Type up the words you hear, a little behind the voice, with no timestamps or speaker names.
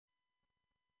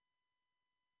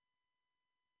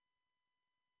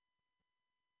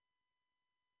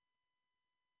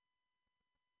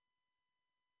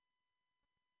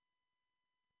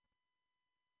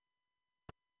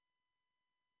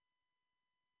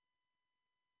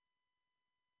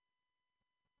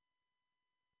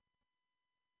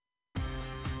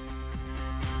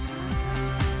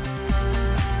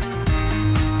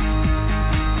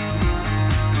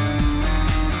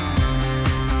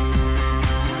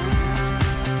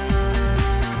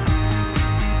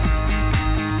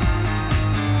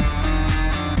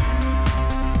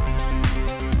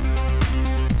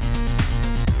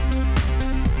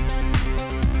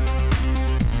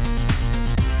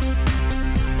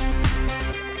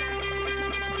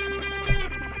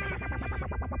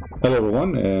Hello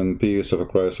everyone, and peace of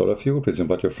Christ all of you. Please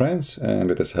invite your friends and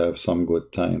let us have some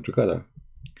good time together.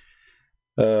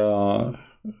 I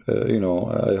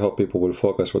hope people will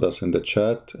focus with us in the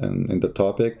chat and in the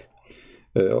topic.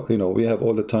 We have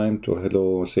all the time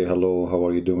to say hello, how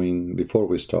are you doing before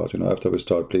we start. After we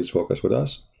start, please focus with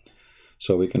us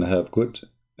so we can have good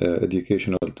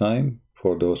educational time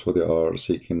for those who are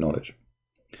seeking knowledge.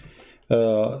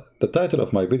 The title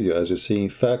of my video, as you see,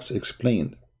 Facts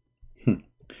Explained.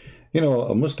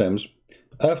 Muslims,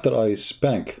 after I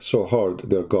spank so hard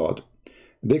their God,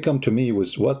 they come to me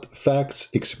with what? Facts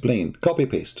explained.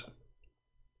 Copy-paste.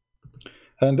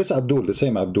 And this Abdul, the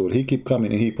same Abdul, he keep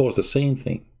coming and he posts the same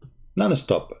thing.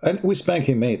 Non-stop. And we spank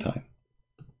him many times.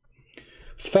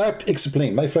 Fact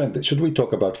explained. My friend, should we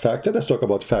talk about fact? Let's talk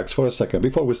about facts for a second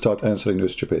before we start answering your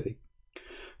stupidity.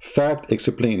 Fact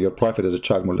explained. Your prophet is a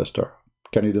child molester.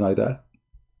 Can you deny that?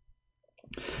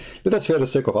 Let us, for the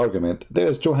sake of argument, there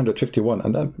is 251,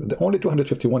 and the only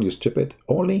 251, you stupid.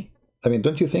 Only? I mean,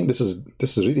 don't you think this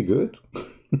is really good?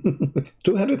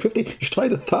 250? You should try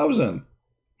 1,000.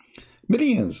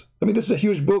 Millions. I mean, this is a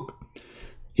huge book.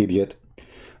 Idiot.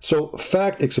 So,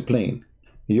 fact explained.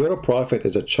 Your prophet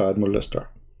is a child molester.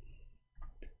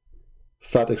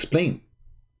 Fact explained.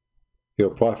 Your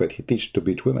prophet, he teaches to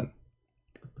beat women.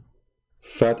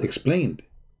 Fact explained.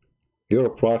 Your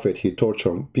prophet, he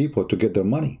tortures people to get their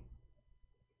money.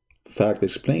 Fact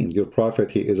explained. Your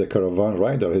prophet, he is a caravan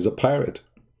rider. He's a pirate.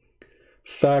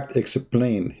 Fact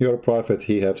explained. Your prophet,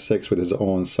 he have sex with his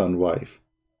own son's wife.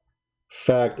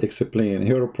 Fact explained.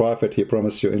 Your prophet, he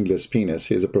promised you endless penis.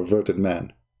 He is a perverted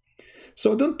man.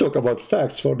 So don't talk about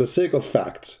facts for the sake of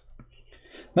facts.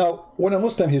 Now, when a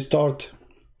Muslim, he start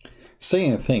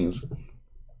saying things,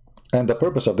 and the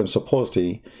purpose of them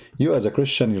supposedly, you as a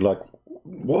Christian, you're like,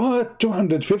 what?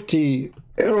 250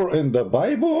 error in the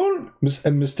Bible?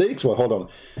 And mistakes? Well, hold on.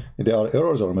 There are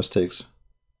errors or mistakes?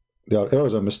 There are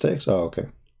errors or mistakes? Oh, okay.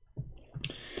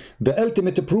 The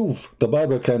ultimate proof, the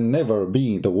Bible can never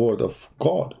be the word of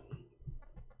God.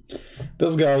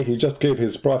 This guy, he just gave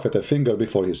his prophet a finger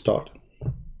before he started.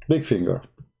 Big finger.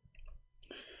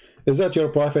 Is that your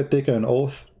prophet taking an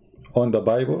oath on the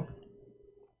Bible?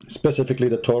 Specifically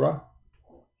the Torah?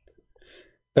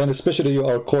 And especially you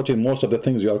are quoting, most of the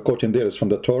things you are quoting there is from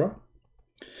the Torah.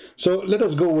 So let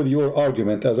us go with your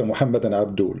argument as a Muhammad and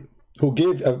Abdul, who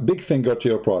gave a big finger to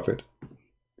your prophet.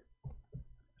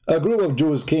 A group of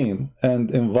Jews came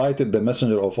and invited the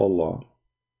messenger of Allah.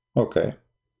 Okay.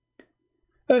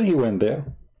 And he went there.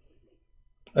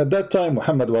 At that time,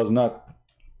 Muhammad was not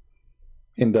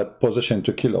in that position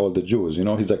to kill all the Jews.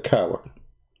 He's a coward.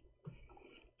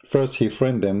 First he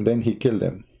friended them, then he killed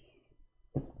them.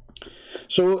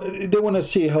 So they want to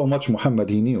see how much Muhammad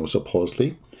he knew,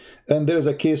 supposedly. And there is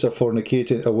a case of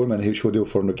fornicating, a woman who should do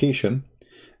fornication.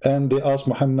 And they asked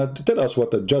Muhammad to tell us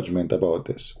what the judgment about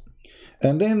this.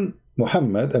 And then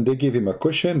Muhammad, and they gave him a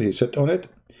cushion, he sat on it.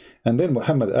 And then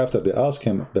Muhammad, after they asked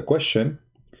him the question,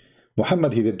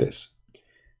 Muhammad, he did this.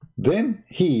 Then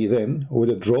he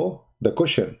withdrew the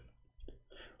cushion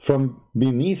from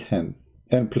beneath him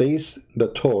and placed the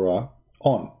Torah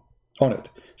on it,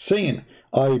 saying,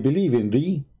 I believe in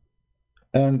thee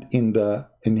and in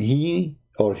he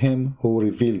or him who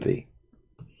revealed thee.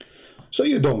 So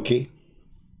you donkey,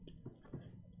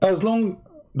 as long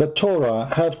the Torah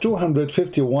have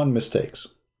 251 mistakes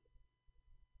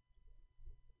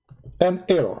and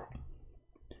error,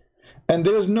 and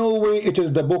there is no way it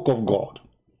is the book of God.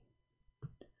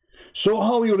 So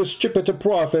how you stupid a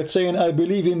prophet saying, I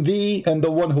believe in thee and the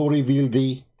one who revealed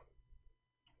thee?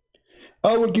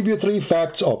 I will give you 3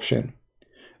 facts option.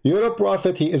 Your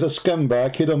prophet, he is a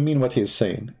scumbag, he don't mean what he's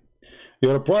saying.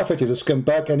 Your prophet is a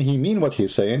scumbag and he mean what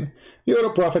he's saying.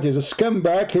 Your prophet is a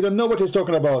scumbag, he don't know what he's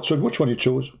talking about. So which one you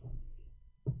choose?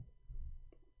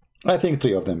 I think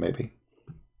 3 of them maybe.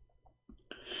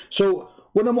 So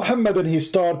when a Muhammadan, he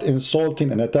start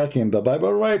insulting and attacking the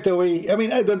Bible right away, I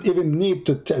mean, I don't even need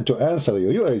to answer you.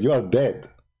 You are dead.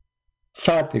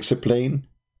 Fact explain.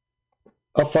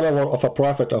 A follower of a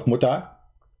prophet of Muta.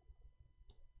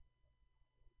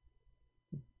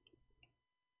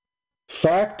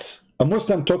 Facts. A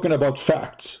Muslim talking about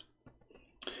facts.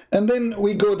 And then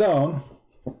we go down.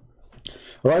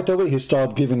 Right away he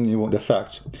start giving you the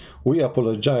facts. We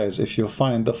apologize if you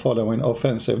find the following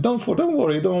offensive. Don't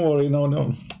worry,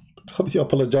 no. How do you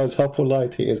apologize? How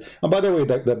polite he is. And by the way,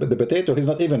 the potato, he's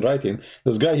not even writing.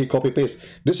 This guy, he copy-paste.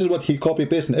 This is what he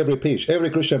copy-paste in every page, every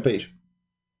Christian page.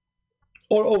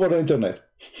 All over the internet.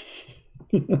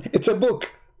 It's a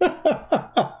book.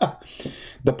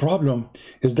 The problem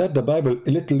is that the Bible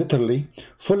is literally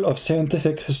full of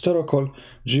scientific, historical,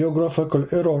 geographical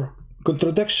error.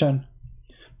 contradiction.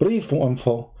 Brief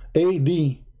info, AD,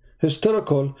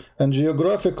 historical and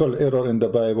geographical error in the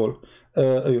Bible.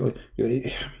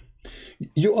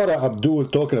 You are Abdul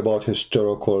talking about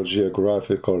historical,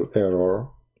 geographical error.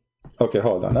 Okay,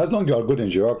 hold on. As long as you are good in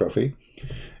geography,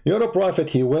 you're a prophet.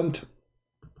 He went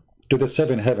to the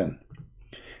seventh heaven.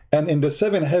 And in the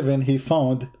seventh heaven, he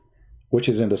found, which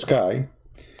is in the sky,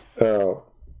 the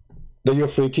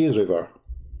Euphrates River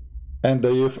and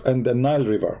the Nile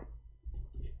River.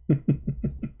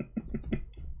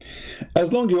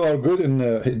 As long as you are good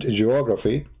in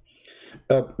geography,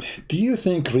 do you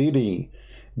think really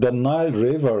the Nile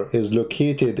River is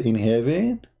located in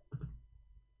heaven?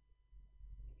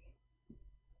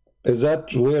 Is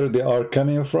that where they are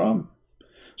coming from?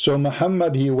 So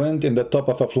Muhammad, he went in the top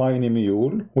of a flying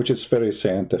mule, which is very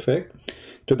scientific,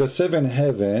 to the seventh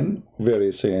heaven,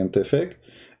 very scientific,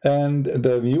 and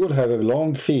the mule have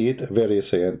long feet, very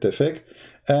scientific,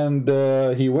 and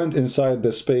he went inside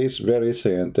the space, very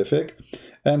scientific,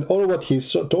 and all what he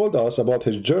told us about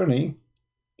his journey,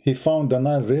 he found the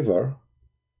Nile River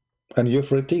and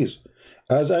Euphrates.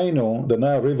 As I know, the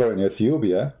Nile River in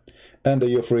Ethiopia and the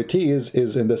Euphrates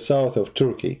is in the south of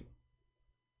Turkey.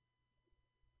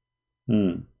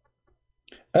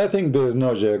 I think there is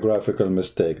no geographical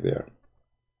mistake there.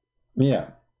 Yeah.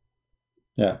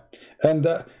 And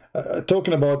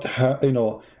talking about,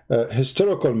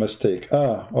 historical mistake.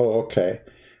 Okay.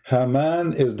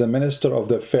 Haman is the minister of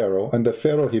the Pharaoh, and the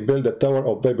Pharaoh, he built the Tower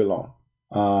of Babylon.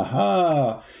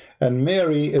 And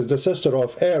Mary is the sister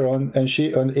of Aaron, and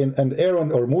and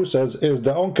Aaron or Moses is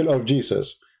the uncle of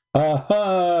Jesus.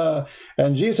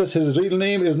 And Jesus, his real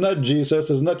name is not Jesus,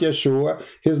 is not Yeshua.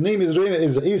 His name is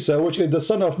Isa, which is the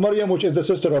son of Maryam, which is the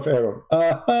sister of Aaron.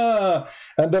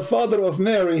 And the father of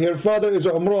Mary, her father is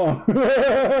Umran.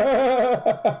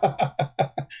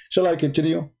 Shall I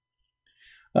continue?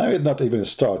 I did not even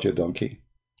start, you donkey.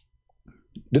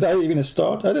 Did I even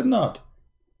start? I did not.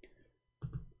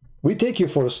 We take you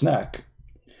for a snack.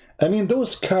 I mean,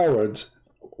 those cowards,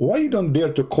 why you don't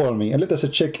dare to call me and let us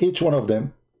check each one of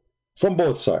them from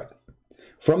both sides,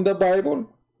 from the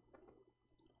Bible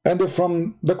and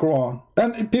from the Quran,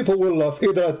 and people will laugh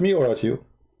either at me or at you.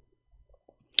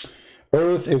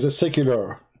 Earth is a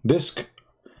secular disk.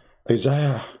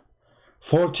 Isaiah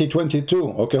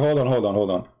 40:22. Okay, hold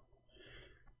on.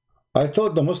 I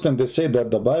thought the Muslim, they say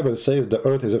that the Bible says the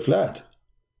earth is a flat.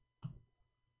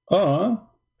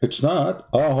 It's not.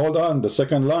 Hold on, the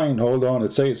second line, hold on,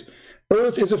 it says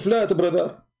earth is a flat,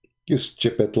 brother. You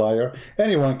stupid liar.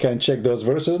 Anyone can check those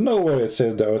verses. Nowhere it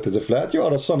says the earth is a flat. You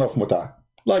are a son of Muta,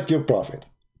 like your prophet.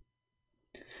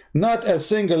 Not a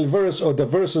single verse or the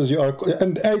verses you are.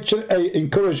 And actually, I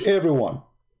encourage everyone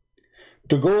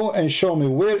to go and show me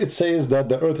where it says that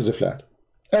the earth is a flat.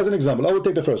 As an example, I will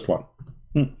take the first one.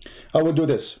 I will do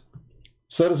this.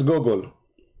 Search Google.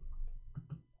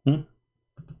 In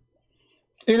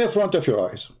the front of your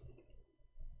eyes.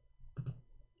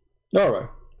 All right.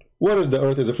 What is the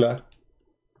earth is a flat?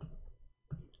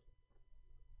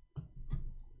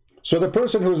 So the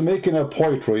person who's making a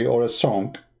poetry or a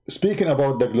song speaking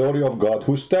about the glory of God,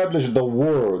 who established the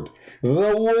word,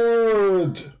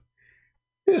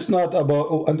 it's not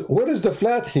about, and what is the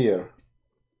flat here?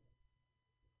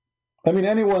 I mean,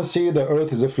 anyone see the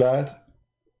earth is a flat?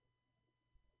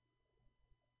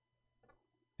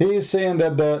 He is saying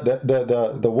that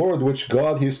the world which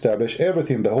God, he established,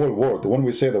 everything, the whole world. When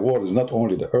we say the world, is not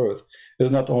only the earth,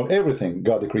 is not only everything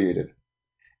God created,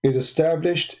 is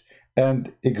established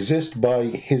and exists by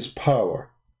his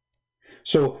power.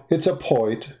 So it's a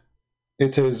poet,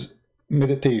 it is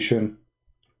meditation,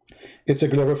 it's a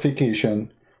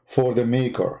glorification for the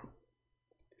maker.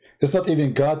 It's not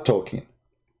even God talking.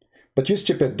 But you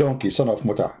stupid donkey, son of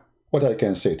Muta, what I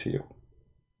can say to you?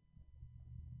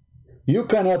 You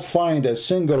cannot find a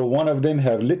single one of them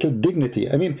have little dignity.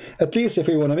 I mean, at least if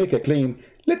you want to make a claim,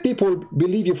 let people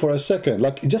believe you for a second.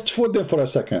 Like, just fool them for a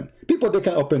second. People, they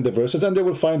can open the verses and they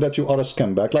will find that you are a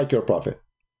scumbag, like your prophet.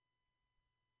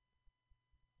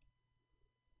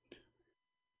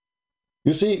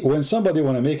 You see, when somebody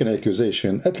want to make an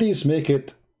accusation, at least make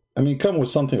it, I mean, come with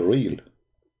something real.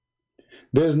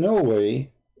 There's no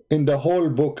way in the whole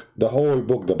book,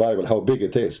 the Bible, how big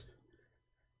it is,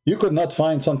 you could not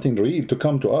find something real to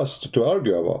come to us to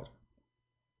argue about.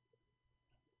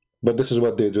 But this is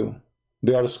what they do.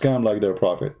 They are scam like their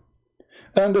prophet.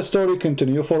 And the story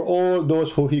continues for all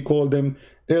those who he called them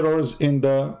errors in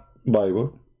the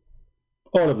Bible.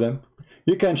 All of them.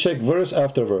 You can check verse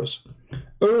after verse.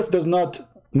 Earth does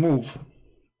not move.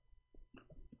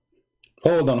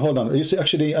 Hold on. You see,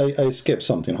 actually, I skipped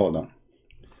something. Hold on.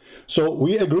 So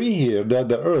we agree here that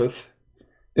the earth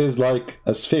is like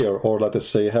a sphere, or let us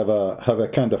say have a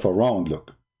kind of a round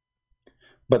look.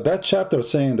 But that chapter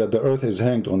saying that the earth is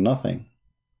hanged on nothing.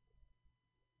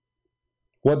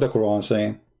 What the Quran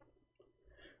saying?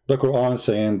 The Quran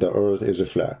saying the earth is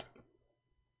flat.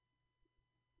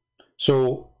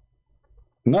 So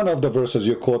none of the verses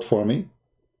you quote for me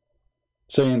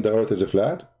saying the earth is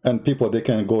flat, and people, they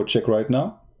can go check right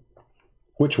now.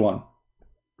 Which one?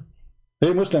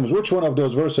 Hey Muslims, which one of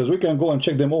those verses? We can go and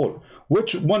check them all.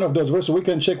 Which one of those verses we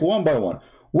can check one by one?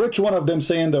 Which one of them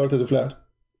saying the earth is flat?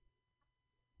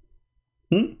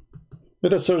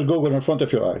 Let us search Google in front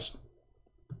of your eyes.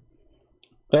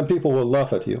 And people will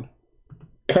laugh at you.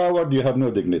 Coward, you have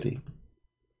no dignity.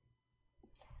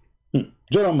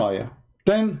 Jeremiah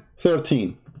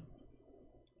 10:13.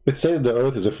 It says the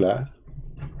earth is flat.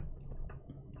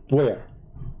 Where?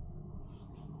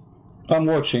 I'm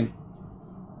watching.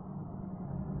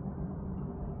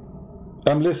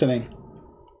 I'm listening.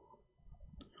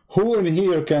 Who in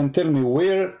here can tell me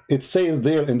where it says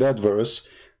there in that verse,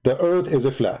 the earth is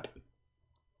flat?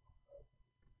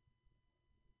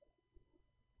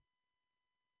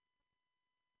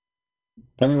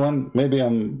 Anyone? Maybe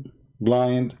I'm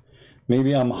blind.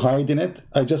 Maybe I'm hiding it.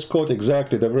 I just quote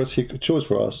exactly the verse he chose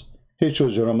for us. He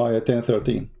chose Jeremiah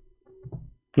 10:13.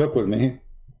 Look with me.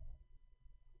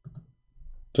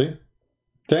 See?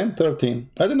 10:13.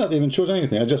 I did not even choose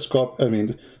anything. I just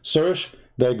search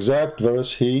the exact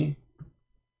verse he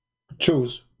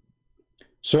chose.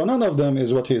 So none of them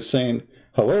is what he is saying.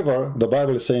 However, the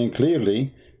Bible is saying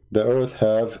clearly the earth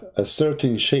have a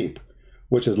certain shape,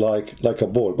 which is like a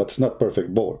ball, but it's not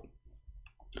perfect ball.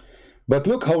 But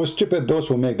look how stupid those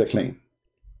who make the claim.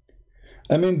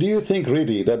 I mean, do you think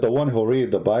really that the one who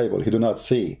read the Bible, he do not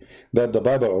see that the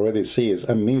Bible already sees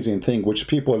amazing thing which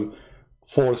people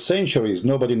for centuries,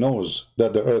 nobody knows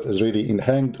that the earth is really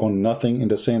hanged on nothing, in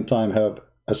the same time have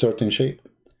a certain shape?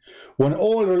 When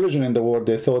all religion in the world,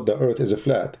 they thought the earth is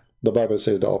flat. The Bible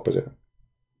says the opposite.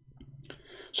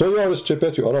 So you are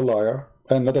stupid, you are a liar,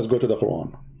 and let us go to the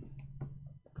Quran.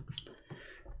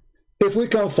 If we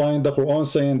can find the Quran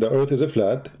saying the earth is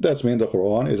flat, that means the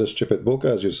Quran is a stupid book,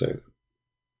 as you said.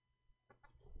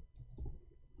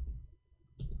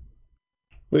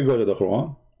 We go to the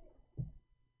Quran.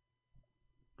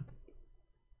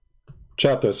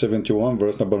 Chapter 71,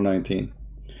 verse number 19.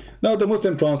 Now the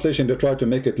Muslim translation, they try to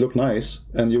make it look nice,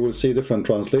 and you will see different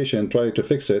translation try to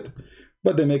fix it,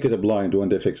 but they make it a blind when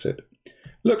they fix it.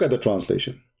 Look at the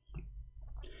translation.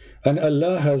 And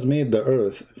Allah has made the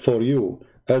earth for you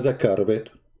as a carpet.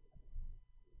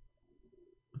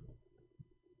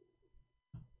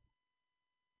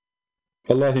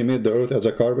 Allah, He made the earth as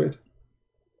a carpet?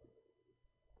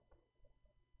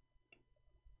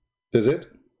 Is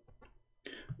it?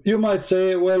 You might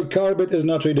say, well, carpet is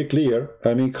not really clear.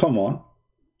 I mean, come on.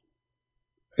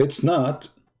 It's not.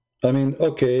 I mean,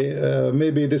 okay,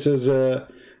 maybe this is the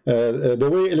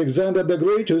way Alexander the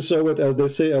Great who saw it, as they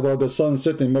say about the sun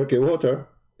setting in murky water,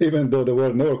 even though the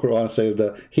word no Quran says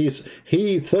that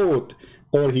he thought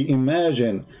or he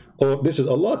imagined, or this is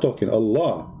Allah talking,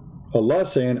 Allah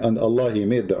saying, and Allah, He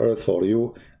made the earth for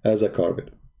you as a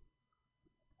carpet.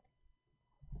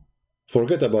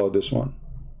 Forget about this one.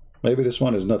 Maybe this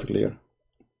one is not clear.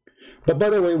 But by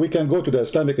the way, we can go to the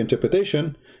Islamic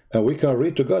interpretation and we can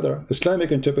read together.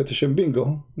 Islamic interpretation,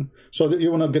 bingo. So that you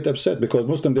will not get upset, because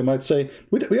Muslims, they might say,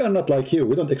 we are not like you.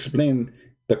 We don't explain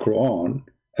the Quran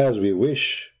as we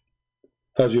wish,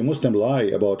 as you Muslim lie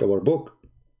about our book.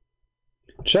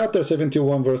 Chapter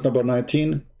 71, verse number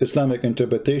 19, Islamic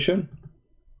interpretation,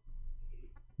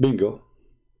 bingo.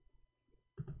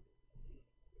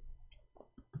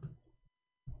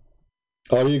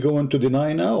 Are you going to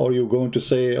deny now, or are you going to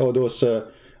say, oh,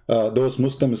 those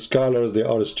Muslim scholars, they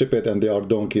are stupid and they are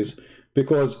donkeys?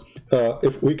 Because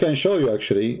if we can show you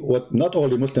actually what not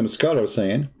only Muslim scholars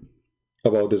saying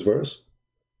about this verse,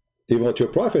 even what your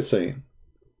prophet is saying.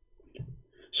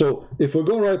 So if we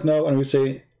go right now and we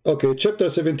say, okay, chapter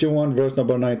 71, verse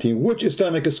number 19, which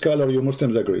Islamic scholar you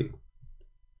Muslims agree?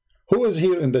 Who is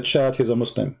here in the chat? He's a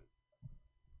Muslim.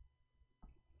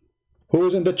 Who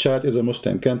is in the chat is a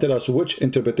Muslim, can tell us which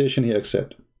interpretation he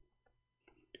accepts.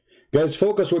 Guys,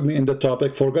 focus with me in the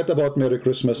topic. Forget about Merry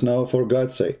Christmas now, for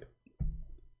God's sake.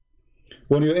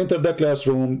 When you enter the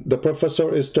classroom, the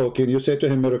professor is talking, you say to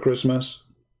him, Merry Christmas.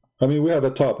 I mean, we have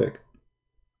a topic.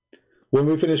 When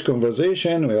we finish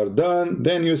conversation, we are done,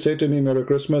 then you say to me, Merry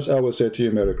Christmas, I will say to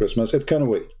you, Merry Christmas. It can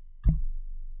wait.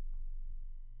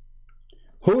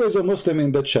 Who is a Muslim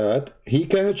in the chat? He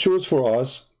can choose for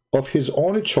us, of his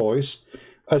own choice,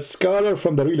 a scholar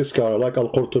from the real scholar, like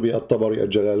Al-Qurtubi, Al-Tabari,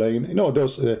 Al-Jalalain, you know,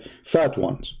 those fat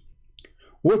ones.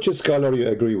 which scholar you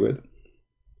agree with?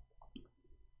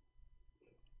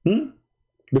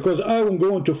 Because I'm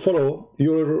going to follow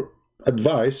your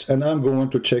advice and I'm going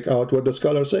to check out what the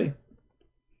scholars say.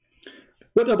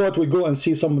 What about we go and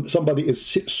see somebody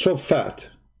is so fat,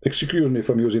 excuse me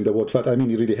from using the word fat, I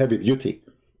mean really heavy duty,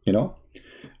 you know?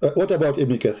 What about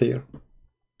Ibn Kathir?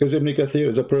 Is Ibn Kathir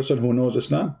is a person who knows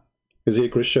Islam? Is he a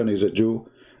Christian? Is he a Jew?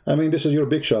 I mean, this is your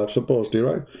big shot, supposedly,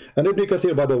 right? And Ibn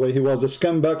Kathir, by the way, he was the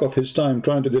scumbag of his time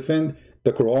trying to defend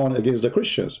the Quran against the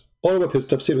Christians. All of his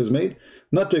tafsir is made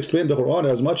not to explain the Quran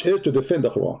as much as to defend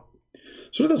the Quran.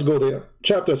 So let us go there.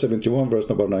 Chapter 71, verse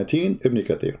number 19, Ibn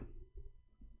Kathir.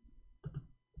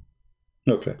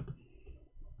 Okay.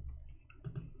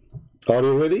 Are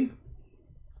you ready?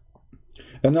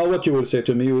 And now what you will say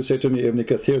to me, you will say to me, Ibn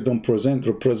Kathir don't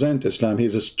represent Islam.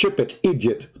 He's a stupid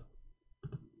idiot.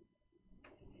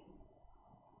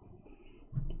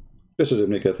 This is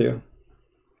Ibn Kathir.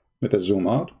 Let us zoom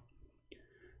out.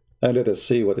 And let us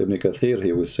see what Ibn Kathir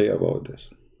he will say about this.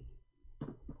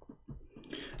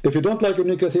 If you don't like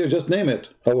Ibn Kathir, just name it.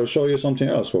 I will show you something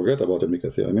else. Forget about Ibn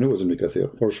Kathir. I mean, who was Ibn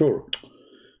Kathir? For sure.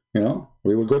 You know,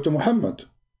 we will go to Muhammad.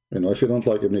 You know, if you don't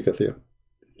like Ibn Kathir.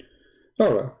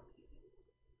 All right.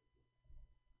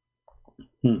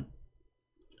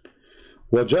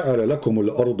 وَجَعَلَ لَكُمُ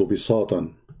الْأَرْضُ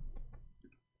بِسَاطًا.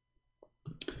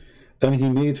 And he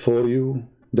made for you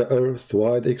the earth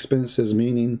wide expanses,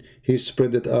 meaning he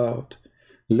spread it out,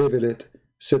 level it,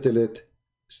 settle it,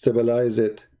 stabilize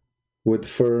it with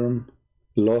firm,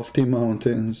 lofty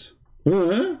mountains.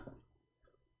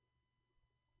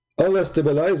 Allah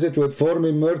stabilize it with firm,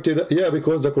 yeah,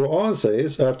 because the Quran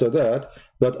says after that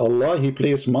Allah, he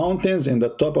placed mountains in the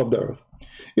top of the earth.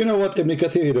 You know what, Ibn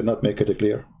Kathir, he did not make it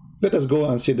clear. Let us go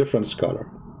and see different scholar.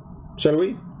 Shall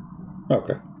we?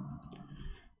 Okay.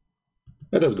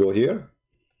 Let us go here.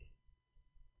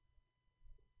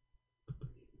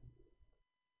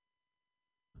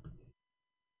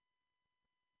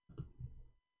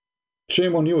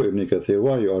 Shame on you, Ibn Kathir.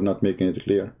 Why you are not making it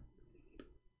clear?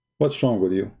 What's wrong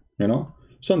with you? You know,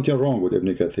 something wrong with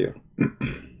Ibn Kathir.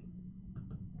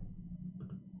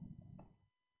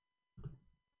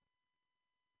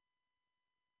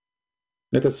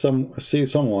 Let us see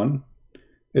someone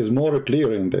is more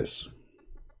clear in this.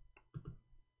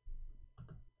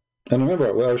 And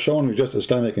remember, we are showing you just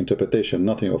Islamic interpretation,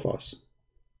 nothing of us.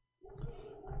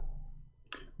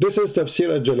 This is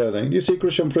Tafsir al-Jalalain. You see,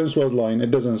 Christian Prince was lying.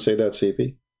 It doesn't say that,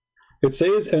 CP. It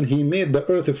says, and he made the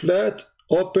earth flat,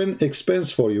 open,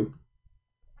 expanse for you.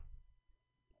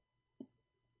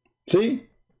 See?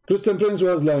 Christian Prince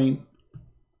was lying.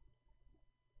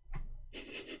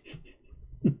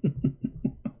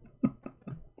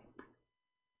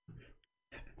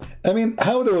 I mean,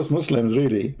 how those Muslims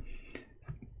really,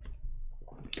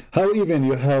 how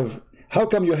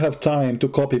come you have time to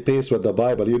copy paste with the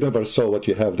Bible? You never saw what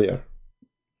you have there.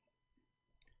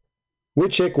 We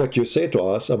check what you say to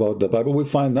us about the Bible, we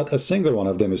find not a single one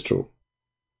of them is true.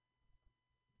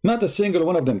 Not a single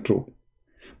one of them true.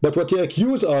 But what you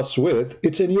accuse us with,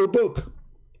 it's in your book.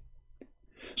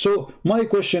 So my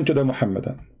question to the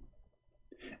Muhammadan,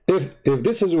 if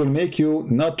this will make you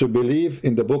not to believe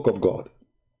in the book of God,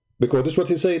 because this is what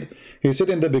he said. He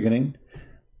said in the beginning,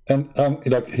 and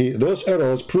those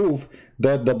errors prove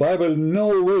that the Bible,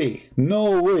 no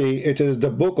way it is the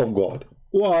book of God.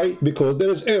 Why? Because there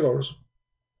is errors.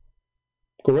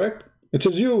 Correct? It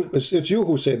is you. It's you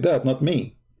who said that, not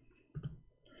me.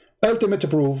 Ultimate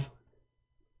proof.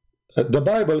 The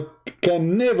Bible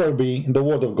can never be the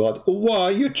word of God. Why?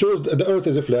 You chose the earth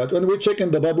is a flat. When we check in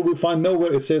the Bible, we find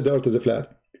nowhere it says the earth is a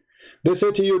flat. They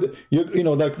say to you, you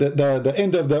know, like the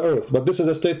end of the earth. But this is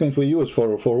a statement we use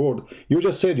for word. You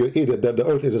just said, you idiot, that the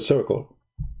earth is a circle.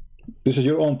 This is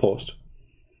your own post.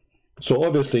 So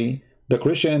obviously, the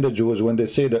Christian and the Jews, when they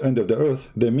say the end of the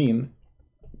earth, they mean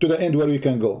to the end where we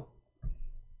can go.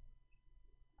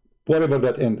 Whatever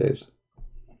that end is.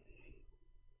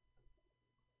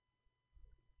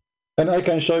 And I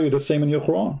can show you the same in your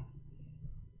Quran.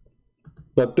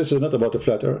 But this is not about a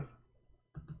flat earth.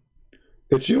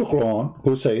 It's your Quran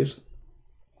who says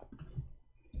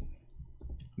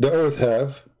the earth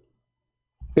have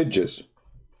edges.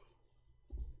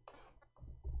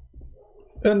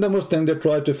 And the Muslim, they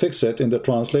try to fix it in the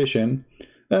translation.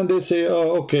 And they say,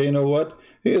 oh, okay, you know what?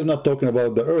 He is not talking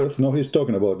about the earth. No, he's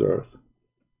talking about the earth.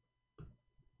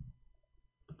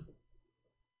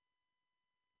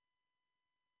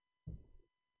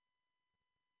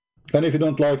 And if you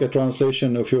don't like a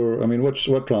translation of your, I mean,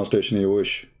 what translation you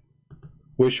wish?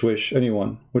 Wish,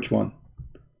 anyone. Which one?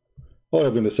 All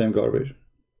of them the same garbage.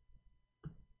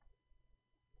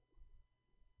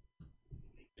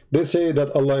 They say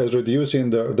that Allah is reducing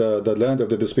the land of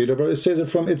the disbeliever. It says it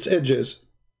from its edges.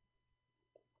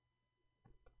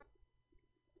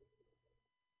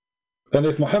 And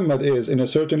if Muhammad is in a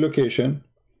certain location,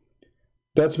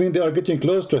 that means they are getting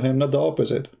close to him, not the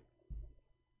opposite.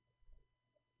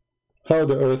 How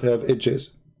the earth have edges.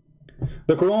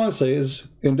 The Quran says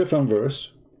in different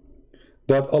verse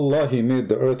that Allah, He made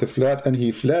the earth flat and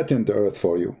He flattened the earth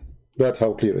for you. That's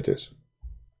how clear it is.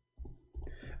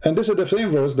 And this is the same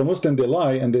verse, the Muslims, they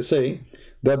lie and they say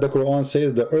that the Quran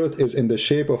says the earth is in the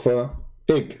shape of an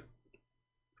egg.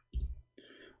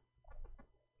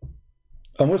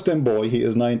 A Muslim boy, he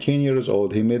is 19 years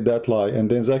old, he made that lie, and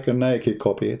then Zakir Naik, he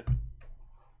copied.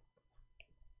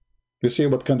 You see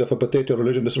what kind of a potato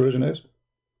religion this religion is?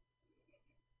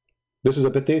 This is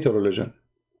a potato religion.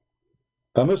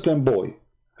 A Muslim boy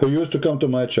who used to come to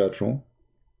my chat room,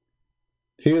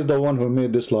 he is the one who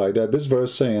made this lie, that this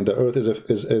verse saying the earth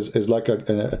is like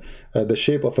the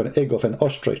shape of an egg of an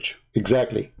ostrich.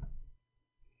 Exactly.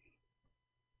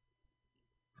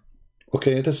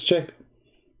 Okay, let's check.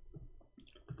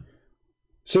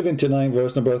 79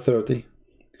 verse number 30.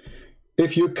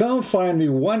 If you can't find me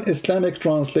one Islamic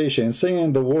translation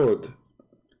saying the word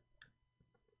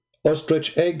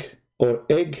ostrich egg or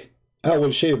egg, I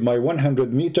will shave my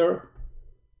 100-meter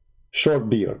short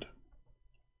beard.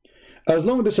 As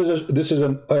long as this is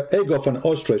an egg of an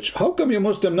ostrich, how come you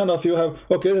Muslim, none of you have...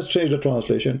 Okay, let's change the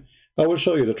translation. I will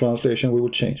show you the translation we will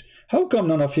change. How come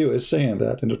none of you is saying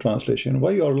that in the translation?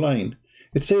 Why you are lying?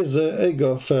 It says egg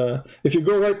of... if you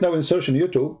go right now and search on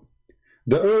YouTube,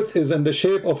 the earth is in the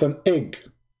shape of an egg,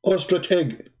 ostrich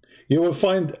egg. You will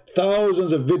find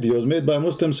thousands of videos made by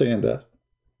Muslims saying that.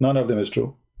 None of them is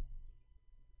true.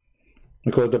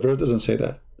 Because the verse doesn't say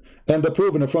that. And the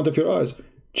proof in front of your eyes.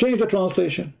 Change the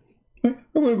translation.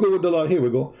 We'll go with the lie. Here we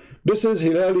go. This is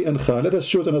Hilali and Khan. Let us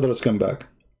choose another scumbag.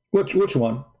 Which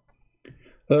one?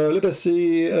 Let us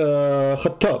see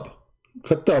Khattab.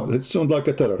 Khattab. It sounds like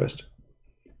a terrorist.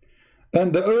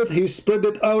 And the earth, he spread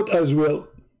it out as well.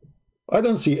 I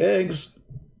don't see eggs.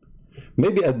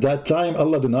 Maybe at that time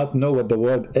Allah did not know what the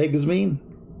word eggs mean.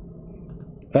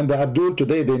 And the Abdul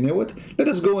today they knew it. Let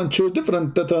us go and choose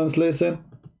different translation.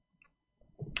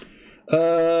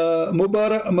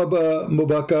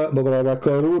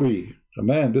 Mubarakaruri.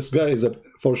 Man, this guy is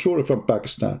for sure from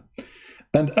Pakistan.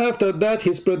 And after that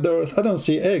he spread the earth. I don't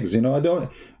see eggs, you know. I don't.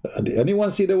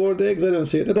 Anyone see the word eggs? I don't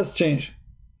see it. Let us change.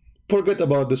 Forget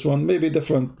about this one. Maybe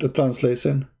different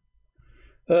translation.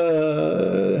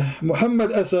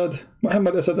 Muhammad Asad.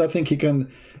 Muhammad Asad, I think he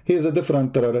is a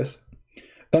different terrorist.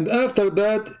 And after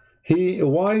that,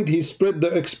 why he spread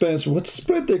the expanse. What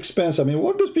spread the expanse? I mean,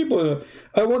 what does people...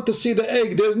 I want to see the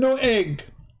egg. There's no egg.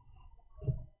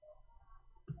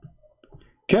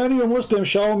 Can you Muslim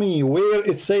show me where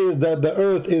it says that the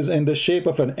earth is in the shape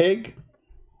of an egg?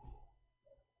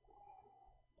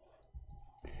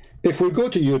 If we go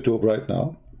to YouTube right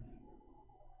now,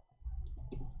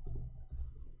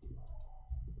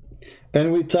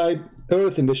 and we type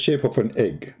earth in the shape of an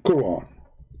egg, Quran,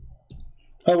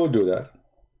 I will do that.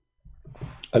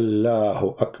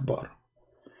 Allahu Akbar.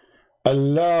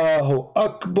 Allahu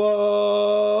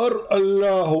Akbar.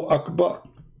 Allahu Akbar.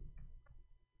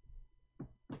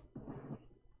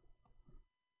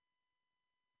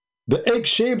 The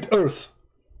egg-shaped earth.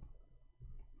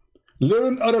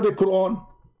 Learn Arabic Quran.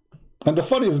 And the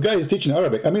funniest guy is teaching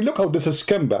Arabic. I mean, look how this is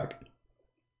scumbag.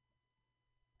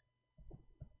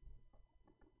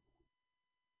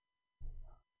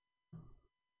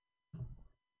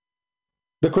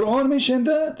 The Quran mentioned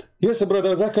that. Yes,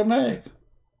 brother Zakir Naik.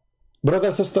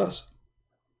 Brothers, sisters.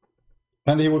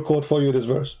 And he will quote for you this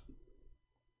verse.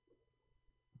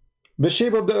 The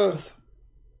shape of the earth.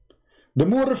 The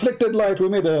more reflected light we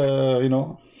made a, you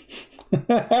know.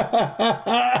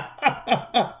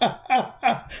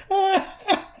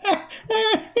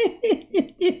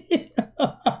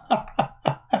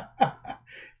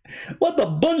 What a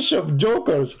bunch of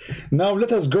jokers. Now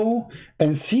let us go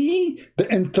and see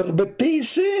the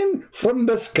interpretation from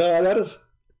the scholars.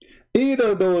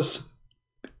 Either those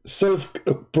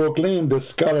self-proclaimed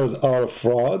scholars are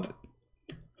fraud,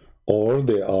 or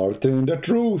they are telling the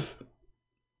truth.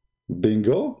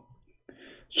 Bingo.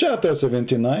 Chapter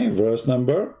 79, verse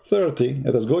number 30.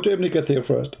 Let us go to Ibn Kathir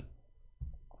first.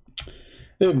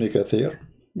 Ibn Kathir.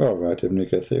 All right, Ibn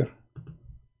Kathir.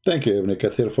 Thank you, Ibn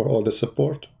Kathir, for all the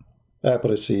support. I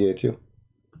appreciate you.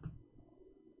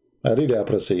 I really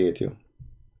appreciate you.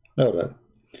 All right.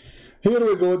 Here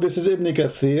we go. This is Ibn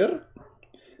Kathir.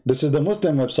 This is the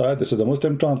Muslim website. This is the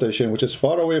Muslim translation, which is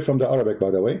far away from the Arabic,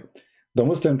 by the way. The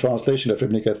Muslim translation of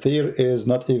Ibn Kathir is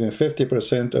not even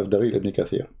 50% of the real Ibn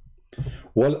Kathir.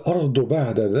 وَالْأَرْضُ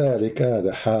بَعْدَ ذَلِكَ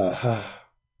دَحَاهَا.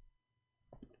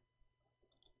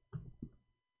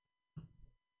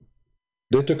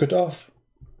 They took it off.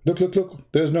 Look, look,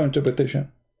 look. There's no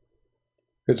interpretation.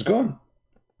 It's gone.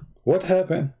 What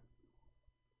happened?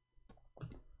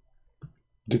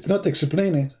 Did not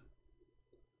explain it.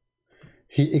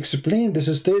 He explained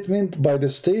this statement by the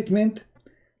statement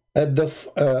at the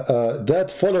that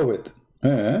follow it.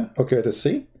 Okay, let's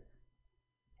see.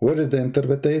 What is the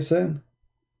interpretation?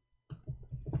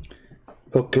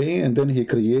 Okay, and then he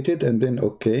created, and then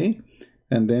okay,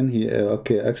 and then he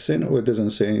okay, accent. Or it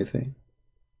doesn't say anything.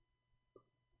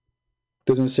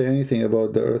 Doesn't say anything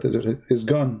about the earth. It's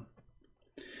gone.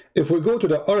 If we go to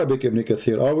the Arabic Ibn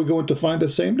Kathir, are we going to find the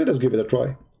same? Let us give it a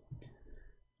try.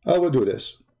 I will do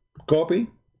this. Copy.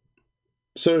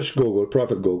 Search Google,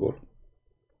 Prophet Google.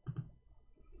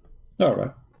 All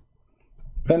right.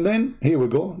 And then here we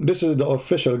go. This is the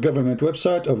official government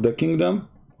website of the Kingdom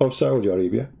of Saudi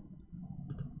Arabia.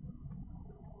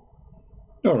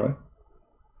 All right.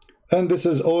 And this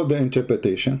is all the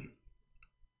interpretation.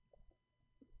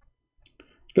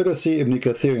 Let us see Ibn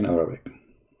Kathir in Arabic.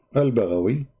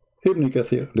 Al-Baghawi, Ibn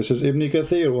Kathir. This is Ibn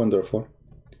Kathir, wonderful.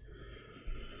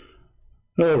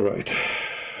 All right.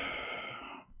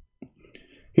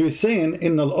 He's saying,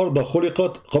 إن الأرض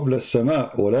خلقت قبل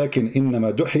السماء ولكن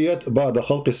إنما دحيت بعد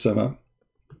خلق السماء.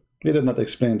 He did not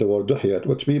explain the word دحيت,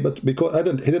 which means, but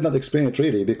because he did not explain it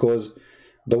really, because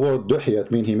the word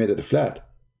دحيت means he made it flat.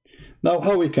 Now,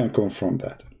 how we can confirm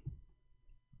that?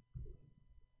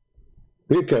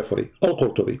 Read carefully.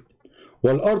 Al-Qurtubi.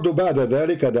 وَالْأَرْضُ بَعْدَ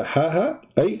ذَلِكَ دَحَاهَا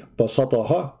أي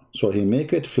بسطها. So he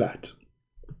make it flat.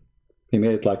 He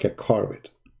made it like a carpet.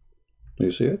 Do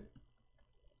you see it?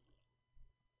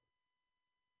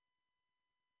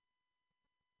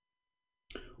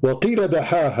 وَقِيلَ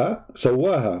دَحَاهَا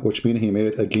سَوَّاهَا, which means he made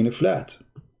it again flat.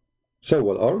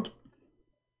 سَوَّى الْأَرْض,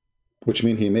 which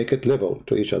means he make it level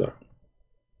to each other.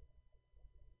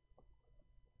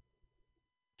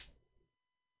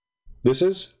 This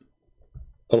is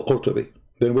Al-Qurtubi.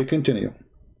 Then we continue.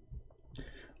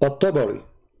 At-Tabari.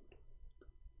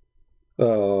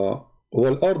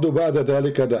 وَالْأَرْضُ بَعْدَ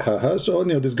ذَلِكَ دَحَاهَا. So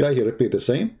this guy, he repeat the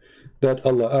same, that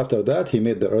Allah after that, he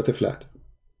made the earth flat.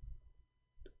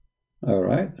 All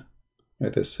right.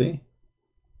 Let us see.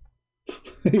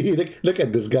 Look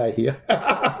at this guy here.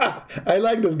 I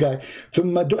like this guy.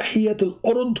 ثُمَّ دُحِيَتِ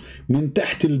الْأَرْض مِنْ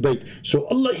تَحْتِ الْبَيْتِ. So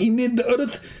Allah, he made the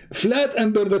earth flat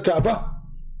under the Kaaba.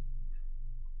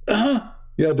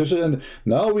 Yeah, this is,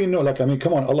 now we know, like, I mean,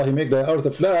 come on, Allah, he make the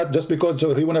earth flat just because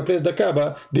he want to place the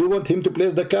Kaaba. Do you want him to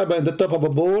place the Kaaba in the top of a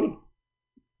bowl?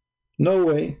 No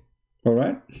way. All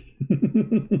right.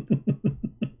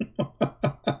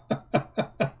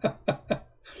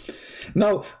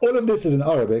 Now, all of this is in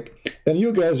Arabic, and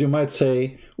you guys, you might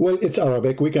say, well, it's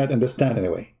Arabic, we can't understand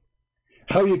anyway.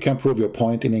 How you can prove your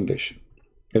point in English?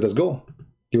 Let us go.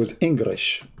 Use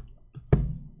English.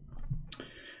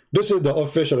 This is the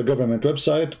official government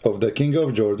website of the King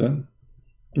of Jordan.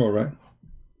 All right.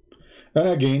 And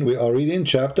again, we are reading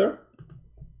chapter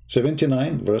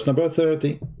 79, verse number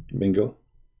 30. Bingo.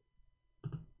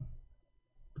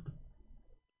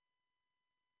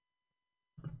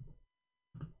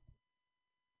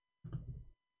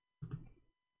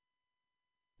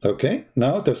 Okay,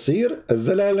 now Tafsir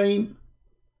Al-Zalalain.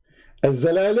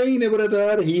 Al-Zalalain,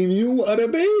 brother, he knew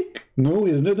Arabic. No,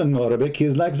 he's not in Arabic,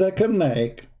 he's like Zakir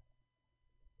Naik.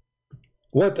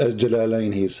 What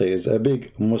Al-Jalalain, he says, a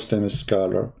big Muslim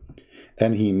scholar,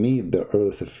 and he made the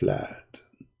earth flat.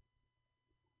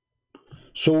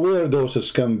 So where those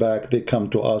scumbag, they come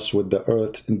to us with the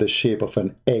earth in the shape of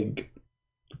an egg.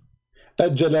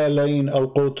 Al-Jalalain,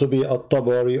 Al-Qurtubi,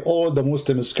 Al-Tabari, all the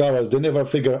Muslim scholars, they never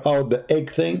figure out the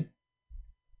egg thing.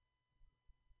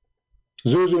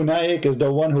 Zuzu Naik is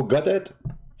the one who got it.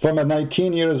 From a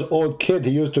 19-year-old kid,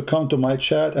 he used to come to my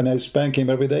chat and I spank him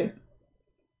every day.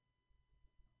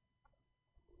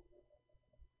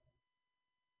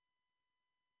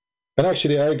 And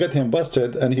actually, I got him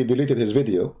busted and he deleted his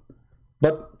video.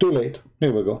 But too late.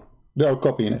 Here we go. They are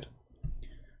copying it.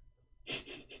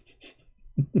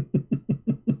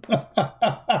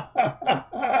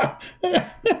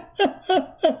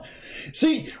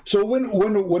 See, so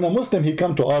when a Muslim, he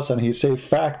come to us and he say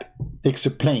fact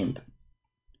explained,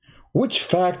 which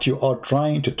fact you are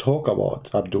trying to talk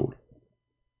about, Abdul?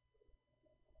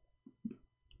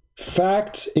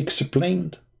 Facts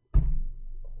explained?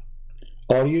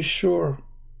 Are you sure?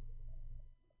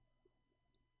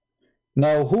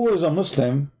 Now, who is a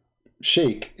Muslim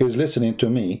sheikh is listening to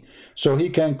me, so he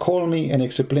can call me and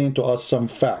explain to us some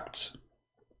facts.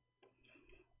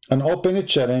 An open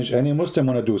challenge, any Muslim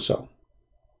want to do so.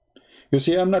 You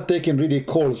see, I'm not taking really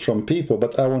calls from people,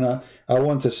 but I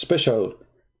want a special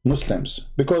Muslims,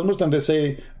 because Muslims, they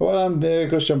say, well, I'm the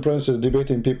Christian princess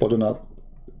debating people do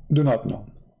not know.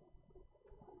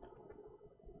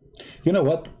 You know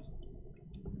what?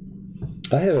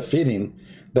 I have a feeling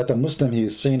that a Muslim, he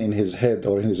is saying in his head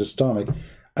or in his stomach,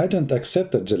 I don't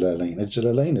accept that Jalalain.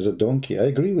 Jalalain is a donkey. I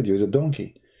agree with you, he's a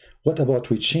donkey. What about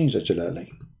we change the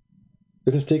Jalalain?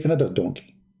 Let us take another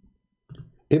donkey.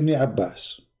 Ibn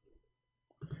Abbas,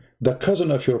 the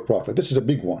cousin of your prophet. This is a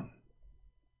big one.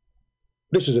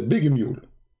 This is a big mule.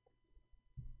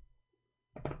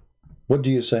 What do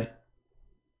you say?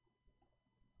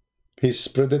 He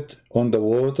spread it on the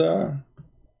water.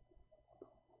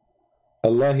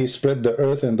 Allah, he spread the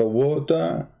earth and the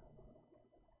water.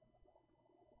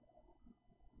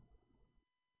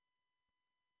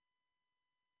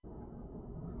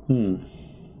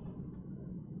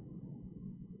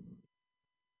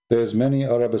 There's many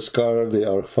Arab scholars, they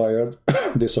are fired.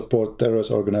 They support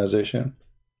terrorist organization.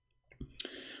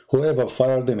 Whoever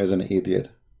fired them is an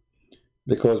idiot.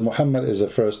 Because Muhammad is the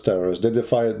first terrorist. Did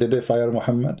they fire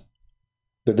Muhammad?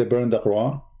 Did they burn the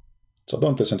Quran? So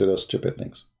don't listen to those stupid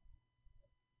things.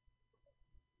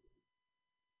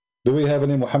 Do we have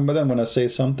any Muhammadan want to say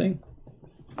something?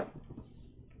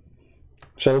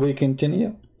 Shall we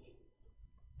continue?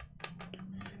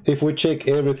 If we check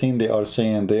everything they are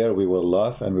saying there, we will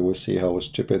laugh and we will see how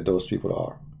stupid those people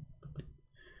are.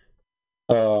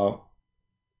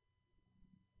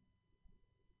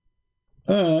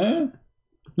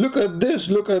 Look at this,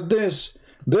 look at this.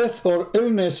 Death or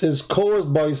illness is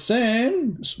caused by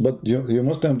sin, but you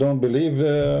Muslims don't believe.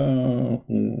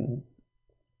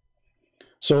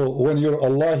 So when you're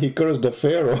Allah, he cursed the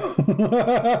Pharaoh.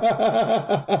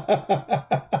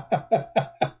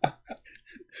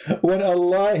 When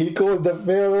Allah, he caused the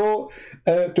Pharaoh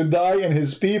to die and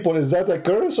his people, is that a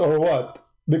curse or what?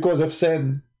 Because of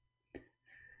sin.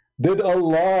 Did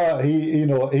Allah,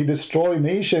 he destroy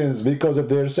nations because of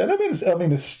their sin? I mean,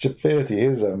 the stupidity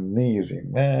is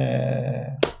amazing,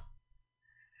 man.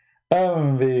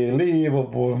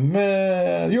 Unbelievable,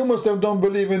 man. You Muslims don't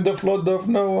believe in the flood of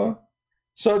Noah,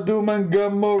 Sodom and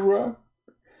Gomorrah,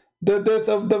 the death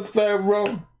of the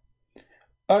Pharaoh,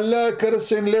 Allah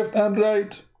cursing left and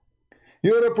right.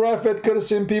 You're a prophet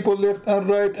cursing people left and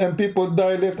right, and people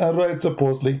die left and right,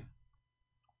 supposedly.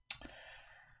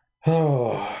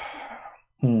 Oh.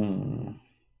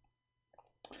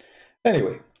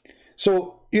 Anyway,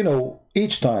 so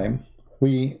each time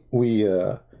we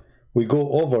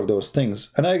go over those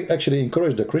things, and I actually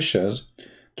encourage the Christians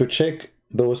to check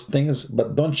those things,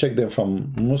 but don't check them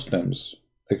from Muslims.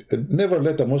 Never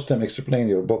let a Muslim explain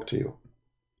your book to you.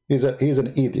 He's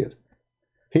an idiot.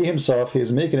 He himself, he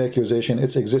is making an accusation.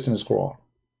 It exists in his Quran.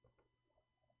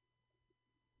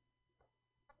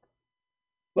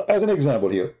 As an example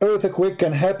here, earthquake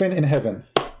can happen in heaven.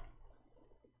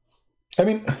 I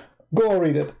mean, go and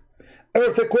read it.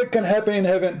 Earthquake can happen in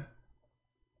heaven.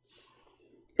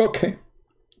 Okay.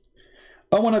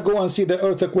 I want to go and see the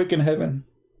earthquake in heaven.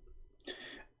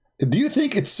 Do you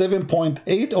think it's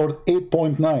 7.8 or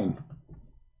 8.9?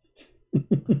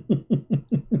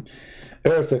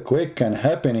 Earthquake can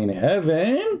happen in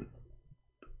heaven?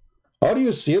 Are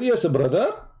you serious,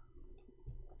 brother?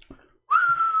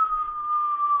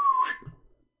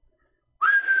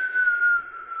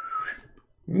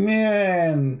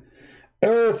 Man,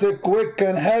 earthquake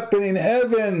can happen in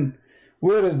heaven.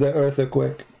 Where is the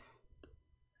earthquake?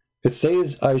 It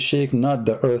says, I shake not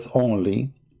the earth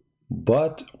only,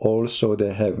 but also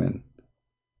the heaven.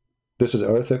 This is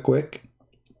earthquake,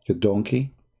 you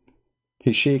donkey.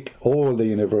 He shake all the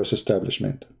universe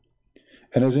establishment.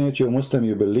 And isn't it, you Muslim,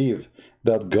 you believe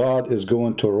that God is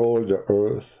going to roll the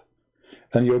earth,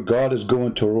 and your God is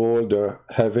going to roll the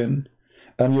heaven,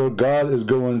 and your God is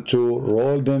going to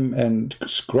roll them and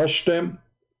crush them?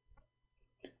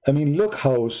 I mean, look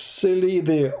how silly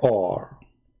they are.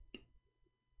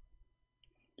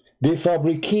 They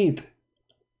fabricate.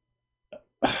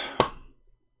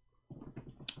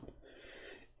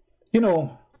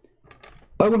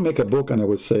 I will make a book and I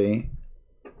will say,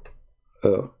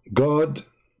 God,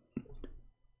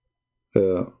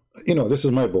 this is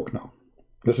my book now.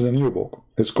 This is a new book.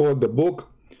 It's called the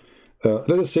book, let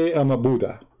us say I'm a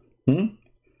Buddha. And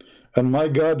my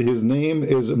God, his name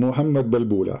is Muhammad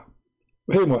Balbula.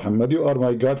 Hey Muhammad, you are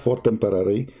my God for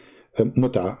temporary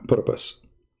purpose.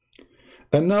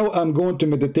 And now I'm going to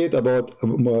meditate about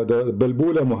the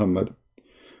Balbula Muhammad.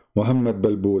 Muhammad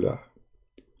Balbula.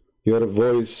 Your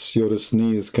voice, your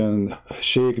sneeze can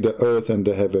shake the earth and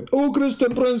the heaven. Oh,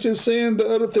 Christian Prince is saying the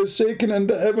earth is shaking and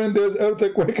the heaven, there's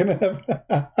earthquake in heaven.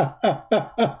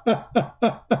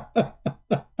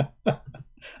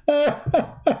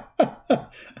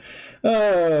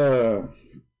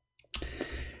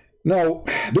 Now,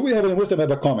 do we have any Muslim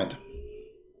have a comment?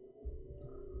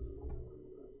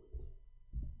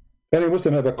 Any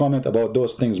Muslim have a comment about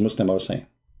those things Muslims are saying?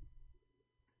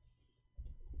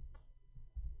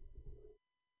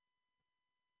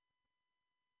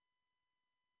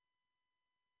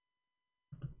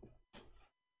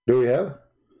 Do we have?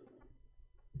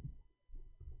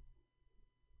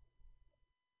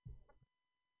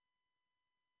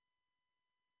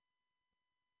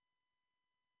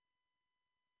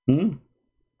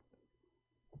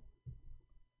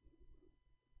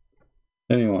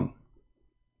 Anyone?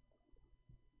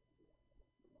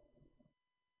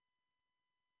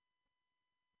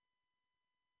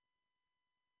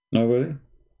 Nobody?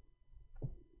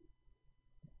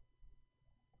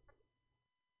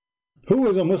 Who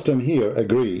is a Muslim here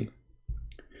agree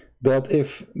that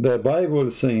if the Bible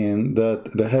is saying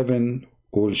that the heaven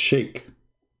will shake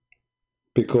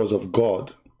because of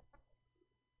God,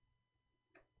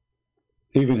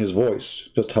 even his voice,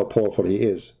 just how powerful he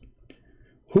is,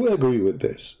 who agree with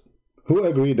this? Who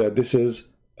agree that this is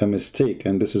a mistake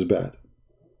and this is bad?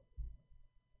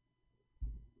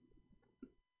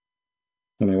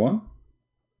 Anyone?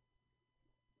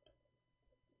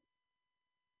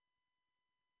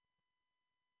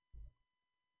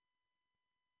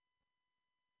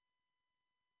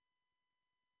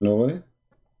 Nobody?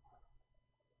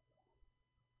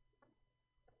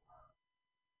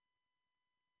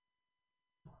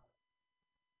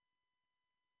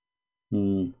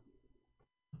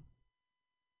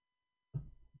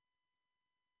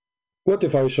 What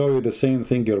if I show you the same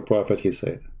thing your prophet he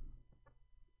said?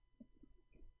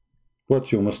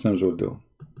 What you Muslims will do?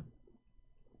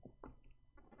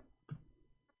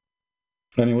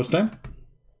 Any Muslim?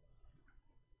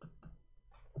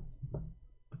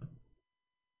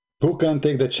 Who can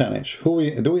take the challenge?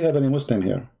 Do we have any Muslim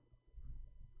here?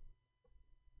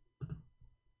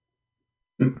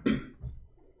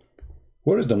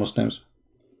 Where is the Muslims?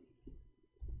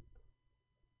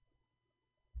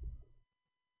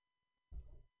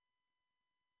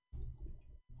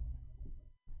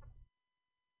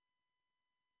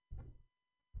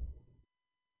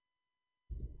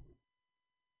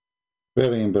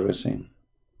 Very embarrassing.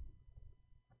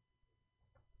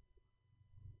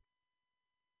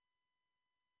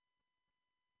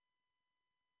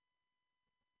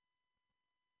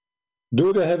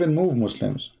 Do the heaven move,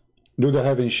 Muslims? Do the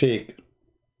heaven shake?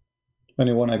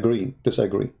 Anyone agree?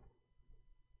 Disagree?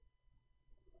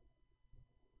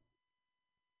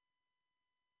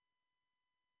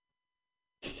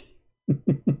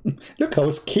 Look how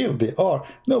scared they are.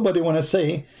 Nobody want to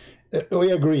say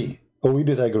we agree or we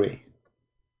disagree.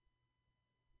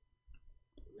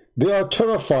 They are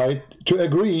terrified to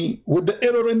agree with the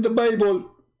error in the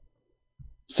Bible.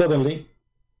 Suddenly.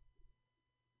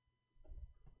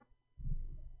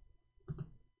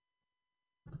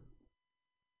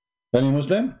 Any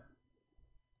Muslim?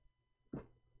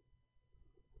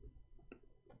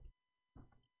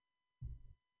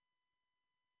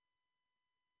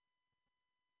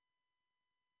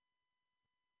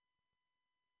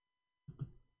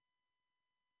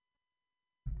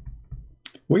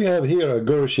 We have here a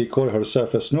girl, she called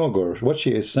herself a snow girl. What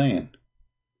she is saying?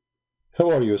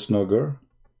 How are you, snow girl?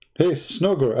 Hey,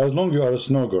 snow girl, as long as you are a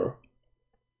snow girl.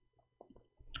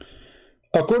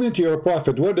 According to your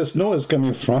prophet, where the snow is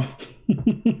coming from?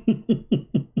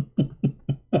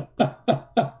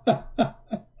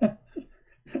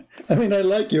 I mean, I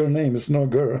like your name, snow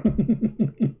girl.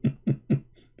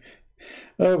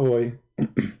 Oh boy.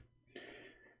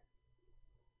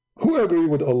 Who agree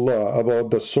with Allah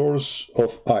about the source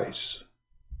of ice?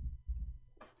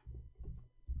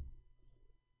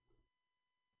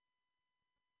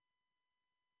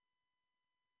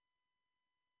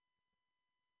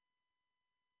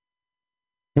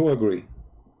 Who agree?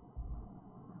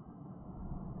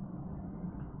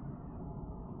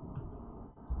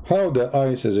 How the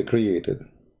ice is created?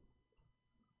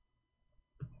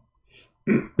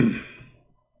 I'm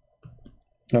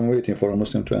waiting for a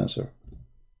Muslim to answer.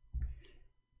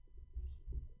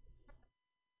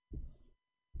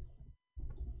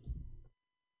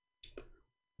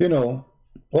 You know,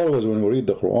 always when we read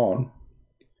the Quran,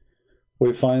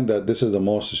 we find that this is the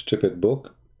most stupid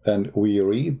book, and we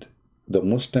read the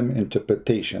Muslim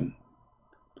interpretation.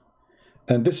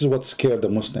 And this is what scared the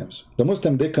Muslims. The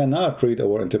Muslims, they cannot read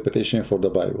our interpretation for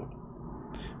the Bible.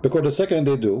 Because the second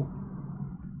they do,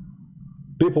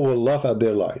 people will laugh at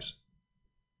their lies.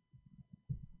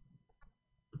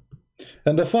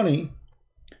 And the funny,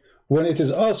 when it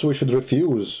is us, we should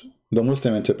refuse the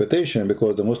Muslim interpretation,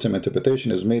 because the Muslim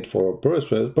interpretation is made for a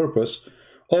purpose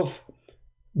of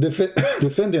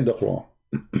defending the Quran.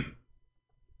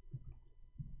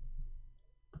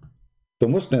 The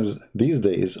Muslims these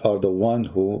days are the one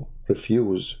who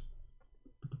refuse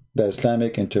the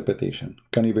Islamic interpretation.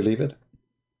 Can you believe it?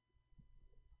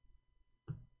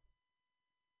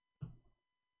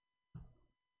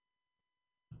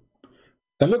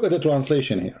 And look at the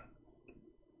translation here.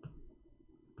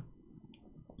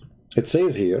 It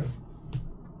says here,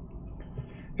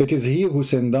 it is he who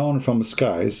sent down from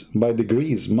skies by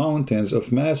degrees mountains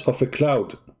of mass of a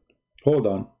cloud. Hold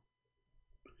on.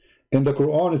 In the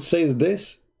Quran it says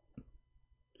this.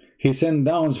 He sent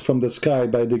down from the sky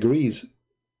by degrees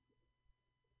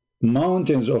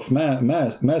mountains of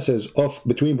masses of,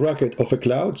 between bracket, of a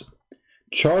cloud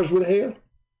charged with hail.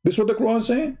 This is what the Quran is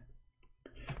saying.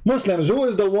 Muslims, who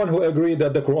is the one who agreed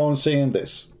that the Quran is saying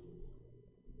this?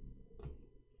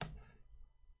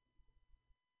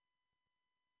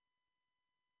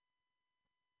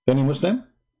 Any Muslim?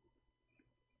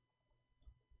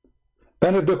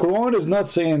 And if the Quran is not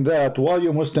saying that, why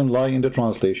you Muslim lie in the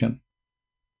translation?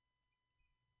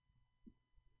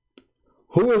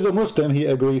 Who is a Muslim, he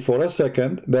agreed for a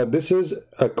second that this is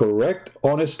a correct,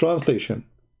 honest translation?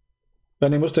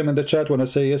 Any Muslim in the chat want to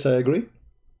say, yes, I agree?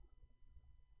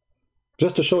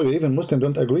 Just to show you, even Muslims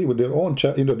don't agree with their own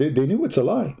chat. You know, they knew it's a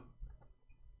lie.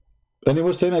 Any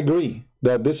Muslim agree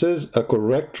that this is a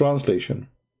correct translation,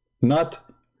 not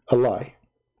a lie,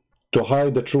 to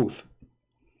hide the truth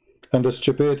and the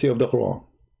stupidity of the Quran?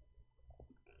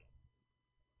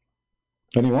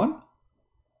 Anyone?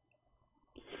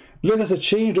 Let us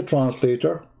change the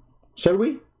translator, shall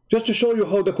we? Just to show you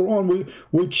how the Quran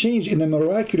will change in a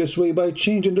miraculous way by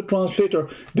changing the translator.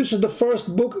 This is the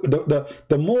first book,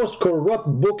 the most corrupt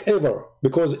book ever,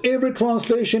 because every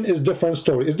translation is different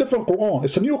story. It's different Quran.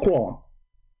 It's a new Quran.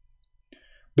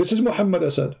 This is Muhammad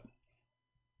Asad.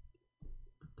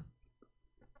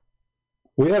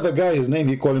 We have a guy, his name,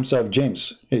 he called himself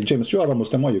James. Hey, James, you are a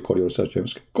Muslim. Why you call yourself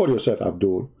James? Call yourself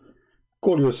Abdul.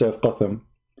 Call yourself Qatham.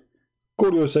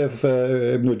 Call yourself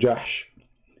Ibn Jahsh.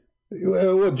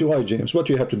 Why, James? What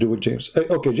do you have to do with James?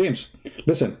 Okay, James,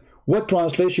 listen. What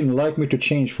translation would you like me to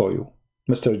change for you,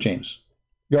 Mr. James?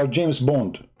 You are James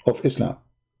Bond of Islam.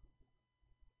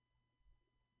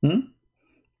 And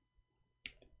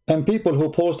people who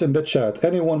post in the chat,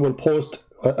 anyone will post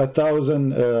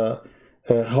 1,000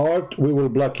 heart, we will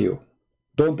block you.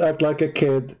 Don't act like a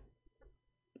kid.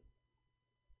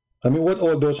 I mean, what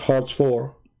all those hearts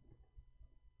for?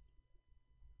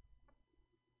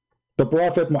 The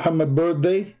Prophet Muhammad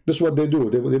birthday, this is what they do.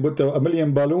 They put a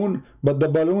million balloon, but the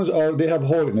balloons they have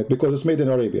hole in it because it's made in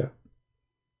Arabia.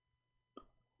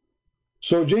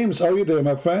 So James, are you there,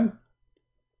 my friend?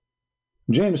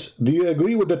 James, do you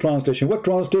agree with the translation? What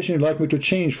translation would you like me to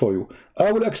change for you?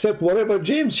 I will accept whatever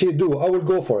James he do. I will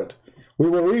go for it. We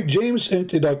will read James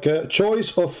into like a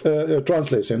choice of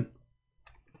translation.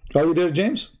 Are you there,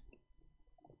 James?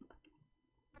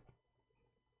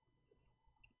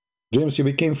 James, you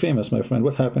became famous, my friend.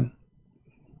 What happened?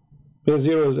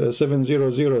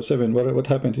 7007. What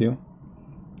happened to you?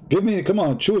 Give me, come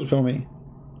on, choose for me.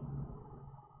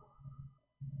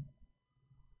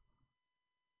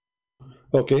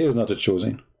 Okay, he's not a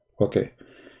choosing. Okay.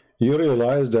 You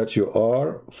realize that you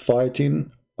are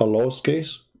fighting a lost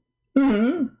case?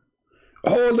 Hold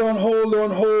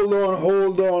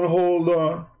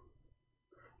on.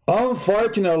 I'm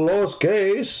fighting a lost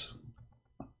case.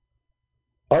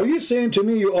 Are you saying to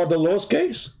me you are the lost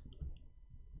case?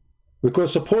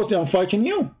 Because supposedly I'm fighting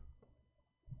you.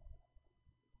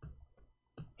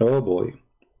 Oh boy.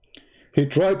 He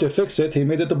tried to fix it, he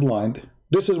made it blind.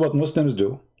 This is what Muslims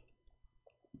do.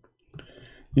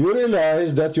 You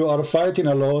realize that you are fighting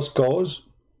a lost cause?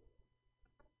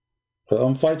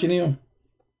 I'm fighting you.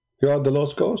 You are the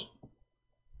lost cause?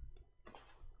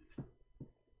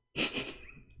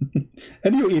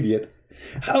 And you idiot.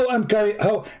 How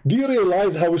do you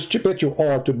realize how stupid you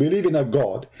are to believe in a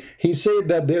God? He said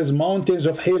that there's mountains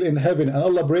of hail in heaven and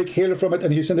Allah break hail from it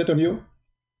and he sent it on you.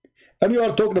 And you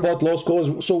are talking about lost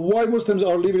cause. So why Muslims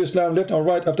are leaving Islam left and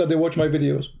right after they watch my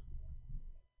videos?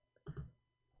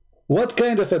 What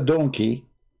kind of a donkey?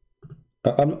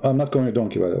 I'm not calling a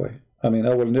donkey, by the way. I mean,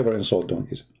 I will never insult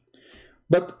donkeys.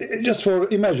 But just for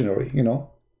imaginary, you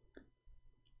know.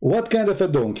 What kind of a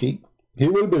donkey he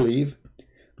will believe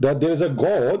that there is a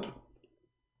God?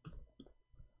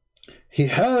 He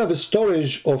have a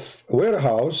storage of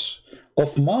warehouse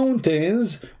of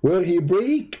mountains where he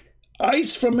break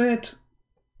ice from it.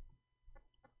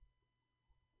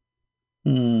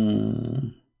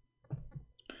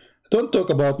 Don't talk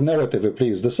about narrative,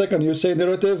 please. The second you say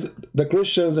narrative, the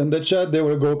Christians in the chat, they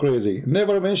will go crazy.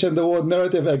 Never mention the word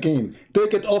narrative again.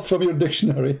 Take it off from your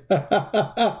dictionary.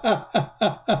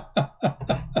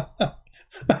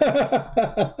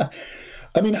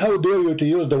 I mean, how dare you to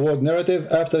use the word narrative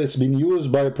after it's been used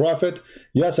by Prophet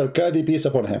Yasser Qadi, peace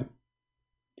upon him.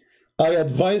 I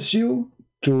advise you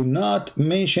to not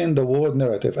mention the word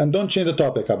narrative. And don't change the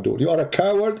topic, Abdul. You are a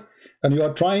coward, and you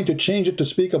are trying to change it to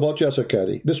speak about Yasser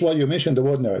Qadi. This is why you mentioned the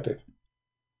word narrative.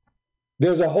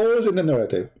 There's a hole in the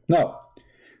narrative. Now,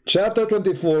 chapter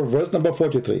 24, verse number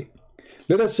 43.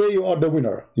 Let us say you are the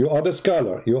winner. You are the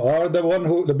scholar. You are the one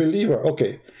who, the believer.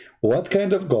 Okay. What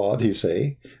kind of God, he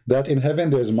say, that in heaven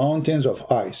there's mountains of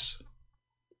ice.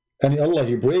 And Allah,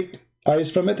 he break ice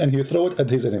from it and he throw it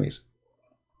at his enemies.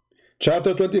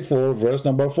 Chapter 24, verse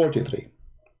number 43.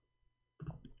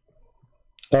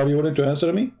 Are you willing to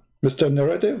answer me, Mr.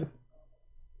 Narrative?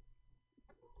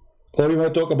 Or you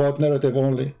might talk about narrative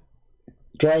only,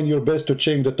 trying your best to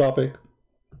change the topic.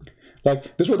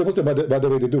 Like, this is what the Muslims, by the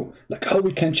way, they do. Like, how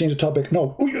we can change the topic?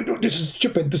 No, oh, you know, this is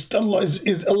stupid. This Allah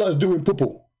is doing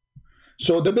poo-poo.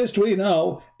 So the best way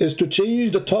now is to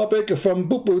change the topic from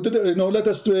poo-poo. You know, let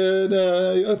us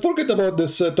forget about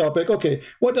this topic. Okay,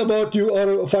 what about you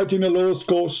are fighting a lost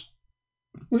cause?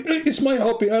 It's my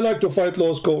hobby. I like to fight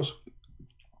lost cause.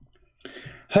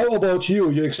 How about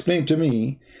you? You explain to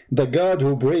me the God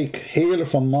who break hail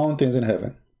from mountains in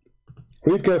heaven.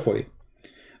 Read carefully.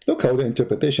 Look how the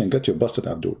interpretation got you busted,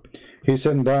 Abdul. He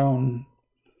sent down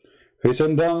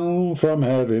from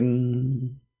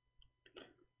heaven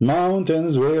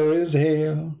mountains where is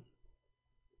hail.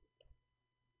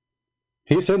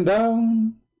 He sent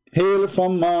down hail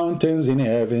from mountains in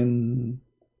heaven,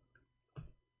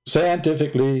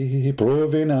 scientifically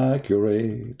proven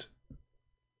accurate.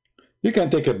 You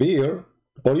can take a beer,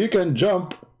 or you can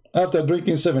jump after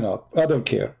drinking 7-Up. I don't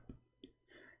care.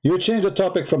 You change the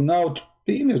topic from now to,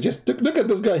 you know, just look at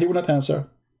this guy. He will not answer.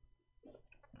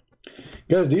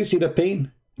 Guys, do you see the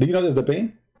pain? Do you notice the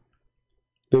pain?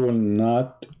 They will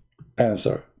not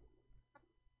answer.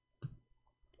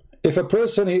 If a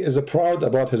person is proud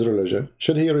about his religion,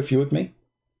 should he refute me?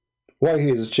 Why he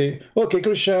is okay,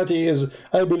 Christianity is,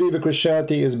 I believe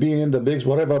Christianity is being the bigs,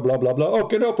 whatever, blah, blah, blah.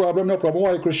 Okay, no problem, no problem.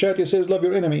 Why? Christianity says love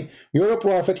your enemy. You're a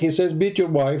prophet. He says beat your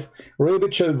wife,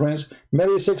 rape children,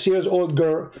 marry 6-year-old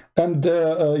girl, and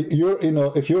you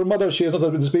know, if your mother, she is not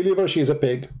a disbeliever, she is a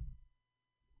pig.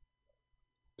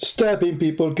 Stabbing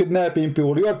people, kidnapping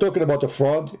people. You are talking about a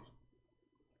fraud.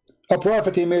 A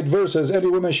prophet, he made verses. Any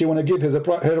woman she want to give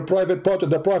her private part to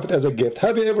the prophet as a gift.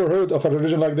 Have you ever heard of a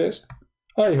religion like this?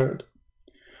 I heard.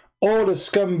 All the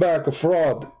scumbag,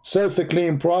 fraud,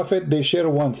 self-acclaimed prophet, they share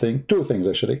one thing, two things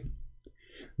actually.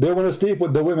 They want to sleep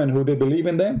with the women who they believe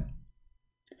in them,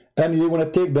 and they want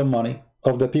to take the money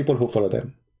of the people who follow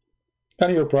them.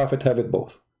 And your prophet have it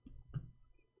both.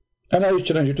 And I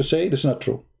challenge you to say this is not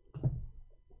true.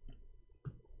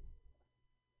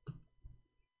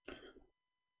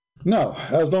 Now,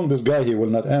 as long as this guy, he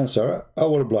will not answer, I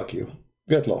will block you.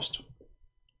 Get lost.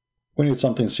 We need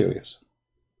something serious.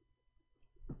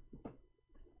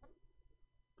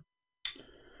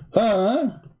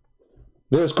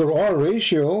 There's Quran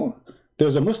ratio.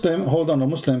 There's a Muslim, hold on, a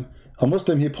Muslim,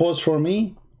 he posed for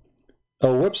me a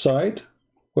website.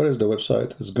 Where is the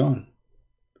website? It's gone.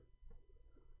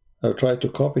 I'll try to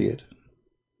copy it.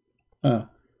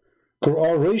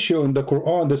 Quran ratio in the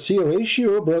Quran, the C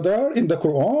ratio, brother, in the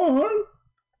Quran.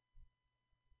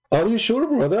 Are you sure,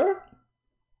 brother?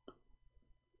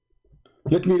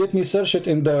 Let me search it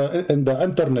in the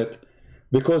internet,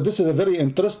 because this is a very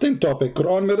interesting topic.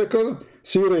 Quran miracle,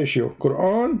 C ratio.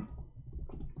 Quran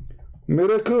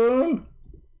miracle.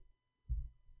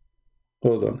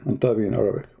 Hold on, I'm typing in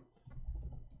Arabic.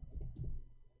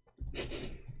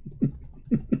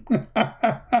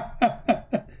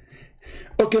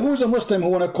 Okay, who's a Muslim who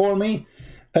want to call me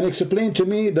and explain to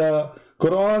me the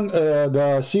Quran,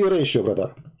 the C ratio,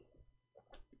 brother?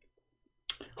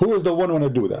 Who is the one who want to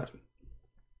do that?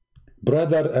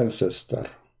 Brother and sister.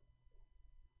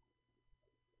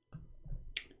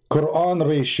 Quran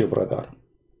ratio, brother.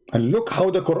 And look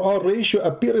how the Quran ratio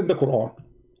appear in the Quran.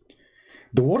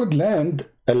 The word land,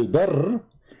 al-barr,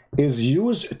 is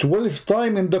used 12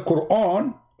 times in the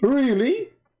Quran. Really?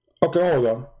 Okay, hold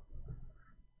on.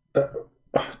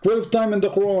 12 times in the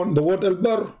Quran, the word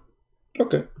al-barr.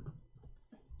 Okay.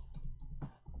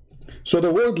 So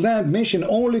the word land mentioned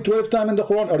only 12 times in the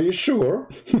Quran. Are you sure?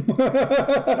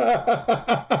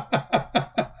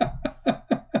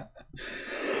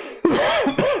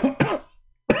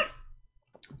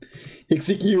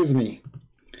 Excuse me.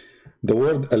 The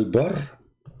word al-barr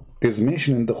is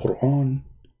mentioned in the Quran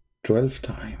 12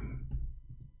 times.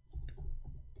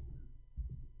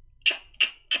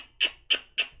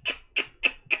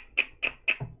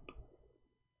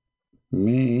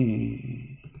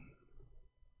 Me.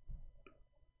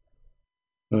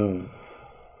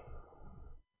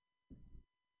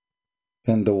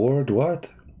 And the word what?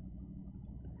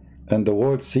 And the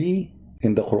word see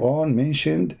in the Quran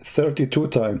mentioned 32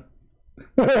 times.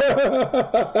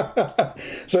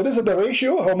 So this is the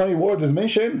ratio, how many words is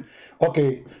mentioned.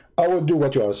 Okay, I will do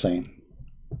what you are saying.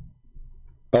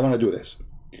 I want to do this.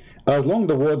 As long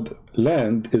the word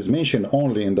land is mentioned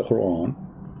only in the Quran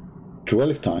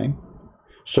 12 times,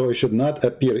 so it should not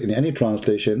appear in any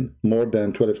translation more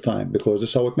than 12 times, because this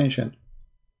is how it mentioned.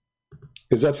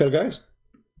 Is that fair, guys?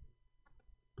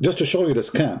 Just to show you the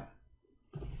scam.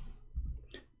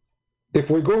 If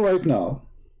we go right now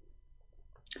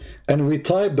and we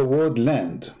type the word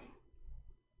land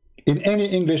in any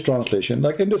English translation,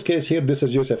 like in this case here, this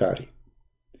is Yusuf Ali.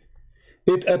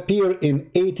 It appeared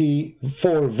in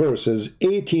 84 verses,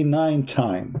 89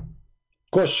 times.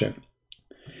 Question: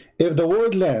 if the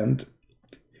word land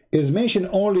is mentioned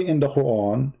only in the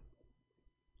Quran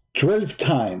 12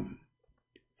 times,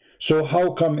 so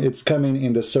how come it's coming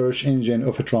in the search engine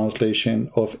of a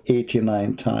translation of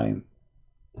 89 times?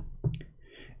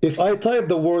 If I type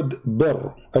the word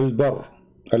bar, al-bar,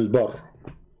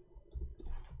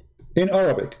 in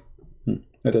Arabic,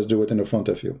 let us do it in the front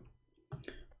of you.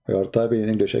 We are typing in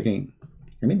English again.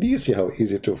 I mean, do you see how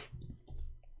easy to?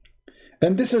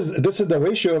 And this is the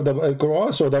ratio of the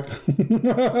Quran. So that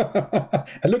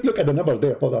and look at the numbers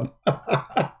there. Hold on.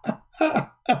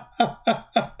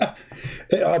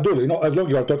 Hey, Abdul, you know, as long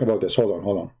as you are talking about this, hold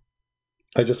on.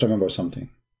 I just remember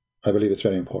something. I believe it's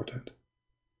very important.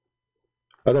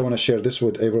 I don't want to share this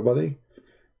with everybody.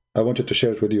 I wanted to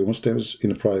share it with you Muslims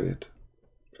in private,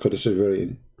 because this is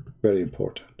very, very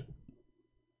important.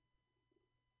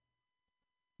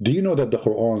 Do you know that the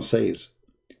Quran says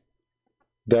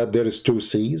that there is 2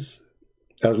 seas,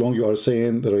 as long as you are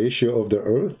saying the ratio of the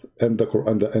earth and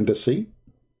the sea?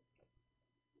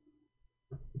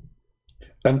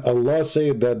 And Allah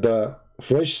said that the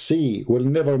fresh sea will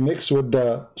never mix with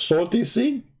the salty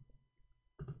sea.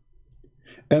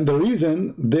 And the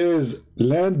reason, there is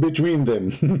land between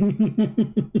them.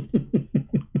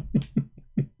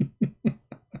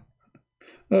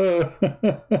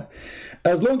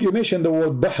 As long as you mention the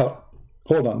word Bahar,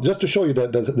 hold on, just to show you the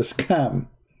scam.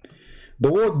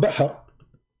 The word Bahar,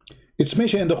 it's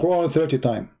mentioned in the Quran 30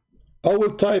 times. I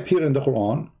will type here in the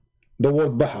Quran the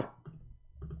word Bahar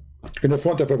in the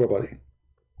front of everybody.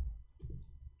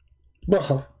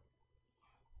 Bahar.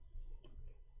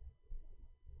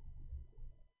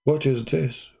 What is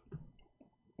this?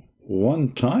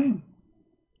 1 time?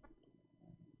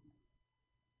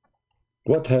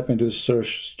 What happened to the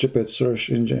stupid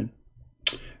search engine?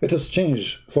 It has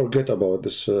changed. Forget about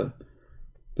this.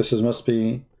 This must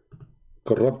be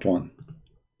corrupt one.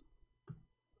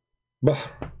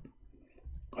 Bahr.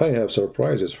 I have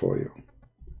surprises for you.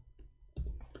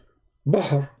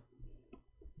 Bahr.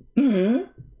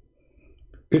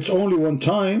 It's only 1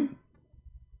 time.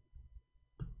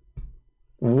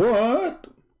 What?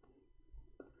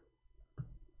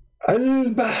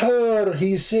 Al-Bahar.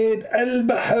 He said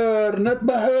Al-Bahar, not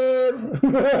Bahar.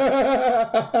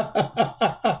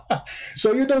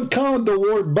 So you don't count the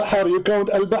word Bahar, you count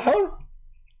Al-Bahar?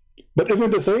 But isn't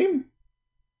it the same?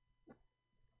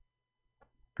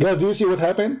 Guys, do you see what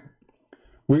happened?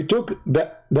 We took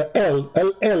the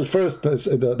L first,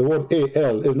 the word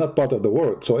A-L is not part of the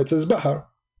word, so it is Bahar.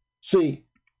 See?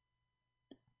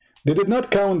 They did not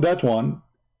count that one,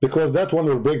 because that one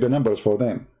will break the numbers for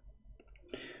them.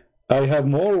 I have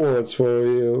more words for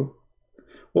you.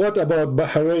 What about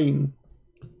Bahrain?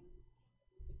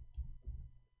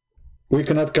 We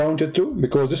cannot count it too,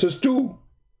 because this is 2.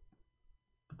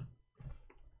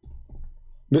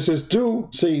 This is 2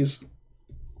 seas.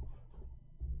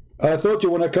 I thought you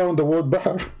want to count the word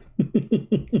Bahar.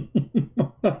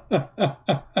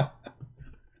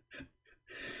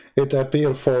 It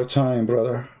appeared 4 times,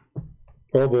 brother.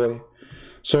 Oh boy.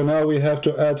 So now we have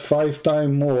to add 5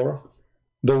 times more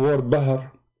the word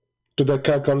Bahar to the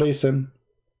calculation.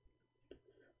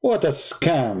 What a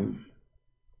scam.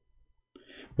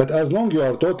 But as long as you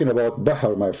are talking about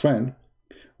Bahar, my friend,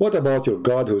 what about your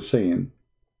God who's saying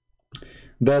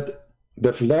that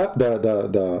the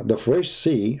fresh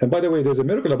sea, and by the way, there's a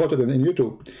miracle about it in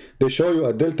YouTube. They show you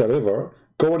a delta river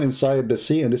going inside the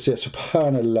sea, and they say,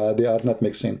 Subhanallah, they are not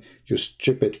mixing. You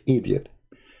stupid idiot.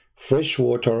 Fresh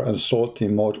water and salty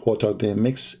water, they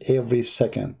mix every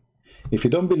second. If you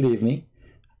don't believe me,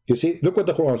 you see, look what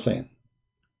the Quran is saying.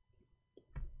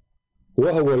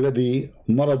 وهو الذي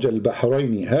مرج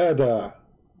البحرين هذا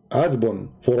عذب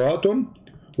فرات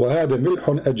وهذا ملح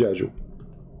أجاج.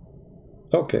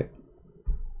 Okay.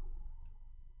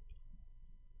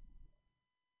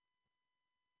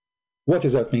 What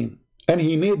does that mean? And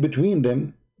he made between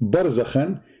them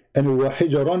barzakhan and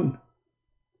wahijaran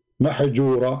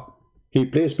mahjura. He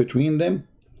placed between them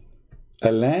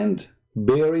a land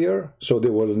barrier so they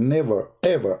will never,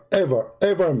 ever, ever,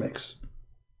 ever mix.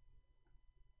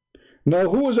 Now,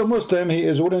 who is a Muslim? He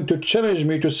is willing to challenge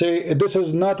me to say this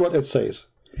is not what it says.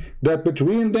 That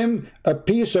between them a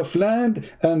piece of land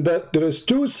and that there is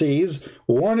two seas,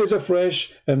 one is a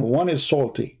fresh and one is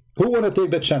salty. Who want to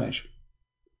take the challenge?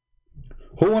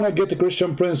 Who want to get the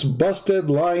Christian Prince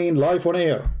busted, lying, live on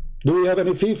air? Do we have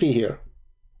any Fifi here?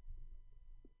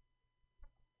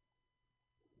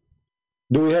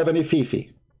 Do we have any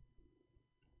Fifi?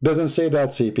 Doesn't say that,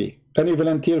 CP. Any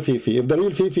volunteer Fifi? If the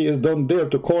real Fifi is don't dare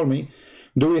to call me,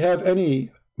 do we have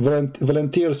any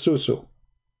volunteer Susu?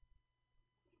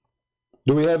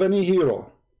 Do we have any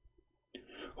hero?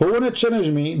 Who want to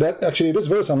challenge me that actually this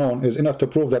verse alone is enough to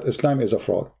prove that Islam is a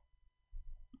fraud?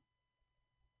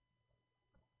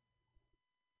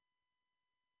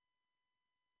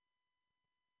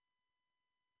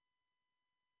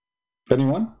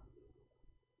 Anyone?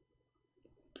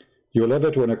 You love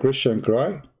it when a Christian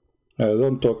cry?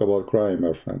 Don't talk about crying,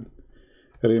 my friend.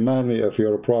 Remind me of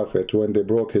your prophet when they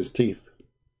broke his teeth.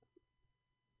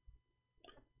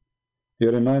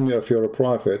 You remind me of your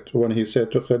prophet when he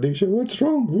said to Khadijah, what's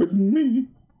wrong with me?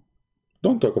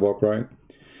 Don't talk about crying.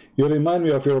 You remind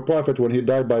me of your prophet when he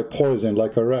died by poison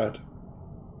like a rat.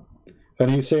 And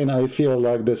he's saying, I feel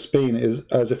like this pain is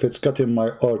as if it's cutting my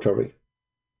artery.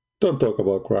 Don't talk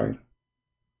about crying.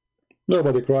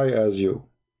 Nobody cry as you.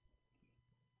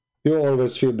 You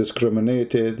always feel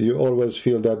discriminated. You always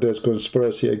feel that there's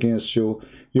conspiracy against you.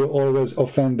 You're always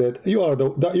offended. You are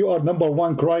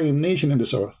 #1 crying nation in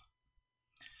this earth.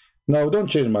 Now, don't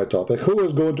change my topic. Who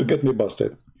is going to get me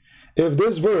busted? If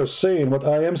this verse saying what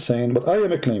I am saying, but I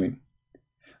am claiming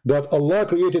that Allah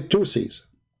created two seas.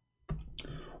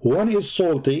 One is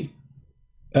salty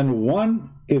and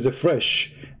one is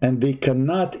fresh, and they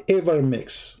cannot ever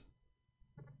mix.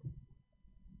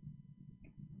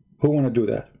 Who want to do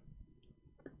that?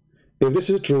 If this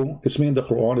is true, it means the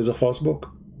Quran is a false book.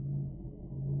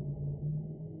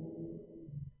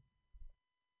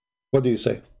 What do you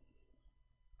say?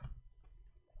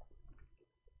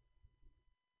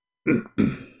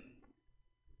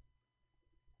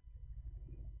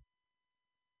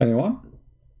 Anyone?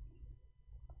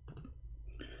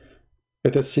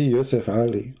 Let us see Yusuf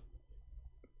Ali.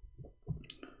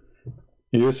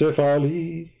 Yusuf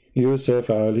Ali, Yusuf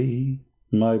Ali,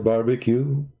 my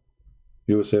barbecue.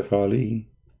 Yusuf Ali.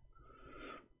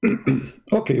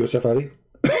 Okay, Yusuf Ali.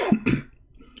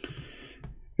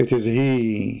 It is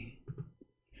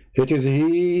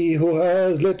he who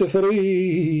has let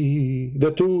free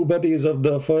the two bodies of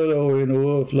the flowing.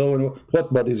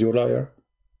 What bodies, you liar?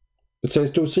 It says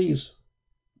two seas.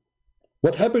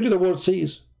 What happened to the word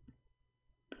seas?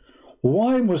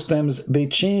 Why Muslims, they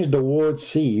changed the word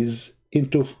seas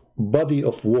into body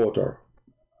of water?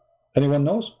 Anyone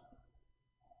knows?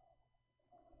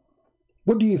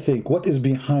 What do you think? What is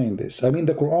behind this? I mean,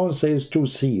 the Quran says two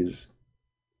seas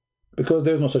because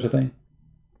there's no such a thing.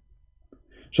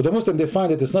 So the Muslim, they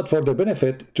find it is not for their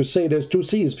benefit to say there's two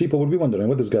seas. People will be wondering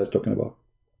what this guy is talking about.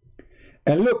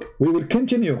 And look, we will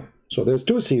continue. So there's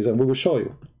two seas and we will show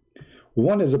you.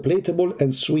 One is palatable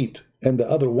and sweet, and the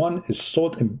other one is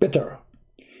salt and bitter.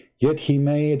 Yet he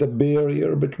made a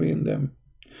barrier between them.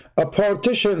 A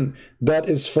partition that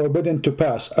is forbidden to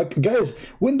pass. Guys,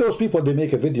 when those people, they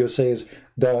make a video says,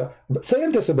 the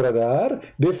scientists, brother,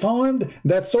 they found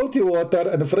that salty water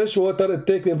and fresh water, it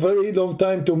takes a very long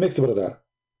time to mix, brother.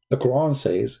 The Quran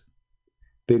says,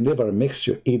 they never mix,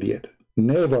 you idiot.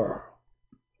 Never.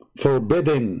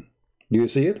 Forbidden. Do you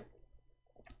see it?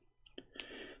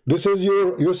 This is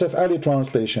your Yusuf Ali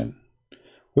translation.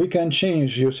 We can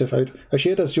change Yusuf Ali.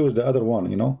 Actually, let us use the other one,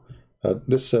 you know.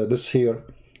 This here,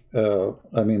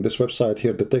 I mean, this website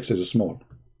here, the text is small.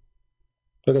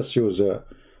 Let us use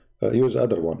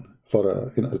other one for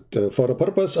a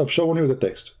purpose of showing you the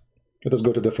text. Let us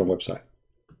go to a different website.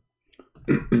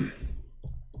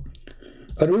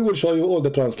 And we will show you all the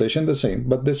translation the same,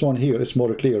 but this one here is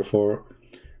more clear for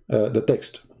the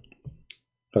text.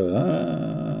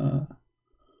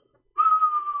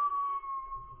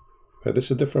 This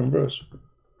is a different verse.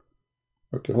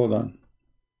 Okay, hold on.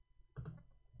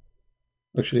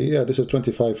 Actually, yeah, this is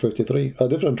 2553. A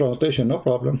different translation, no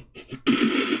problem.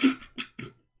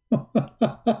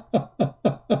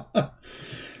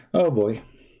 Oh boy.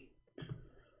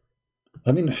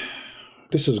 I mean,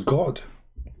 this is God.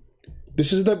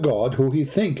 This is the God who he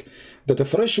think that the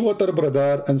fresh water,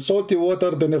 brother, and salty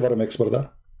water, they never mix,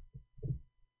 brother.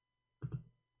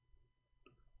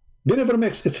 They never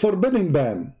mix. It's forbidden,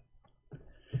 ban.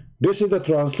 This is the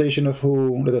translation of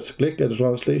who? Let us click at the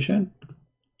translation.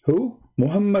 Who?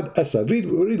 Muhammad Asad. Read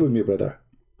with me, brother.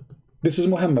 This is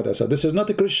Muhammad Asad. This is not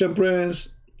a Christian prince.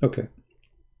 Okay.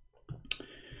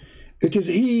 It is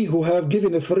he who have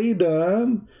given the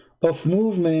freedom of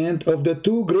movement of the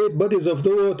two great bodies of the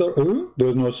water. There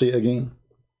is no say again.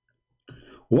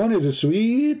 One is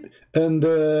sweet and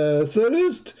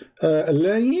thirst,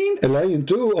 lion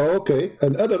too. Oh, okay.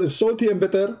 And other is salty and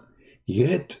bitter.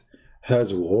 Yet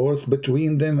has worth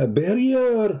between them a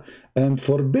barrier and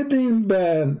forbidden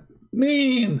ban.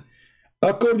 Mean,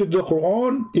 according to the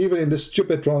Quran, even in this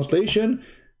stupid translation,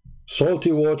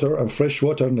 salty water and fresh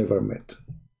water never met.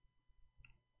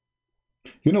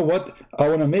 You know what? I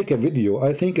want to make a video.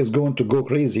 I think it's going to go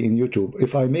crazy in YouTube.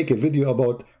 If I make a video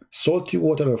about salty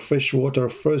water and fresh water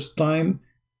first time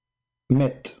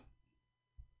met.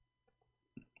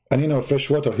 And you know, fresh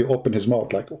water, he opened his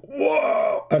mouth like,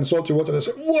 wow. And salty water, they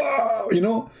say, wow, you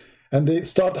know. And they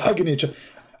start hugging each other.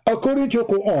 According to your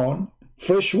Quran,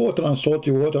 fresh water and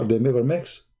salty water, they never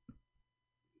mix.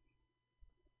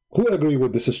 Who agree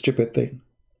with this stupid thing?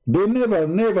 They never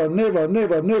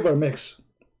mix.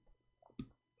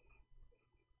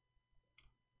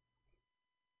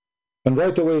 And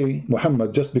right away,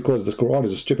 Muhammad, just because the Quran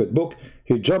is a stupid book,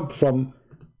 he jumped from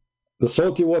the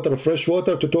salty water, fresh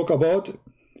water, to talk about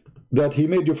that he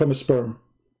made you from a sperm.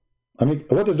 I mean,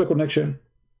 what is the connection?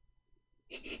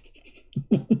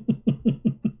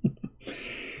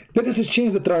 Let us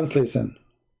change the translation.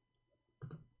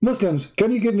 Muslims,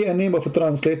 can you give me a name of a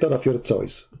translator of your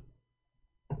choice?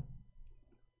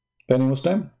 Any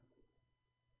Muslim?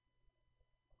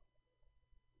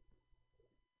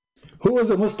 Who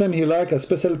is a Muslim he like a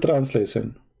special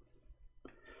translation?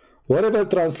 Whatever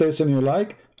translation you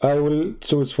like, I will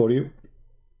choose for you.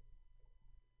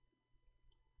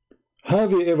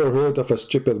 Have you ever heard of a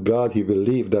stupid God? He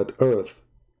believed that earth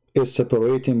is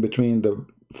separating between the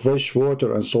fresh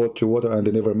water and salty water and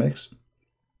they never mix.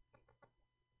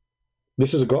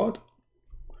 This is God.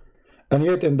 And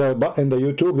yet in the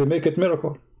YouTube they make it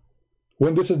miracle.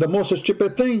 When this is the most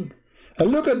stupid thing. And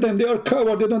look at them, they are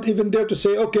cowards. They don't even dare to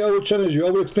say, okay, I will challenge you, I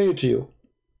will explain it to you.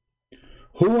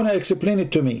 Who wanna explain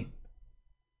it to me?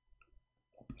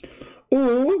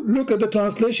 Oh, look at the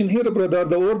translation here, brother.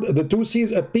 The word, the two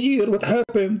C's appear. What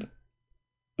happened?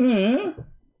 I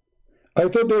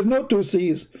thought there's no two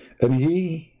C's. And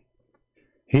he,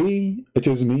 it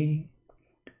is me.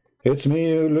 It's me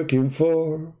you're looking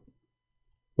for.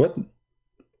 What?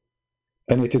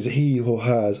 And it is he who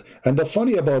has. And the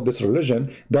funny about this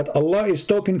religion, that Allah is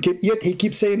talking, yet he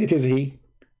keeps saying it is he.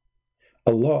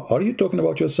 Allah, are you talking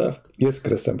about yourself? Yes,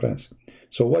 Christian Prince.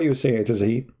 So why you say it is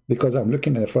he? Because I'm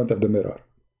looking in front of the mirror.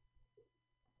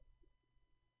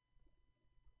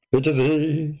 It is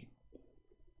he.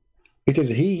 It is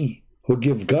he who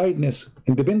gives guidance,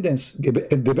 independence.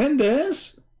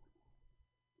 Independence?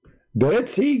 The Red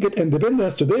Sea get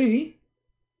independence today.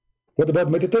 What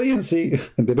about Mediterranean Sea?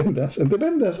 Independence.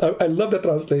 Independence. I love the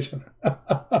translation.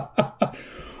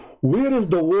 Where is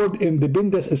the word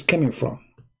independence is coming from?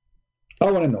 I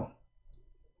want to know.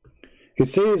 It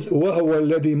says, وَهُوَ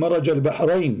الَّذِي مَرَجَ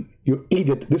الْبَحْرَيْنِ. You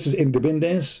idiot. This is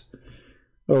independence.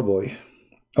 Oh boy.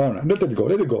 All right, let it go.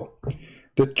 Let it go.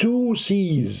 The two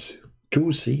seas.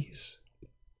 Two seas.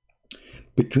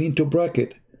 Between two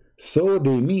brackets. Though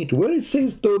they meet. Where it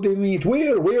says though they meet?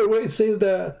 Where it says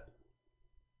that?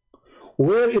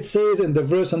 Where it says in the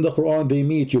verse in the Quran they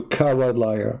meet, you coward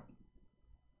liar.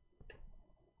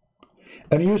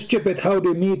 And you stupid how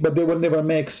they meet, but they will never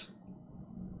mix.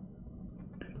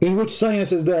 In which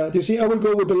science is that? You see, I will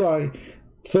go with the lie.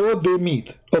 Thought they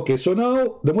meet. Okay, so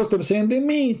now the Muslims saying they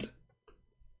meet.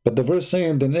 But the verse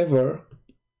saying they never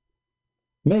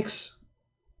mix.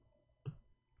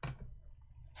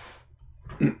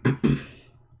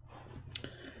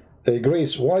 Hey,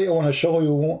 Grace, why I want to show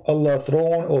you Allah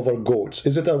throne over goats?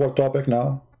 Is it our topic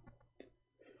now?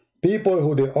 People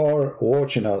who they are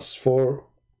watching us for,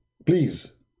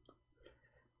 please,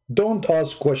 don't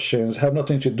ask questions, have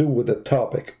nothing to do with the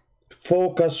topic.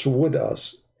 Focus with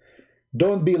us.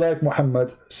 Don't be like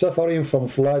Muhammad, suffering from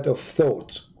flight of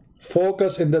thoughts.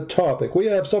 Focus in the topic. We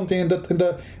have something in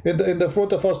the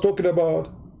front of us talking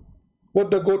about.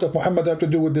 What the goat of Muhammad have to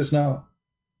do with this now?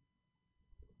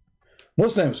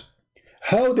 Muslims,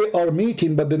 how they are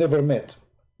meeting but they never met.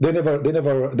 They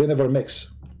never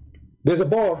mix. There's a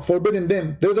bar forbidding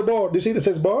them. There's a bar. Do you see this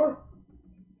says bar?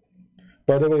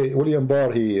 By the way, William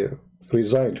Barr, he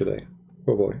resigned today.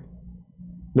 Oh boy.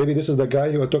 Maybe this is the guy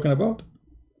you are talking about?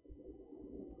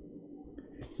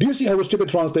 Do you see our stupid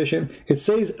translation? It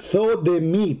says, though they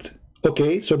meet.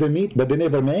 Okay, so they meet, but they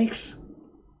never makes?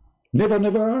 Never,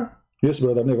 never? Yes,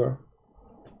 brother, never.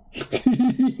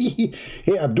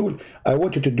 Hey, Abdul, I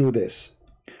want you to do this.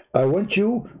 I want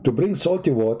you to bring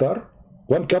salty water,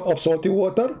 1 cup of salty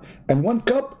water, and 1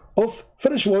 cup of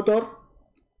fresh water.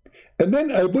 And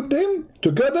then I put them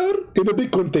together in a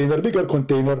big container, bigger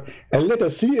container, and let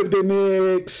us see if they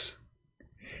mix.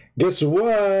 Guess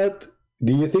what?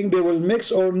 Do you think they will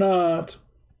mix or not?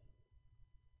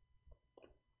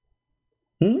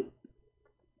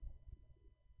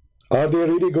 Are they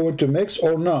really going to mix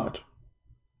or not?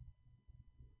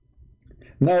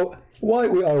 Now, why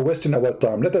we are wasting our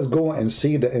time? Let us go and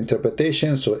see the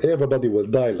interpretation so everybody will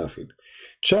die laughing.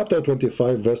 Chapter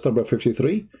 25, verse number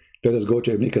 53. Let us go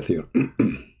to Ibn Kathir.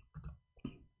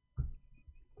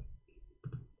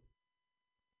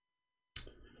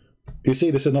 You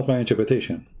see, this is not my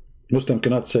interpretation. Muslim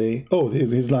cannot say, oh,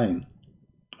 he's lying.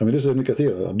 I mean, this is Ibn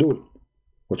Kathir. Abdul,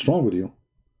 what's wrong with you?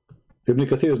 Ibn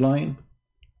Kathir is lying?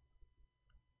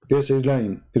 Yes, he's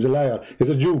lying. He's a liar. He's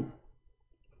a Jew.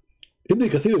 Ibn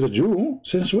Kathir is a Jew?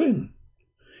 Since when?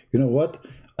 You know what?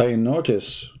 I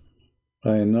notice.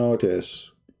 I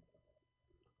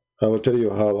will tell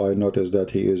you how I noticed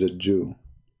that he is a Jew.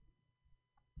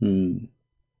 He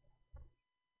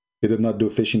did not do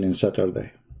fishing on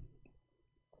Saturday.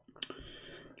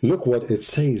 Look what it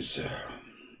says.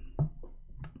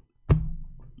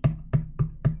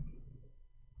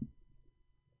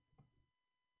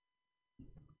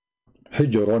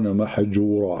 حجرا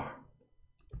محجورا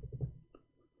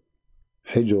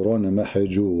حجرا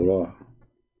محجورا.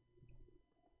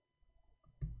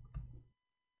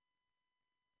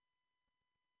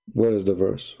 Where is the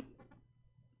verse?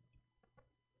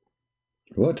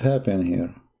 What happened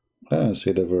here? I don't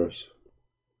see the verse.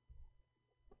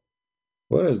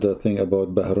 Where is the thing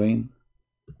about Bahrain?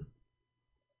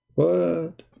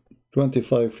 What?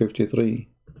 25:53.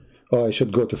 Oh, I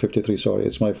should go to 53. Sorry,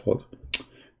 it's my fault.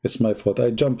 It's my fault.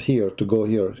 I jumped here to go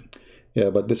here.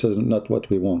 Yeah, but this is not what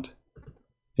we want.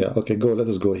 Yeah, okay, go. Let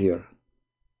us go here.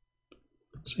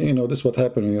 So, you know, this is what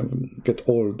happens when you get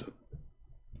old.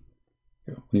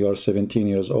 When you are 17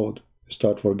 years old, you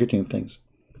start forgetting things.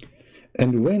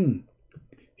 And when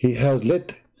he has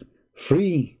let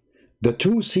free the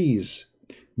 2 seas,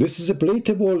 this is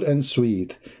palatable and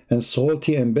sweet, and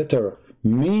salty and bitter,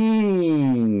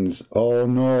 means, oh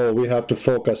no, we have to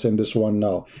focus in this one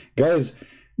now. Guys,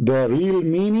 the real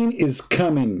meaning is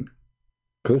coming.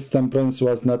 Christian Prince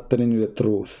was not telling you the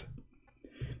truth.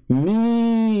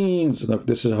 Means, look,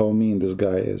 this is how mean this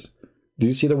guy is. Do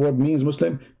you see the word means,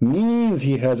 Muslim? Means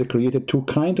he has created 2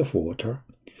 kinds of water,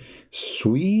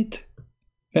 sweet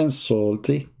and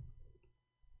salty,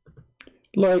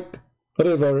 like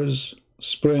rivers,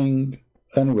 spring,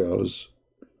 and wells,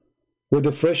 with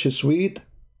the fresh sweet,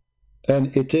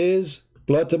 and it is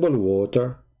palatable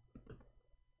water.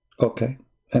 Okay,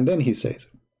 and then he says,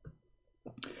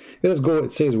 let us go,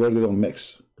 it says where they don't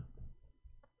mix.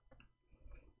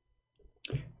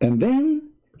 And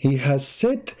then he has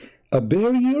set a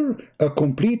barrier, a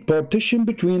complete partition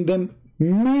between them,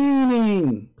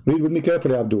 meaning, read with me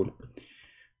carefully, Abdul,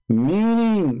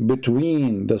 meaning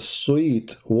between the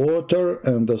sweet water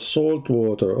and the salt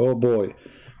water. Oh boy,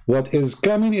 what is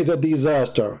coming is a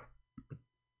disaster.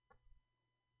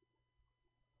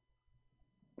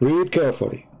 Read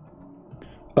carefully.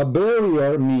 A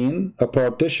barrier means a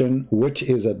partition which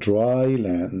is a dry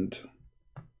land.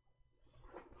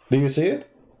 Do you see it?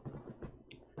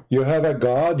 You have a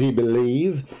God, he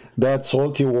believes that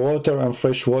salty water and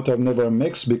fresh water never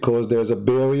mix because there's a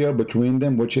barrier between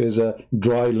them, which is a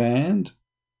dry land.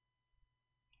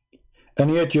 And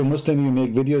yet you're Muslim, you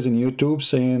make videos on YouTube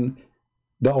saying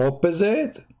the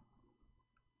opposite.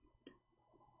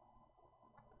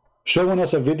 Showing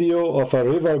us a video of a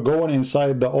river going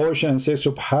inside the ocean and say,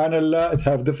 subhanallah, it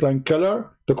have different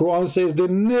color. The Quran says they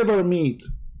never meet.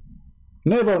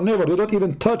 Never, never. They don't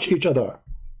even touch each other.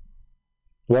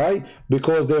 Why?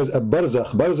 Because there's a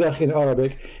barzakh. Barzakh in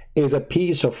Arabic is a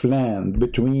piece of land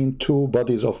between 2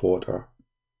 bodies of water.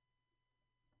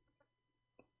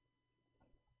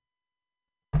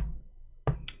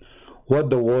 What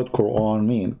the word Quran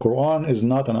mean? Quran is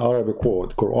not an Arabic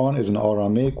word. Quran is an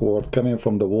Aramaic word coming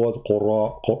from the word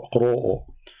qura'u,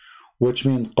 which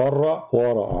means qarra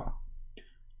wara'a,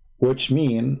 which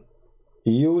mean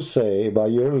you say by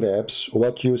your lips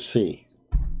what you see.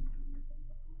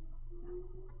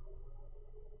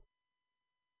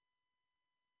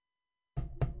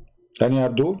 Any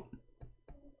Abdul?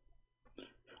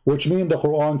 which means the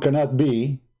Quran cannot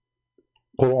be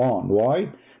Quran.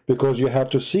 Why? Because you have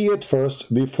to see it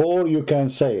first before you can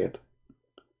say it.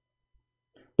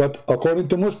 But according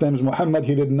to Muslims, Muhammad,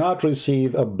 he did not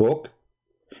receive a book,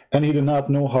 and he did not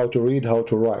know how to read, how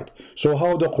to write. So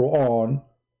how the Quran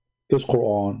is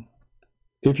Quran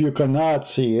if you cannot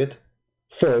see it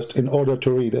first in order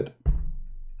to read it?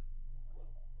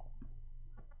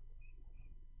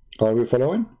 Are we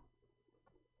following?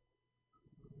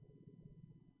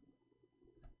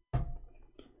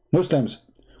 Muslims,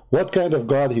 what kind of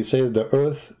God he says the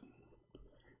earth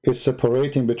is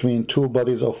separating between two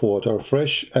bodies of water,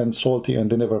 fresh and salty, and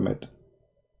they never met?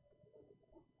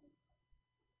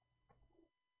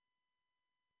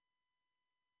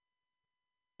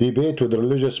 Debate with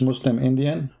religious Muslim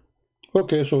Indian.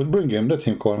 Okay, so bring him, let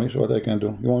him call me, so what I can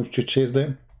do. You want to chase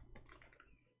them?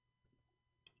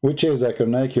 We chase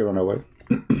Nike, run away.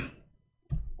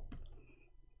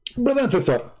 Brother and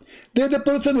sister, there's a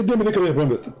person who didn't make a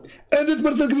promise, and this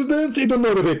person he don't know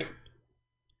Arabic.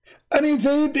 And he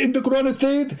said in the Quran, it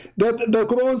says that the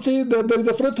Quran says that there is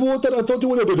a fresh water and salty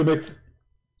water to mix.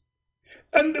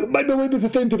 And by the way, this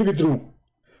is scientifically true.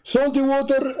 Salty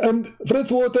water and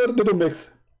fresh water, they don't mix.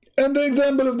 And the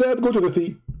example of that, go to the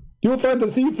sea. You find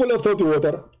the sea full of salty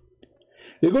water.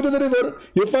 You go to the river,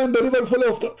 you find the river full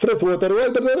of fresh water. Why,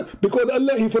 brother? Because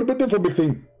Allah, he forbid them from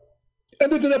mixing.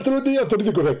 And this is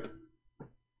absolutely correct.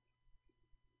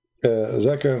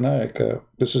 Zakir Naik,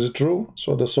 this is true.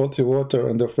 So the salty water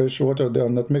and the fresh water, they are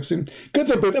not mixing.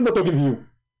 Contemplate, I'm not talking to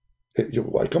you.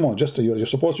 Why, come on, just you're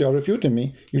supposed you are refuting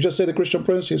me. You just said the Christian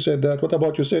Prince, he said that. What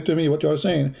about you say to me what you are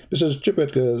saying? This is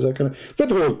stupid, Zakir.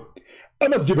 First of all,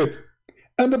 I'm not stupid.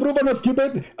 And the proof I'm not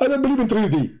stupid, I don't believe in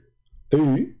Trinity.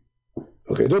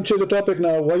 Okay, don't change the topic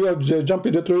now. Why you are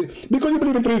jumping to Trinity? Because you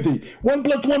believe in Trinity. 1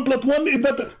 plus 1 plus 1 is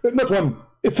not 1.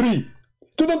 It's 3.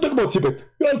 So don't talk about stupid.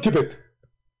 You're all stupid.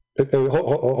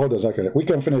 Hold on a second. We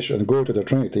can finish and go to the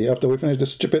Trinity after we finish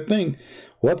this stupid thing.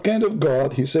 What kind of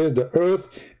God? He says the earth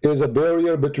is a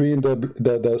barrier between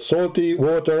the salty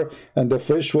water and the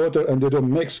fresh water, and they don't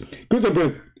mix. Good and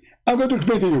breathe. I'm going to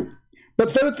explain to you. But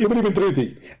first, you believe in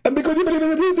Trinity. And because you believe in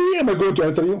the Trinity, am I going to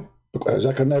answer you?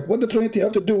 What the Trinity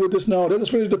have to do with this now? Let us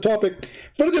finish the topic.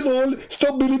 First of all,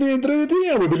 stop believing in Trinity.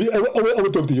 I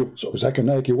will talk to you. So Zakir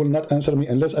Naik, you will not answer me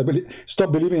unless I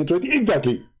stop believing in Trinity.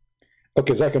 Exactly.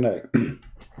 Okay, Zakir Naik.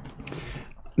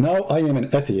 Now I am an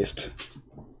atheist.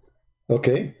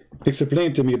 Okay?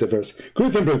 Explain to me the verse.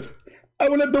 Christian Prince, I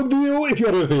will not talk to you if you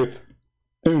are an atheist.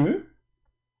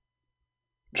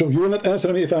 So you will not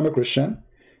answer me if I'm a Christian.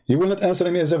 You will not answer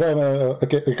me as if I'm a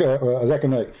Zakir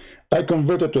Naik. I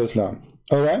converted to Islam.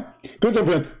 Alright? Christian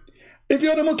Prince, if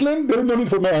you are a Muslim, there is no need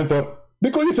for my answer.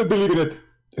 Because you don't believe in it.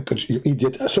 You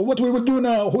idiot. So what we will do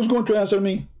now? Who's going to answer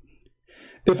me?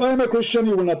 If I am a Christian,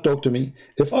 you will not talk to me.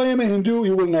 If I am a Hindu,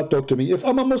 you will not talk to me. If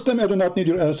I'm a Muslim, I do not need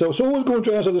your answer. So who's going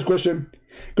to answer this question?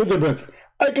 Christian Prince,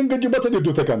 I can get you busted in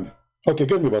 2 seconds. Okay,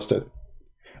 get me busted.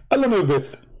 Allah knows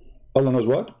best. Allah knows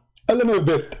what? Allah knows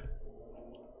best.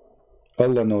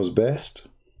 Allah knows best.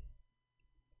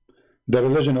 The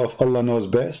religion of Allah knows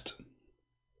best.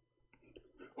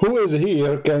 Who is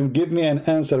here can give me an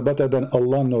answer better than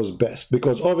Allah knows best?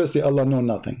 Because obviously Allah knows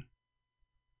nothing.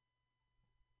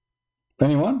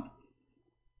 Anyone?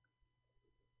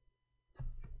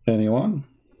 Anyone?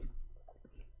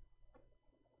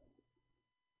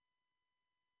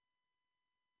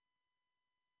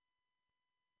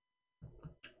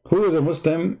 Who is a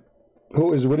Muslim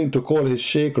who is willing to call his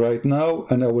sheikh right now,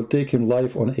 and I will take him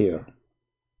live on air?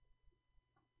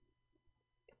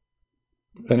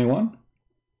 Anyone?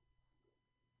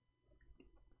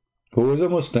 Who is a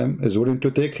Muslim is willing to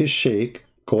take his sheikh,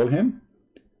 call him,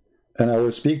 and I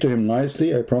will speak to him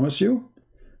nicely, I promise you.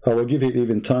 I will give him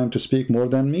even time to speak more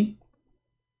than me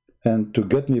and to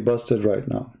get me busted right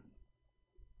now.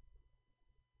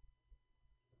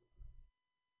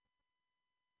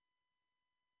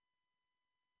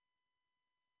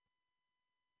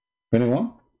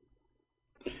 Anyone?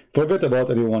 Forget about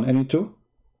anyone, any two.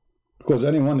 Because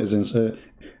anyone is in...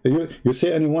 you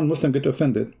say anyone, Muslim get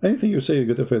offended. Anything you say, you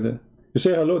get offended. You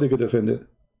say hello, they get offended.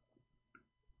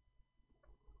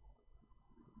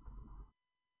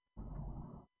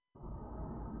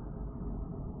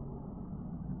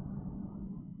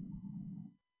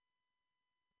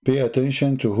 Pay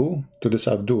attention to who? To this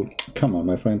Abdul. Come on,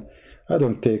 my friend. I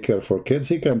don't take care for kids.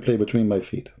 He can play between my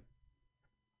feet.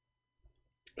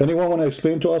 Anyone want to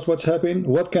explain to us what's happening?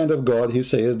 What kind of God he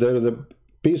says there is a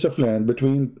piece of land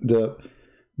between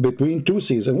two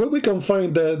seas, and where we can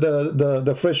find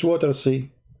the freshwater sea?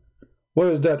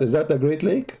 Where is that? Is that the Great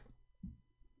Lake?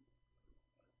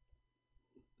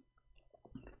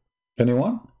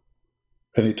 Anyone?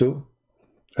 Any two?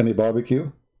 Any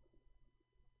barbecue?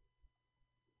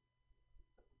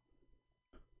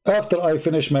 After I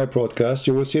finish my broadcast,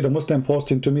 you will see the Muslim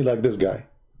posting to me like this guy.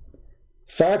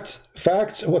 Facts,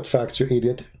 facts, what facts, you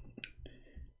idiot?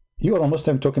 You are a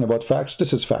Muslim talking about facts.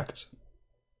 This is facts.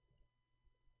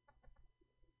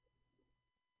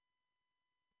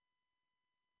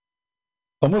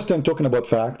 A Muslim talking about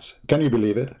facts. Can you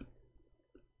believe it?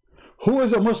 Who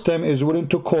is a Muslim is willing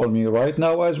to call me right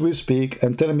now as we speak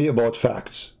and tell me about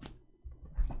facts?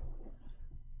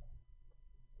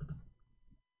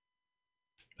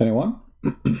 Anyone?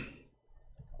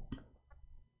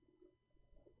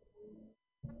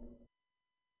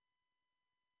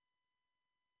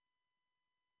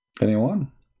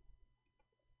 Anyone?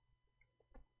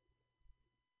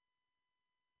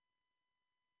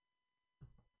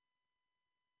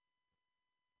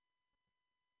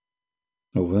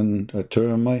 When I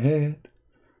turn my head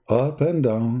up and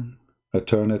down, I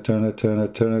turn it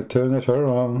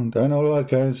around, and all I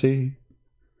can see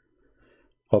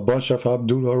a bunch of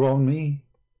Abdul around me.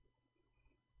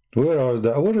 Where is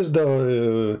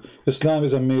the Islam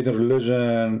is a maiden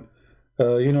religion?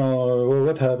 You know,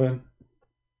 what happened?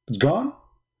 It's gone?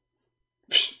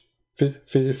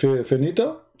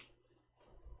 Finito?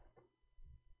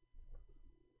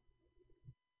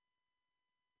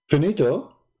 Finito?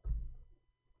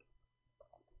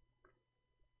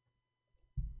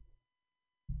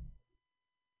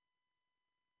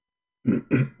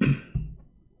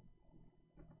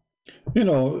 You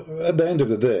know, at the end of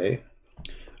the day,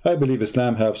 I believe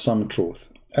Islam have some truth.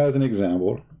 As an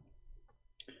example,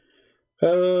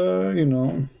 you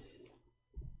know,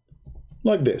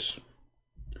 like this.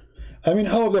 I mean,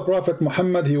 how the Prophet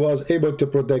Muhammad, he was able to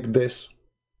predict this?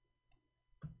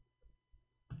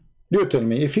 You tell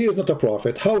me, if he is not a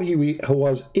prophet, how he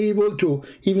was able to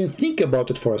even think about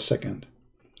it for a second?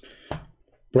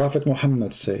 Prophet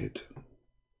Muhammad said,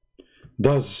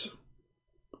 Does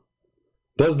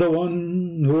the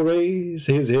one who raises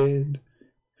his head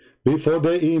before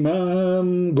the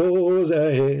Imam goes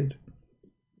ahead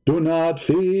do not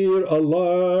fear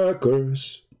Allah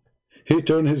curse? He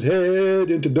turned his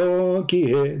head into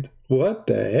donkey head. What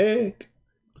the heck?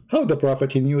 How the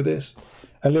Prophet he knew this?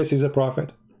 Unless he's a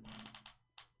prophet.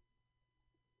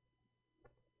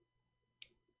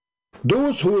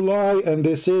 Those who lie and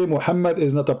they say Muhammad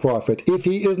is not a prophet, if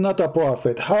he is not a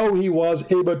prophet, how he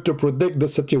was able to predict the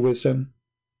situation?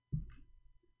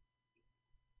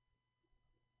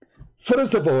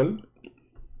 First of all,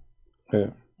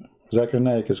 Zakir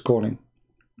Naik is calling.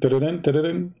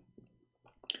 Zakir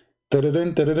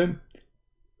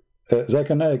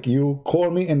Naik, you call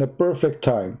me in the perfect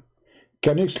time.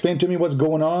 Can you explain to me what's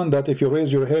going on? That if you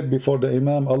raise your head before the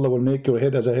Imam, Allah will make your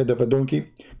head as a head of a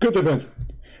donkey? Good event.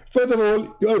 First of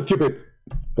all, you are stupid.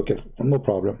 Okay, no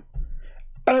problem.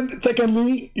 And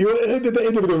secondly, your head at the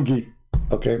head of a donkey.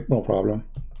 Okay, no problem.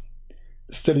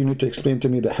 Still, you need to explain to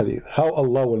me the hadith. How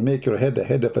Allah will make your head the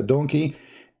head of a donkey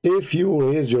if you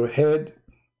raise your head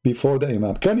before the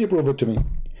Imam. Can you prove it to me?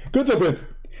 Good event.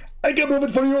 I can prove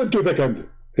it for you in 2 seconds.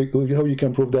 How you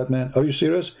can prove that, man? Are you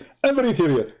serious? I'm very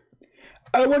serious.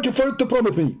 I want you first to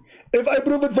promise me. If I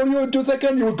prove it for you in 2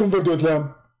 seconds, you will convert to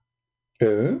Islam.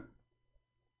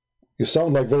 You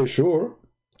sound like very sure.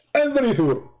 I'm very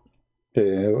sure.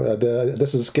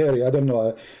 This is scary. I don't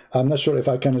know. I'm not sure if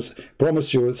I can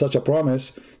promise you such a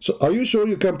promise. So are you sure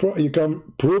you can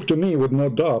prove to me with no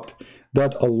doubt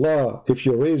that Allah, if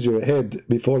you raise your head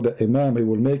before the Imam, he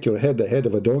will make your head the head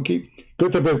of a donkey?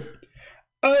 Good enough.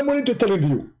 I'm willing to tell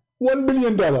you $1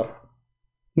 million.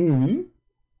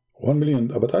 1 million,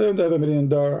 but I don't have $1 million,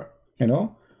 you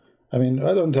know. I mean,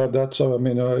 I don't have that, so I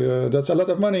mean, that's a lot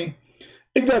of money.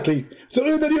 Exactly. So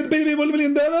either you pay me $1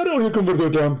 million or you convert to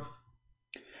Islam.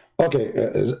 Okay,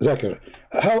 Zakir,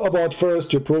 how about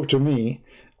first you prove to me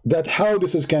that how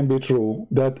this can be true,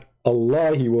 that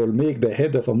Allah, he will make the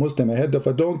head of a Muslim a head of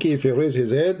a donkey if he raises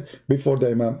his head before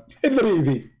the Imam. It's very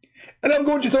easy. And I'm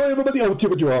going to tell everybody how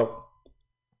stupid you are.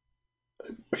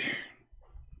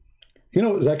 You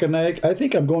know, Zakir Naik, I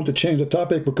think I'm going to change the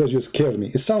topic because you scared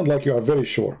me. It sounds like you are very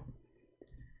sure.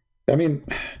 I mean,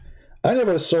 I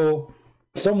never saw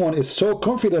someone is so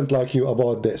confident like you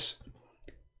about this.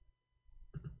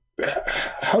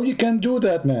 How you can do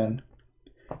that, man?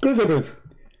 Elizabeth,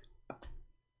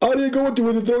 are you going to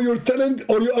withdraw your talent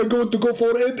or you are going to go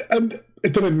for it and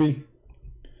threaten me?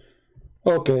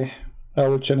 Okay, I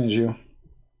will challenge you.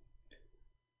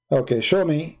 Okay, show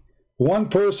me one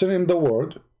person in the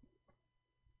world.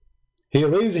 He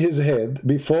raised his head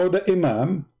before the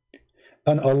Imam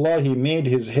and Allah, he made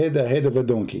his head a head of a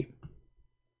donkey.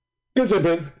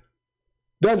 Elizabeth,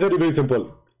 That's very, very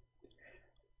simple.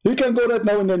 You can go right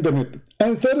now on the internet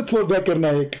and search for Zakir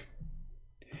Naik,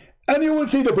 and you will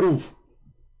see the proof.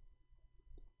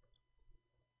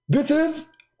 This is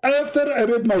after I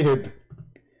read my head.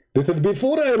 This is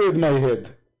before I read my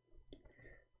head.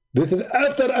 This is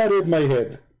after I read my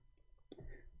head.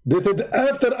 This is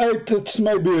after I touch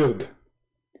my beard.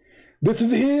 This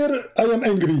is here I am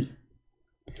angry.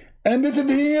 And this is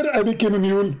here I became a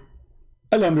mule.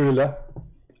 Alhamdulillah.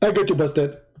 I got you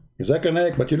busted. Zakir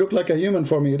Naik, but you look like a human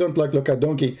for me. You don't look like a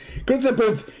donkey. Christian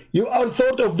Prince, you are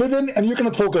sort of villain and you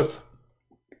cannot focus.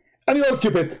 And you are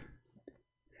stupid.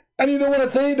 And you don't want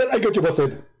to say that I got you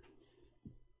busted.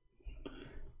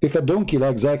 If a donkey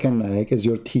like Zakir Naik is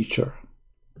your teacher,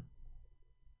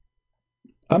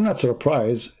 I'm not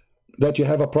surprised that you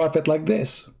have a prophet like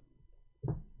this.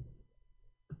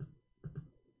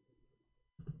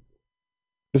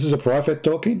 This is a prophet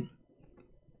talking.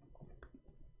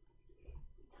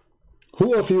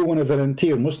 Who of you want to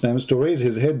volunteer Muslims to raise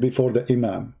his head before the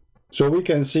Imam so we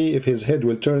can see if his head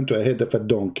will turn to a head of a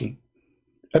donkey?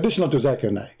 Additional to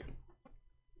Zakir Naik.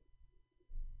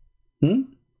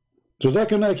 So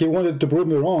Zakir Naik, he wanted to prove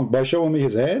me wrong by showing me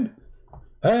his head?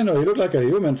 I don't know, he looked like a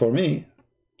human for me.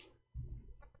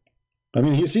 I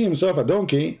mean, he see himself a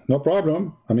donkey, no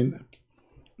problem. I mean,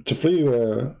 it's a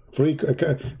free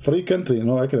country.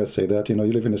 No, I cannot say that. You know,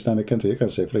 you live in an Islamic country, you can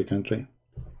say free country.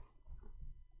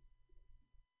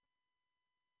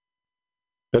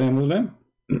 Any Muslim?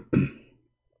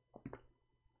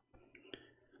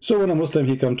 So when a Muslim,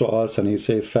 he come to us and he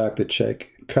say, fact check.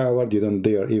 Coward, you don't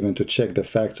dare even to check the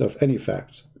facts of any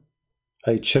facts.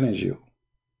 I challenge you.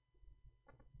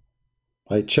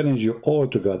 I challenge you all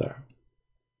together.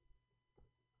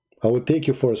 I will take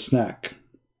you for a snack.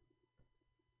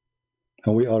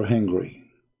 And we are hungry.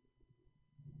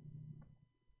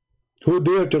 Who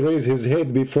dare to raise his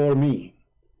head before me?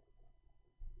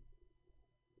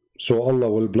 So Allah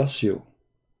will bless you.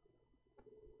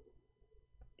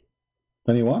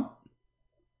 Anyone?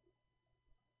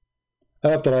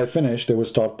 After I finish, they will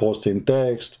start posting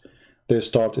text. They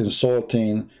start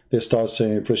insulting. They start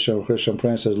saying Christian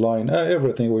Prince is lying.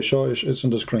 Everything we show is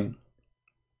on the screen.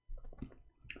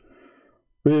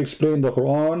 We explain the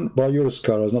Quran by your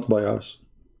scholars, not by us.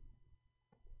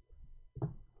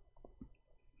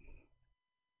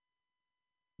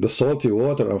 The salty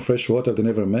water and fresh water, they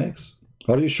never mix.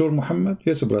 Are you sure, Muhammad?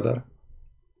 Yes, brother.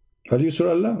 Are you sure,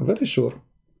 Allah? Very sure.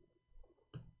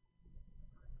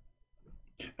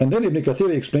 And then Ibn Kathir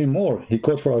explained more. He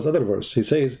quote for us other verse. He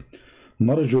says,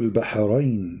 مرج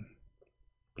البحرين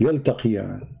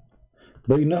يلتقيان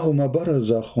بينهما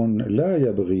برزخ لا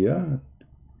يبغيان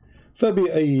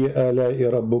فبأي آلاء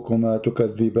ربكما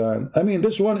تكذبان. I mean,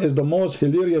 this one is the most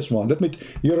hilarious one.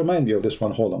 You remind me of this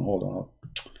one. Hold on.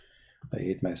 I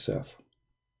hate myself.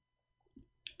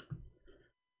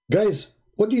 Guys,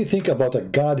 what do you think about a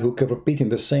God who kept repeating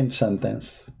the same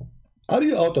sentence? Are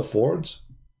you out of words?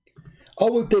 I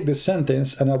will take the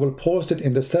sentence and I will post it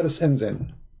in the search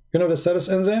engine. You know the search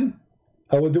engine?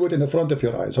 I will do it in the front of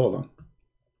your eyes. Hold on.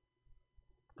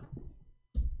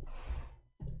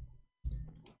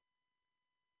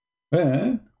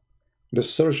 The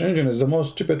search engine is the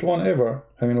most stupid one ever.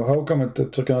 I mean, how come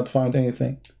it cannot find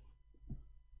anything?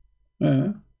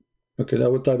 Okay, I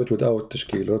will type it without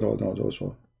tashkil. No, those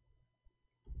one.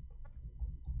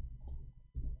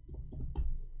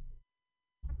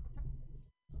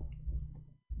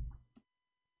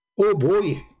 Oh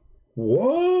boy,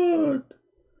 what?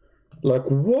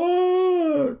 Like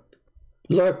what?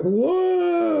 Like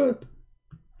what?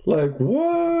 Like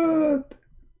what?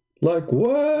 Like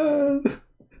what?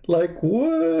 Like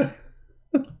what?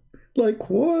 Like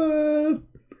what?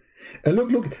 And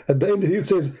look, at the end it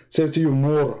says to you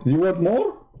more. Do you want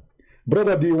more?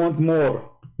 Brother, do you want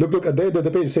more? Look, at the end of the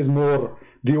page it says more.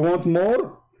 Do you want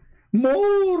more?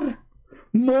 More!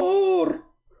 More!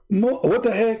 More! What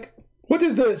the heck? What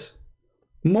is this?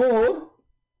 More?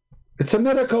 It's a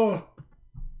miracle.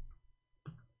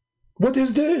 What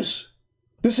is this?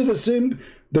 This is the same,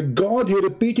 the God here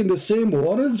repeating the same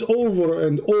words over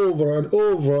and over and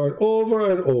over and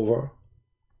over and over.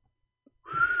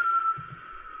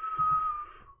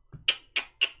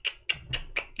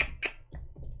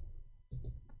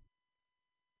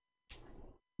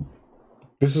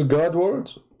 This is God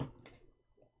words.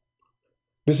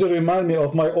 This will remind me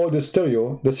of my old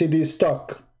stereo, the CD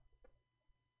stuck.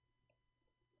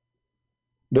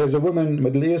 There's a woman,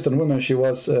 Middle Eastern woman, she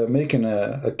was making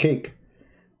a cake.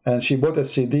 And she bought a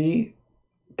CD,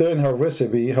 telling her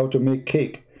recipe, how to make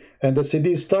cake. And the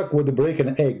CD stuck with break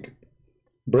an egg.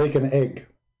 Break an egg.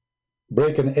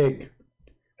 Break an egg.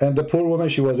 And the poor woman,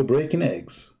 she was breaking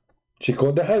eggs. She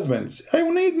called the husband. I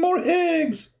need more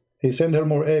eggs. He sent her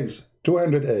more eggs.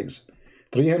 200 eggs,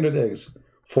 300 eggs,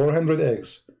 400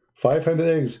 eggs, 500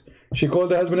 eggs. She called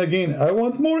the husband again. I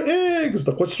want more eggs.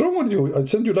 Like, what's wrong with you? I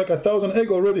sent you like 1,000 eggs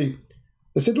already.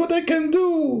 They said, what I can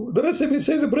do? The recipe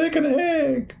says break an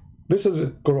egg. This is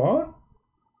Quran.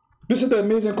 This is the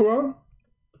amazing Quran.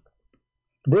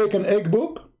 Break an egg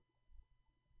book.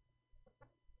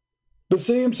 The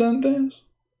same sentence.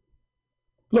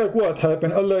 Like what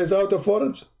happened? Allah is out of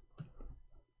words.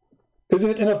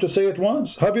 Isn't it enough to say it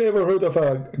once? Have you ever heard of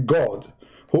a God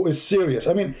who is serious?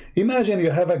 I mean, imagine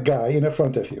you have a guy in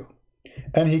front of you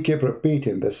and he kept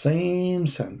repeating the same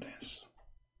sentence.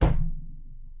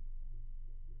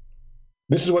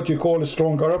 This is what you call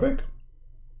strong Arabic?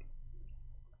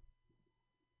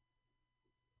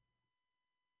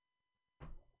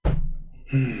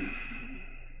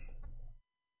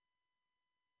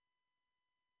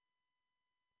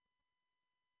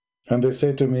 And they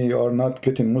say to me, you are not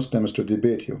getting Muslims to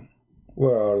debate you.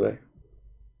 Where are they?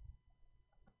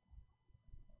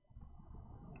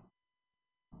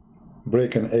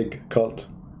 Break an egg cult.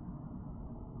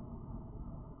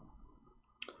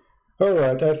 All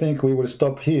right, I think we will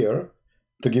stop here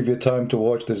to give you time to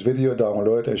watch this video,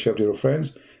 download it, and share it with your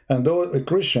friends. And those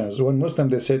Christians, when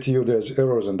Muslims, they say to you there's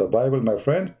errors in the Bible, my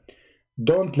friend,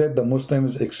 don't let the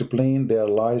Muslims explain their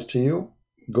lies to you.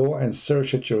 Go and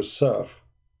search it yourself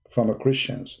from a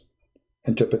Christian's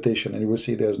interpretation, and you will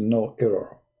see there's no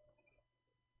error.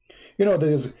 You know,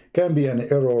 there can be an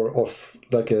error of,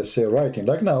 like I say, writing.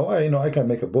 Like now, I can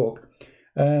make a book,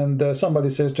 and somebody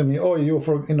says to me, oh,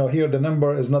 here the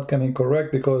number is not coming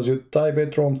correct because you type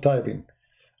it wrong typing.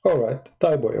 All right,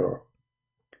 typo error.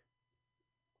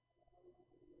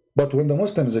 But when the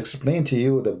Muslims explain to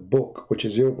you the book, which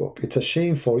is your book, it's a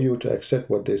shame for you to accept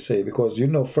what they say, because you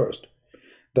know first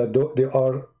that they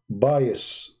are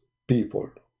biased people.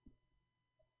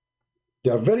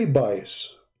 They are very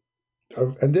biased,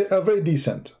 and they are very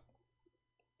decent,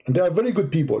 and they are very good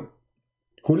people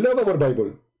who love our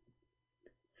Bible.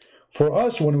 For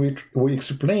us, when we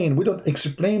explain, we don't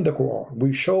explain the Quran.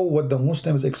 We show what the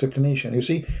Muslims' explanation. You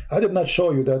see, I did not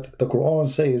show you that the Quran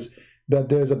says that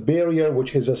there is a barrier,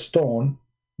 which is a stone,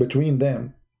 between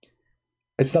them.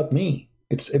 It's not me.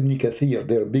 It's Ibn Kathir,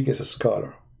 their biggest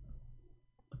scholar.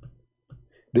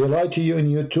 They lie to you in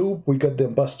YouTube, we get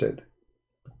them busted.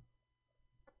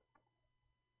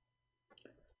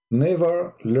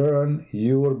 Never learn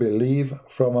your belief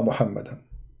from a Muhammadan.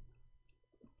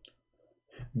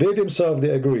 They themselves, they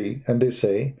agree, and they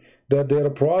say that their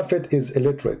prophet is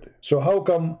illiterate. So how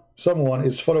come someone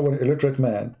is following an illiterate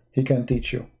man, he can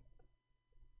teach you?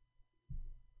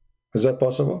 Is that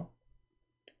possible?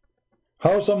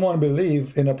 How someone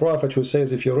believe in a prophet who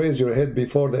says if you raise your head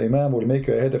before the imam will make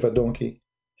you a head of a donkey?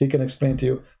 He can explain to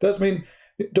you. That means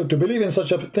to believe in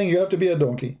such a thing, you have to be a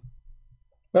donkey.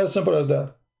 As simple as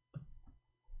that.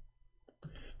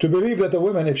 To believe that a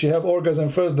woman, if she have orgasm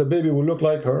first, the baby will look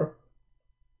like her,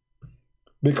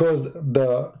 because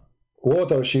the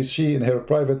water she see in her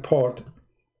private part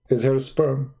is her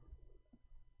sperm.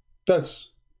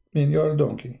 You're a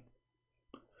donkey.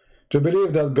 To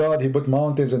believe that God, he put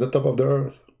mountains in the top of the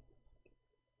earth,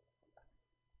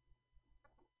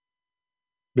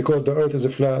 because the earth is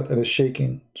flat and is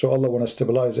shaking, so Allah want to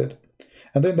stabilize it.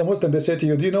 And then the Muslim, they say to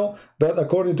you, do you know that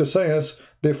according to science,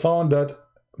 they found that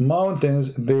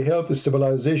mountains, they help the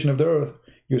stabilization of the earth?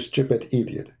 You stupid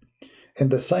idiot. In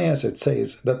the science, it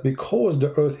says that because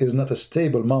the earth is not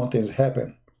stable, mountains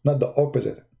happen, not the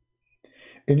opposite.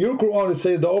 In your Quran, it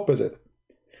says the opposite.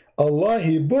 Allah,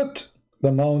 he put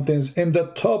the mountains in the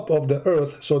top of the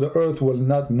earth, so the earth will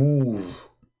not move.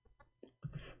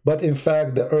 But in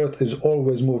fact, the earth is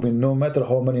always moving, no matter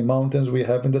how many mountains we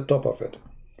have in the top of it.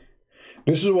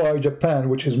 This is why Japan,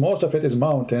 which is most of it is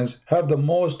mountains, have the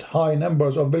most high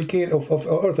numbers of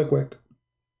earthquake.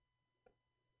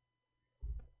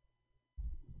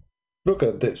 Look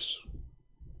at this.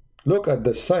 Look at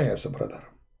the science, brother.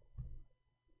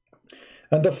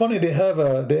 And the funny, they have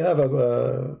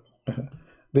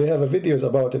videos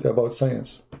about it, about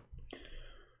science.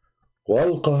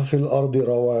 وَأَلْقَى فِي الْأَرْضِ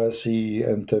رَوَاسِي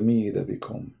أَن تَمِيدَ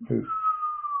بِكُمْ.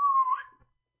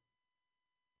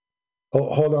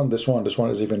 Oh, hold on, this one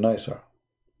is even nicer.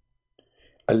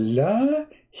 Allah,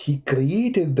 he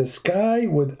created the sky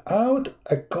without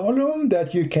a column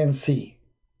that you can see,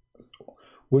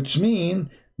 which means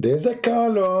there's a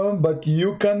column but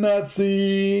you cannot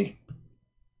see.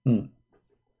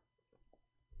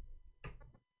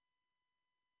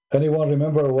 Anyone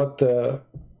remember what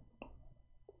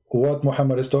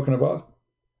Muhammad is talking about?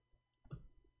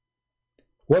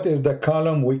 What is the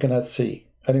column we cannot see?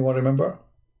 Anyone remember?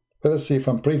 Let's see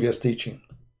from previous teaching.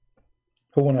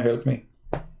 Who want to help me?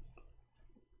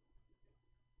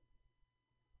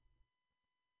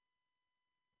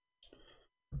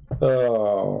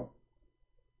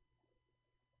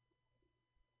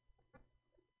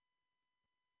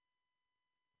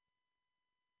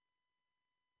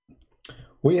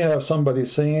 We have somebody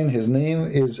saying his name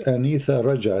is Anitha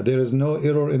Raja. There is no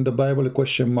error in the Bible,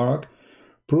 question mark.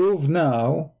 Prove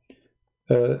now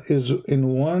is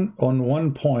on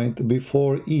one point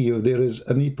before Eve. There is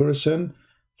any person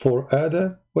for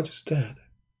Adam. What is that?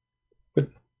 But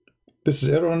this is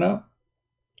error now?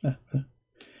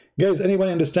 Guys,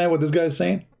 anybody understand what this guy is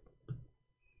saying?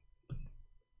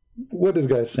 What this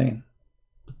guy is saying?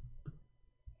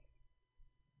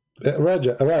 Raj,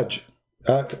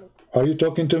 are you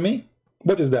talking to me?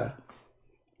 What is that?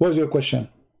 What is your question?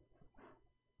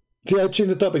 See, I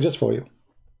changed the topic just for you.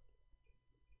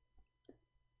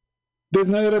 There's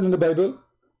no error in the Bible.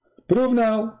 Prove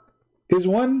now is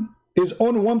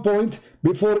on one point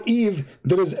before Eve.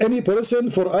 There is any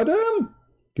person for Adam?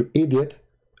 You idiot.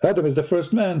 Adam is the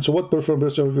first man. So what person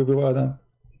before Adam?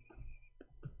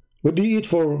 What do you eat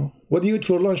for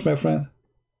lunch, my friend?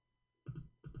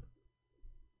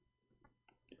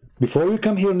 Before you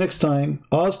come here next time,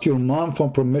 ask your mom for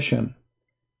permission.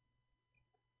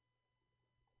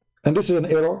 And this is an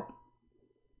error.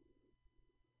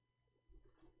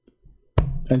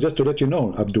 And just to let you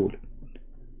know, Abdul,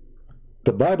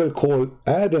 the Bible called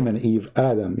Adam and Eve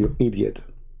Adam, you idiot.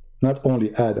 Not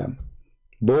only Adam.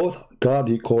 Both God,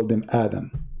 he called them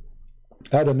Adam.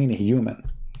 Adam meaning human.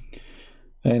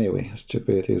 Anyway,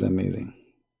 stupidity is amazing.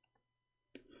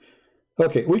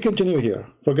 Okay, we continue here.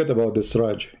 Forget about this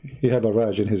Raj. He have a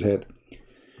Raj in his head.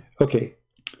 Okay.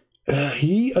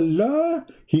 Allah,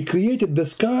 he created the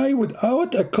sky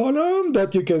without a column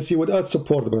that you can see, without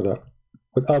support, brother.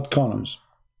 Without columns.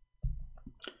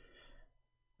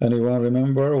 Anyone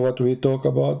remember what we talked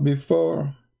about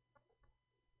before?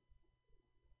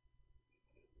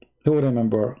 Who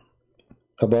remember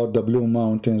about the Blue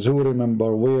Mountains? Who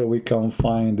remember where we can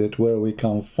find it? Where we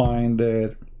can find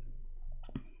it?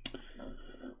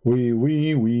 Who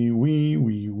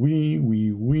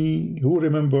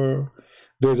remember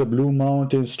there's a blue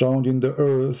mountain surrounding the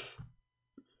earth,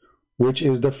 which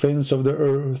is the fence of the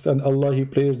earth, and Allah, he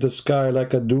placed the sky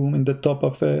like a dome in the top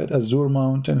of it, Azure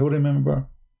mountain. Who remember?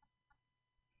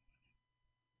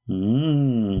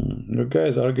 You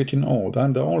guys are getting old.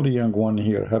 I'm the only young one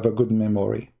here. Have a good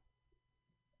memory.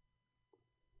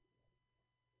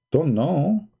 Don't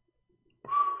know.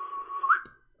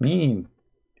 Mean.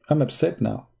 I'm upset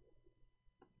now.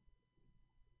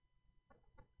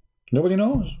 Nobody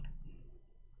knows.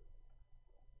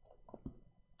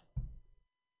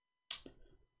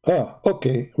 Ah,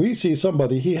 okay. We see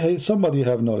somebody. Somebody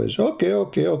have knowledge. Okay.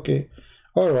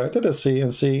 All right. Let us see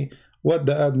and see what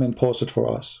the admin posted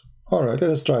for us. All right. Let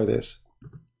us try this.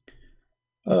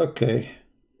 Okay.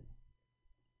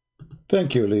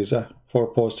 Thank you, Lisa,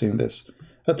 for posting this.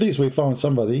 At least we found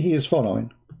somebody. He is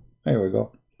following. There we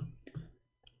go.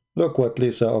 Look what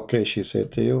Lisa, okay, she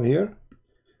said to you here.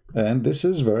 And this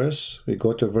is verse. We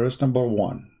go to verse number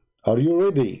 1. Are you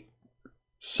ready?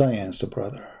 Science,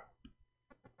 brother.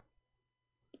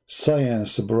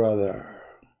 Science, brother.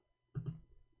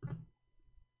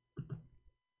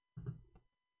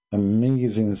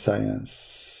 Amazing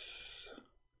science.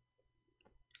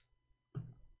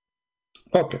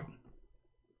 Okay.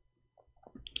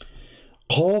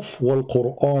 قاف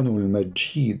والقرآن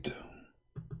المجيد.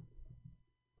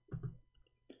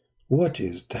 What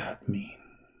does that mean?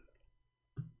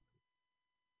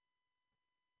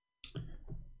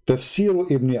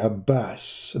 Tafsir Ibn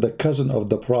Abbas, the cousin of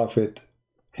the Prophet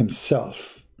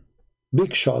himself,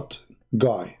 big shot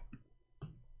guy,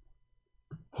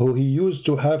 who he used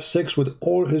to have sex with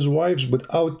all his wives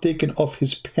without taking off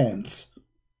his pants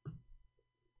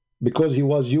because he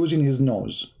was using his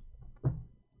nose.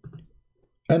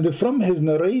 And from his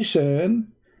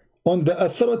narration on the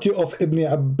authority of Ibn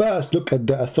Abbas, look at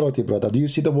the authority, brother. Do you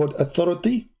see the word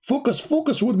authority? Focus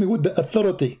with me with the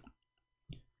authority.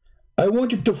 I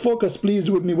want you to focus, please,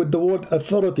 with me with the word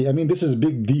authority. I mean, this is a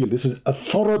big deal. This is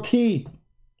authority.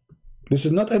 This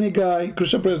is not any guy.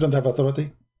 Christian priests don't have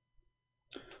authority.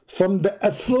 From the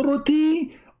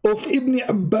authority of Ibn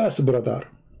Abbas, brother.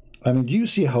 I mean, do you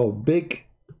see how big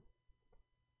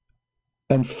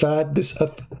and fat this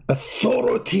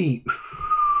authority?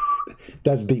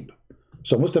 That's deep.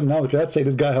 So Muslim now cannot say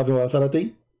this guy has no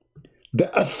authority.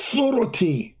 The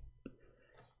authority.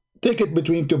 Take it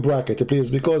between two brackets,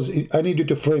 please, because I need you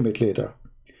to frame it later.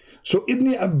 So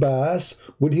Ibn Abbas,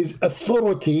 with his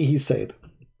authority, he said,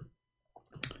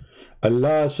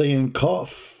 Allah saying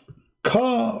Qaf,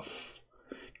 Kaf.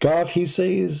 Kaf, he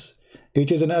says,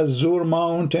 it is an azure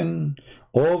mountain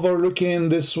overlooking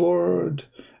this world,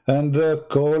 and the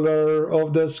color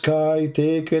of the sky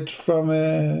take it from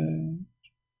it.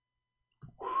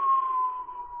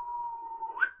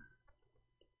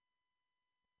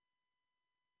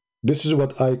 This is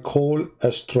what I call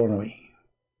astronomy.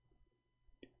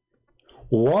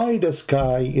 Why the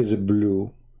sky is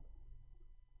blue?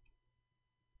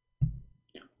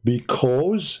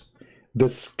 Because the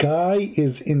sky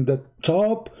is in the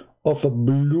top of a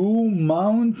blue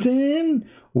mountain,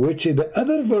 which the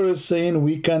other verse saying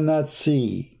we cannot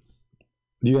see.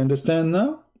 Do you understand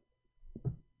now?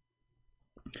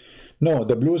 No,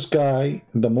 the blue sky,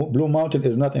 the blue mountain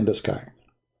is not in the sky.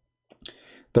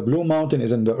 The blue mountain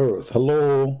is in the earth.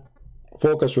 Hello?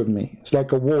 Focus with me. It's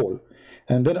like a wall.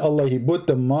 And then Allah, He put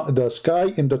the sky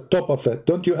in the top of it.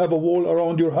 Don't you have a wall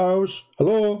around your house?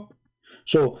 Hello?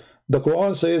 So the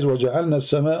Quran says, وَجَعَلْنَا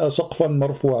السَّمَاءَ سَقْفًا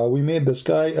مَرْفُوعًا. We made the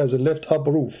sky as a lift-up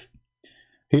roof.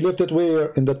 He lifted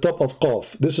where? In the top of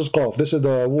Qaf. This is Qaf. This is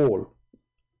the wall.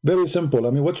 Very simple. I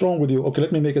mean, what's wrong with you? Okay,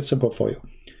 let me make it simple for you.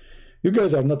 You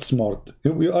guys are not smart.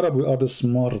 We Arab, we are the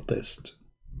smartest.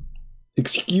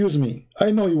 Excuse me.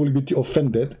 I know you will be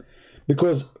offended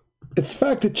because it's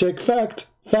fact check, fact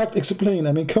explain.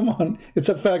 I mean, come on. It's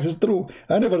a fact. It's true.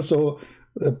 I never saw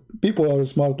people who are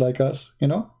smart like us, you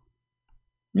know?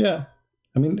 Yeah.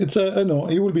 I mean, it's a, I know,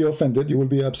 you will be offended. You will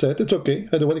be upset. It's okay.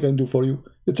 I don't know what I can do for you.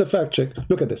 It's a fact check.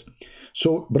 Look at this.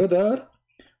 So, brother,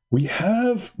 we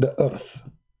have the earth.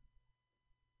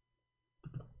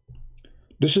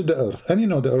 This is the earth. And you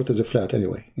know, the earth is a flat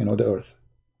anyway. You know, the earth.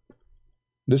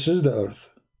 This is the earth.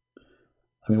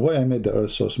 I mean, why I made the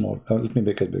earth so small? Let me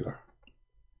make it bigger.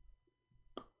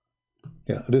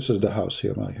 Yeah, this is the house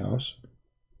here, my house.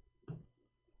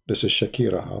 This is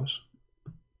Shakira house,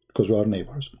 because we are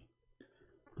neighbors.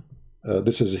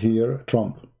 This is here,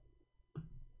 Trump.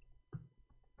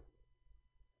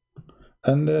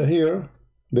 And here,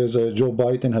 there's a Joe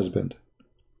Biden husband.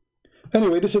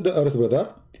 Anyway, this is the earth,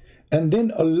 brother. And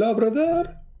then Allah,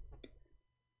 brother,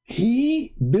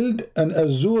 He built an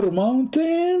azure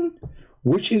mountain,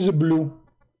 which is blue.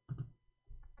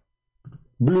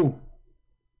 Blue.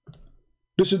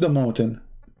 This is the mountain.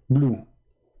 Blue.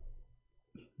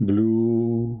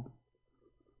 Blue.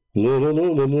 La la la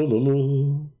la la la la.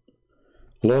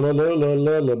 La la la la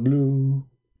la la blue.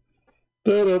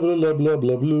 Da blah blah blah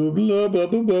blah blue blah blah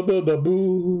blah blah blah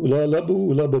boo la la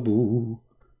boo la boo.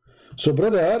 So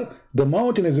brother, the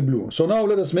mountain is blue. So now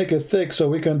let us make it thick so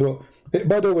we can do.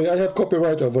 By the way, I have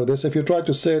copyright over this. If you try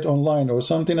to say it online or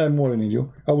something, I'm warning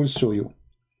you. I will sue you.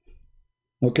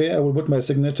 Okay, I will put my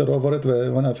signature over it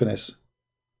when I finish.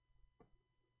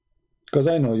 Because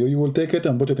I know you. You will take it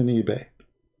and put it in eBay.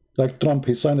 Like Trump,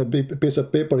 he signed a piece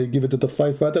of paper, he gave it to the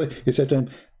firefighter. He said to him,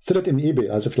 sell it in eBay,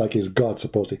 as if like he's God,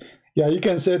 supposedly. Yeah, you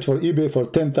can sell it for eBay for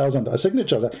 $10,000. A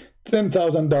signature,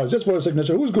 $10,000 just for a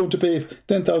signature. Who's going to pay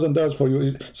 $10,000 for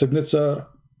your signature?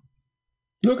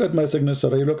 Look at my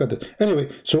signature. You look at it. Anyway,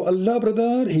 so Allah,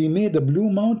 brother, He made the blue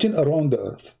mountain around the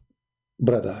earth,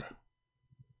 brother.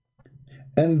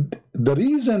 And the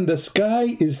reason the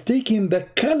sky is taking the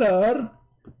color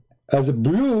as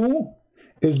blue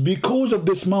is because of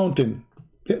this mountain.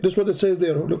 Yeah, that's what it says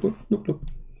there. Look, look, look, look.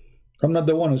 I'm not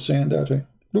the one who's saying that. Right?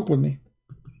 Look with me.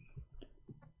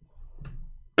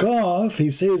 Kaf,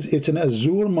 he says it's an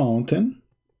azure mountain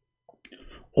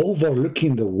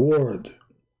overlooking the world.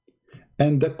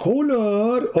 And the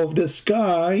color of the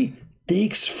sky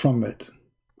takes from it.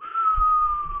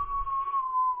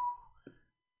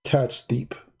 That's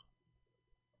deep.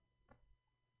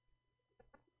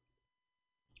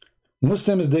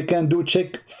 Muslims, they can do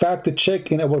fact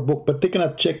check in our book, but they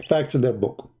cannot check facts in their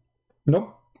book.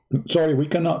 No, sorry, we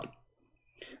cannot.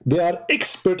 They are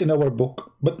expert in our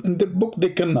book, but in the book they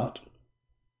cannot.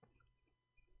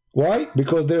 Why?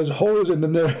 Because there's holes in the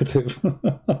narrative.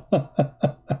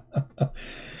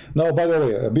 Now, by the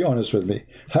way, be honest with me.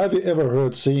 Have you ever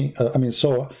heard,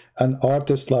 saw an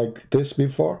artist like this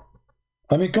before?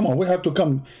 I mean, come on, we have to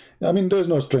come. I mean, there's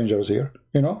no strangers here,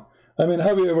 you know? I mean,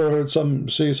 have you ever heard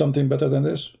see something better than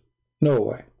this? No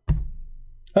way.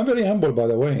 I'm very humble, by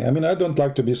the way. I mean, I don't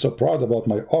like to be so proud about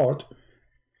my art.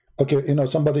 Okay, you know,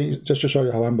 somebody, just to show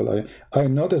you how humble I am, I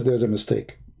noticed there's a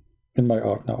mistake in my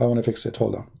art now. I want to fix it.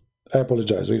 Hold on. I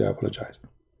apologize. Really, I apologize.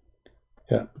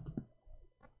 Yeah.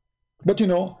 But, you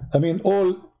know, I mean,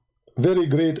 all very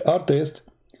great artists,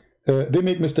 they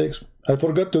make mistakes. I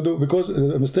forgot to do, because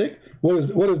a mistake. What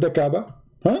is the Kaaba?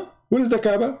 Huh? What is the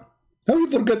Kaaba? How you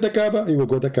forget the Kaaba? You will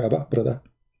go to the Kaaba, brother.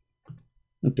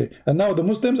 Okay, and now the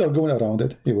Muslims are going around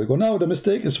it. Here we go. Now the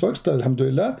mistake is fixed.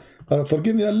 Alhamdulillah.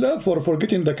 Forgive me, Allah, for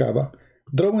forgetting the Kaaba.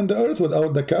 Drawing the earth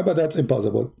without the Kaaba, that's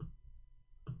impossible.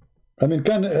 I mean,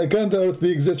 can the earth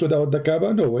exist without the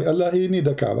Kaaba? No way. Allah, He need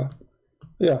the Kaaba.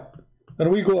 Yeah,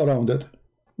 and we go around it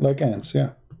like ants.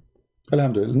 Yeah,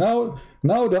 Alhamdulillah.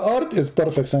 Now the art is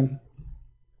perfection.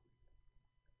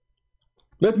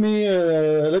 Let me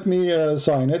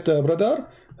sign it, brother.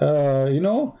 You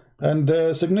know, and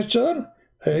the signature.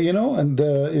 You know, and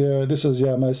this is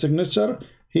my signature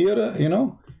here. You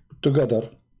know, together.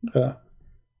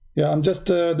 Yeah, I'm just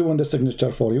doing the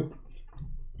signature for you.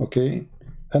 Okay,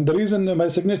 and the reason my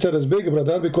signature is big,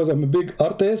 brother, because I'm a big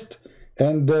artist,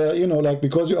 and you know, like,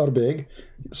 because you are big,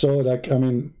 so like, I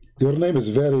mean, your name is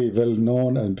very well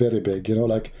known and very big. You know,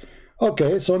 like,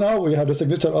 okay, so now we have the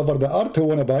signature over the art. Who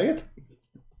wanna buy it?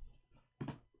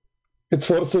 It's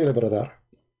for sale, brother.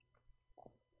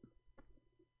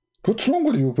 What's wrong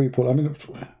with you people? I mean,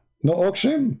 no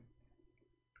auction?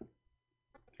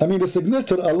 I mean, the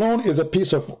signature alone is a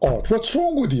piece of art. What's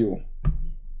wrong with you?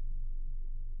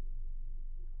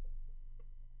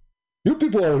 You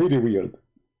people are really weird.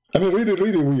 I mean, really,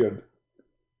 really weird.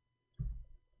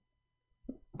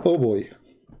 Oh boy.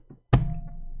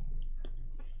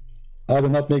 I will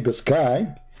not make the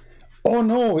sky. Oh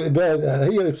no,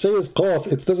 here it says Qaf.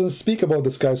 It doesn't speak about the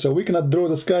sky, so we cannot draw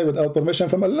the sky without permission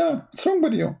from Allah. What's wrong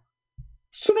with you?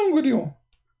 What's wrong with you?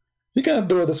 You cannot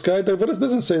draw the sky. The verse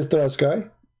doesn't say draw sky.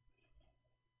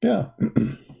 Yeah.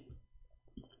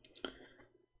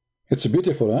 It's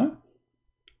beautiful, huh?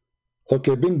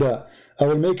 Okay, Binda, I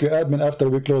will make you admin after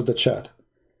we close the chat.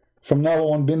 From now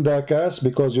on, Binda Cast,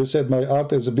 because you said my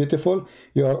art is beautiful,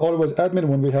 you are always admin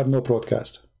when we have no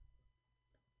broadcast.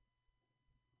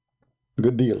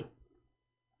 Good deal.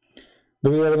 Do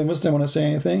we have any Muslim want to say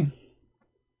anything?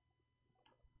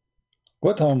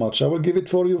 What, how much? I will give it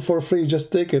for you for free.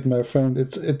 Just take it, my friend.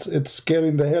 It's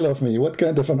scaring the hell of me. What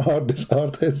kind of an art this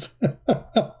art is?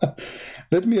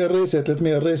 Let me erase it. Let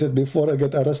me erase it before I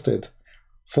get arrested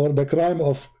for the crime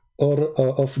of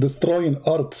destroying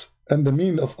arts and the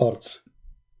meaning of arts.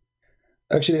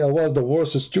 Actually, I was the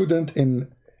worst student in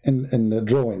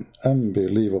drawing.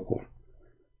 Unbelievable.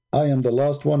 I am the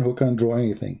last one who can draw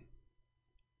anything.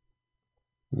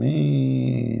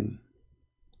 Man.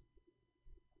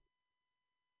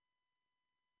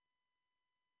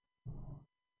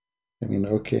 I mean,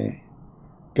 okay.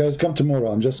 Guys, come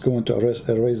tomorrow. I'm just going to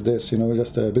erase this. You know,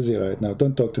 just busy right now.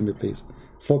 Don't talk to me, please.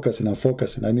 Focusing. I'm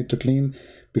focusing. I need to clean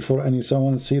before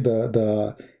someone see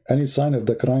any sign of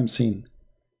the crime scene.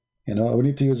 You know, we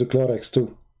need to use the Clorox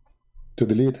too to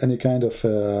delete any kind of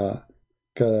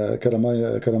criminal,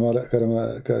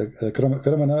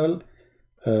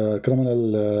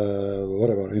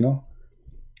 whatever. You know,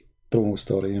 true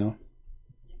story. You know.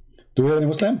 Do we have any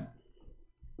Muslim?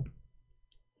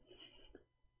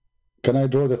 Can I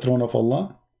draw the throne of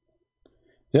Allah?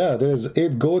 Yeah, there's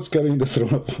 8 goats carrying the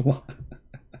throne of Allah.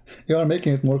 You are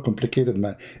making it more complicated,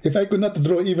 man. If I could not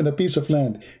draw even a piece of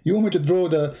land, you want me to draw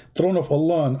the throne of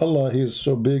Allah, and Allah, He is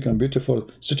so big and beautiful,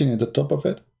 sitting at the top of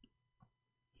it?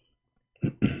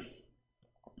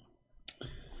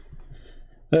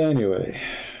 Anyway,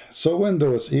 so when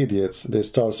those idiots, they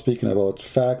start speaking about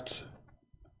facts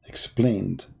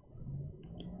explained,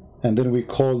 and then we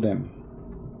call them,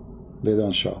 they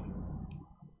don't show.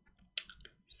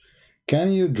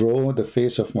 Can you draw the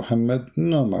face of Muhammad?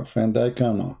 No, my friend, I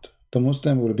cannot. The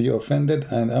Muslim will be offended,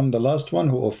 and I'm the last one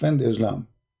who offend Islam.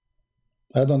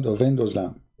 I don't offend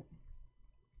Islam.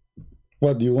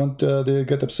 What, do you want they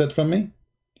get upset from me?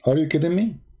 Are you kidding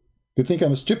me? You think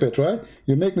I'm stupid, right?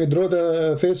 You make me draw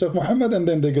the face of Muhammad and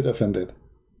then they get offended.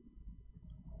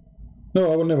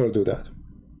 No, I will never do that.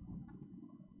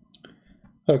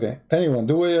 Okay, anyone,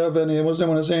 do we have any Muslim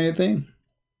want to say anything?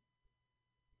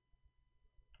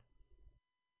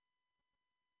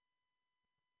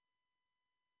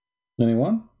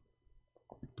 Anyone?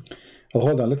 Oh,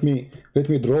 hold on, let me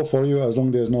draw for you, as long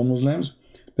as there's no Muslims.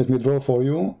 Let me draw for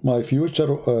you my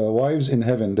future wives in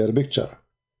heaven, their picture.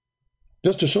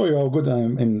 Just to show you how good I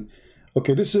am in.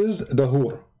 Okay, this is the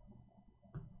Hur.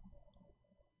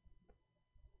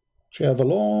 She have a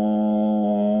long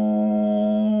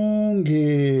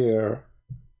hair.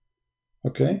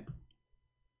 Okay.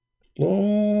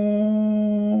 Long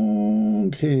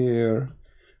hair.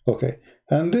 Okay.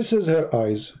 And this is her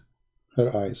eyes.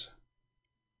 Her eyes.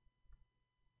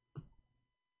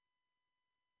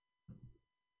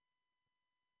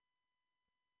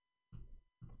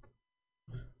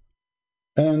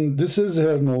 And this is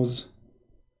her nose.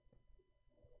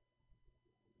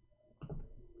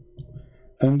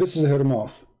 And this is her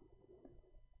mouth.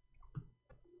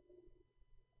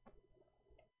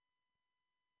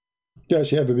 Yeah,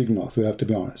 she have a big mouth, we have to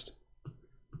be honest.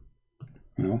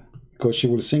 You know, because she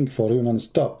will sing for you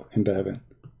non-stop in the heaven.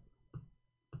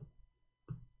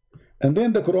 And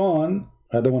then the Quran,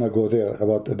 I don't want to go there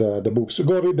about the books. So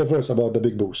go read the verse about the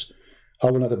big books.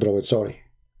 I will not draw it, sorry.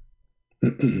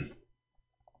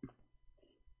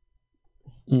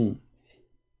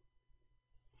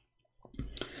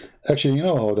 Actually, you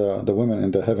know how the women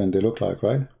in the heaven, they look like,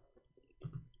 right?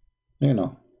 You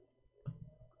know.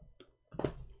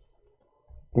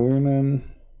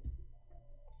 Women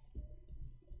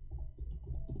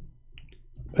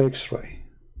X-ray.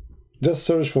 Just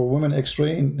search for women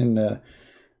X-ray in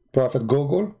Prophet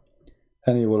Google,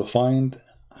 and you will find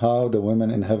how the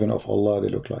women in heaven of Allah, they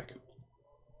look like.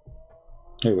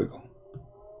 Here we go.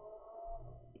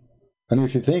 And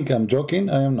if you think I'm joking,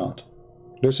 I am not.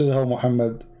 This is how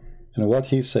Muhammad and what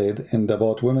he said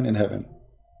about women in heaven.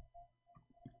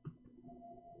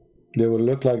 They will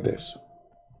look like this.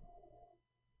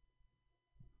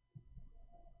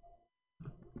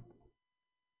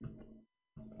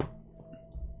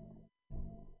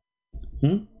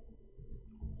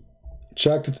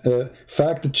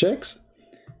 Fact checks.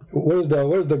 Where's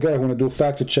the guy who wanna do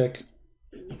fact check?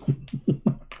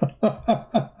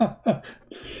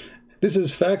 This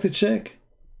is fact check.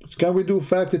 Can we do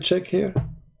fact check here?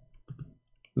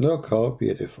 Look how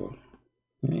beautiful.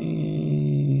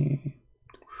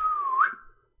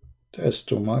 That's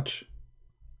too much.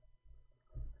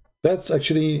 That's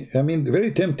actually, I mean,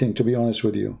 very tempting, to be honest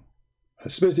with you,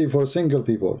 especially for single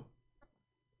people.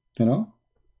 You know?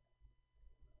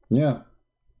 Yeah.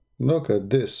 Look at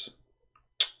this.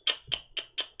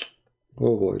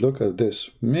 Oh boy, look at this.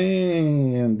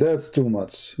 Man, that's too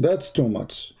much. That's too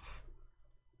much.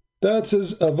 That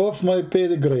is above my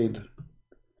pay grade.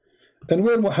 And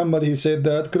where Muhammad, he said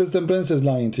that, Christian Prince is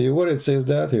lying to you. Where it says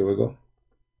that, here we go.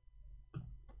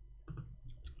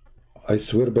 I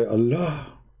swear by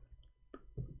Allah.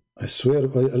 I swear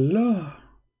by Allah.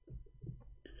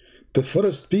 The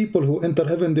first people who enter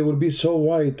heaven, they will be so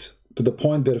white to the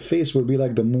point their face will be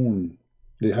like the moon.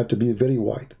 They have to be very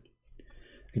white.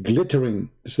 Glittering,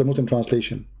 this is the Muslim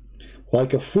translation.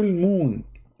 Like a full moon,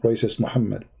 says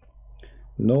Muhammad.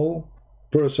 No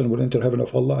person will enter heaven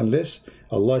of Allah unless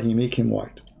Allah, he make him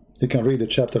white. You can read the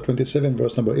chapter 27,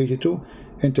 verse number 82,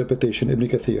 interpretation, Ibn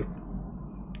Kathir.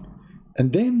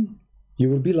 And then you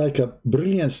will be like a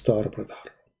brilliant star, brother.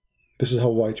 This is how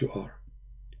white you are.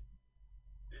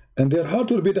 And their heart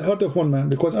will be the heart of one man,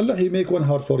 because Allah, he make one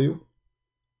heart for you.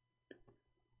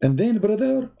 And then,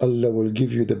 brother, Allah will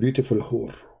give you the beautiful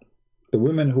hur, the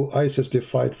women who ISIS, they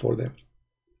fight for them.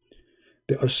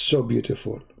 They are so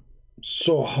beautiful,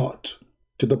 so hot,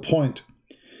 to the point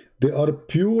they are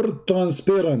pure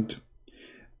transparent.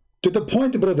 To the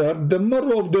point, brother, the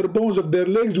marrow of their bones of their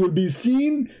legs will be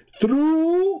seen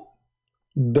through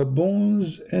the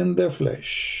bones and the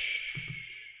flesh.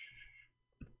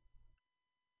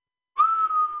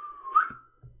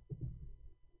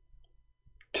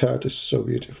 That is so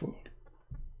beautiful.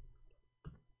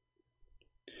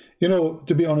 You know,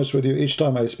 to be honest with you, each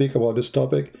time I speak about this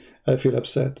topic, I feel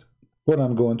upset when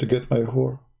I'm going to get my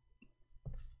whore.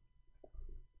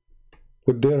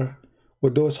 With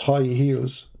those high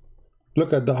heels.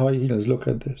 Look at the high heels, look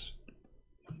at this.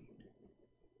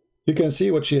 You can see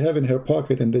what she have in her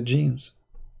pocket in the jeans.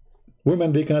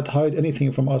 Women, they cannot hide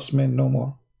anything from us men no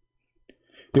more.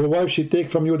 Your wife, she take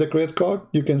from you the credit card,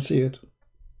 you can see it.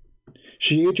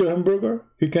 She ate your hamburger,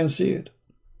 you can see it.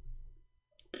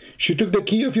 She took the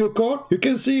key of your car, you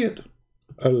can see it.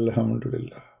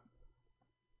 Alhamdulillah.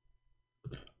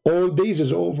 All days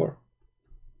is over.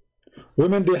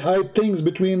 Women, they hide things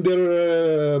between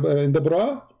their in the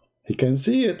bra, you can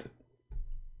see it.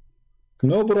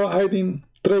 No bra hiding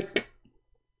trick.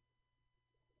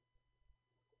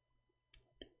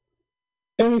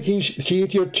 Anything, she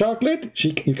eat your chocolate,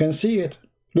 you can see it.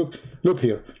 Look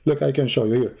here. Look, I can show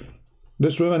you here.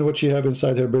 This woman, what she have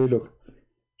inside her belly, look.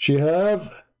 She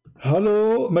have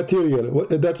hollow material. What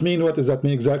does that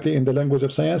mean exactly in the language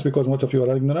of science? Because most of you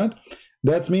are ignorant.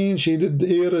 That means she did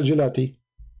ear gelati.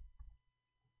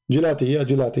 Gelati, yeah,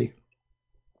 gelati.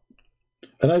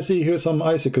 And I see here some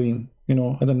ice cream. You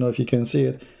know, I don't know if you can see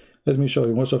it. Let me show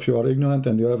you. Most of you are ignorant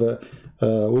and you have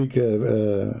a weak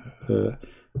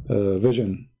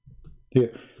vision.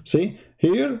 Here, see?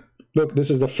 Here, look,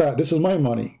 this is the fat. This is my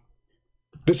money.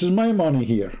 This is my money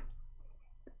here.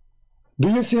 Do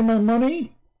you see my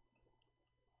money?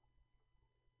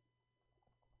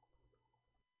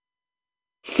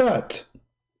 Fat.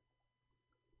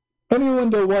 And you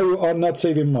wonder why you are not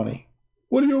saving money.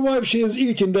 Well, your wife, she is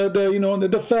eating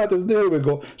the fat is there we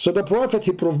go. So the Prophet,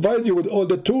 he provides you with all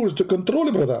the tools to control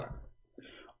it, brother.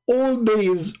 old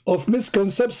days of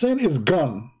misconception is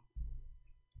gone.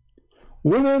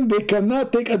 Women, they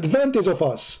cannot take advantage of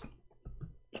us.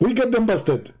 We get them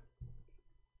busted.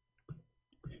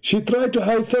 She tried to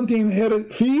hide something in her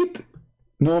feet.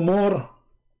 No more.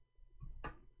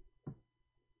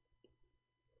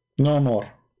 No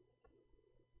more.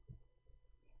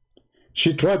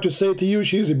 She tried to say to you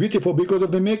she is beautiful because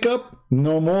of the makeup.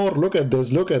 No more. Look at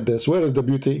this. Look at this. Where is the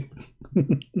beauty?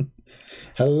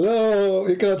 Hello.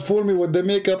 You cannot fool me with the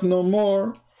makeup no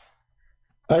more.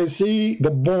 I see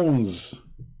the bones.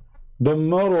 The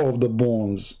marrow of the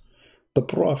bones. The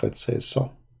Prophet says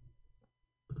so.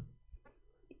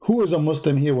 Who is a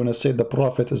Muslim here when I say the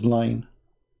Prophet is lying?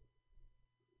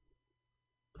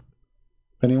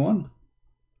 Anyone?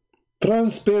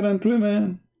 Transparent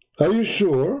women. Are you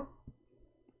sure?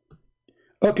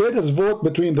 Okay, let us vote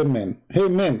between the men. Hey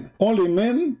men, only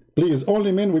men, please,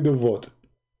 only men we do vote.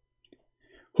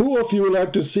 Who of you would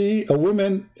like to see a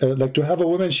woman, like to have a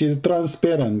woman, she is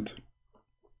transparent?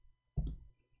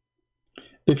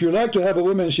 If you like to have a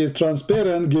woman, she is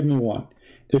transparent, give me one.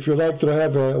 If you like to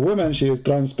have a woman, she is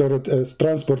transparent,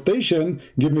 transportation,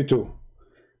 give me two.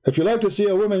 If you like to see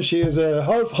a woman, she is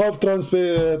half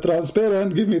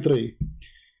transparent, give me three.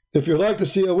 If you like to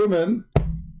see a woman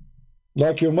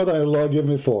like your mother-in-law, give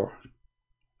me four.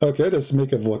 Okay, let's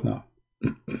make a vote now.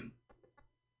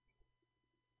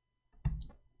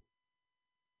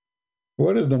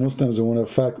 Where is the Muslims who want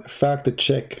to fact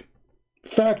check?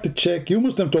 Fact check. You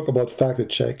Muslims talk about fact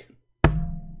check.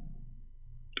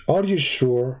 Are you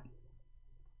sure?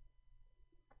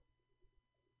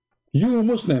 You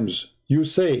Muslims, you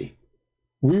say,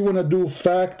 we want to do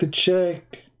fact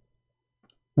check.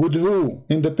 With who?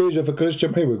 In the page of a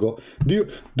Christian? Here we go.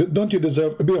 Don't you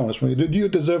deserve, be honest with me, do you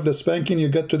deserve the spanking you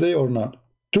got today or not?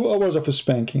 2 hours of a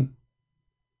spanking.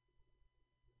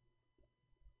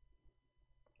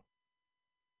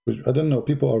 I don't know,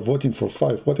 people are voting for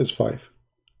 5. What is 5?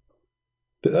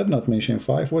 Did I not mention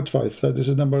 5? What 5? This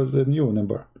is number, the new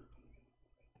number.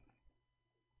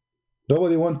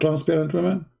 Nobody want transparent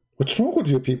women? What's wrong with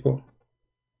you people?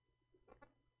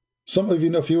 Some of you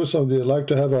know, some they like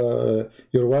to have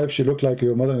your wife, she look like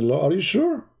your mother-in-law. Are you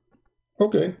sure?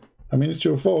 Okay. I mean, it's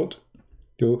your fault.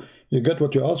 You get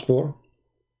what you asked for.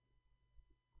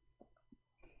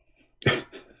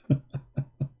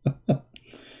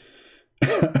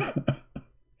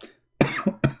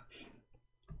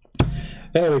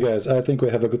 Anyway, guys, I think we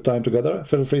have a good time together.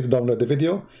 Feel free to download the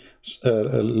video.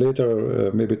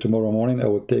 Later, maybe tomorrow morning, I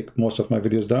will take most of my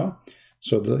videos down.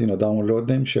 So, download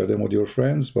them, share them with your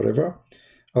friends, whatever.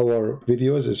 Our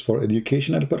videos is for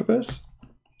educational purpose,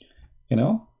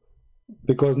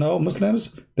 because now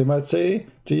Muslims, they might say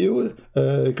to you,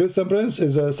 Christian Prince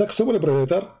is a sexual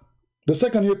predator. The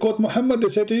second you quote Muhammad, they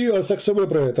say to you, a sexual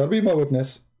predator. Be my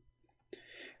witness.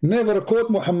 Never quote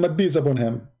Muhammad, peace upon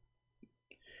him.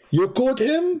 You quote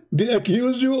him, they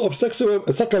accuse you of sexual,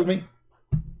 suckle me.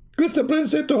 Christian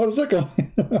Prince said to her, suckle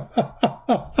me.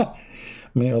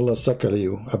 May Allah suckle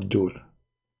you, Abdul.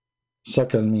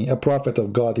 Suckle me. A prophet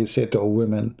of God, he said to a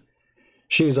woman,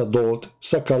 she is adult.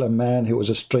 Suckle a man who is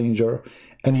a stranger,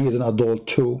 and he is an adult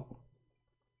too.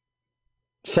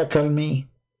 Suckle me.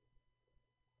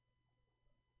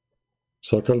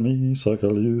 Suckle me,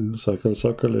 suckle you,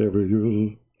 suckle every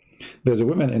you. There's a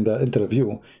woman in the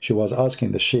interview, she was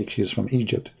asking the sheikh, she's from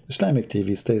Egypt, Islamic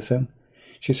TV station.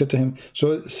 She said to him,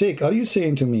 so Sheikh, are you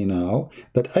saying to me now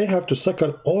that I have to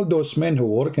suckle all those men who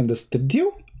work in the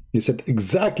studio? He said,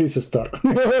 exactly, sister.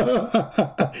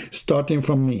 Starting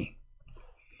from me.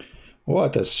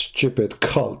 What a stupid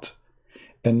cult.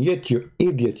 And yet, you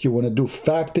idiot, you want to do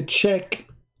fact check?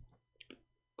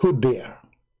 Who dare?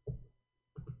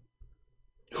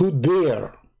 Who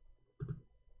dare?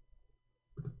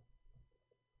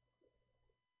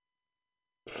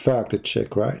 Fact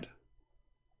check, right?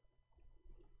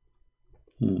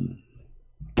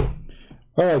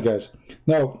 All right, guys.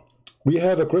 Now, we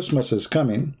have a Christmas is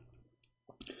coming.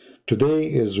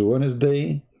 Today is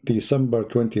Wednesday, December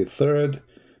 23rd.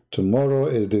 Tomorrow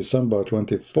is December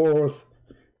 24th.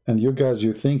 And you guys,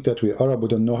 you think that we Arab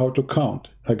don't know how to count.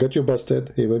 I got you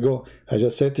busted. Here we go. I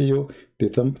just said to you,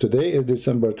 today is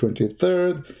December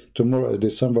 23rd. Tomorrow is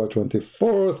December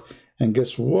 24th. And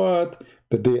guess what?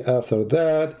 The day after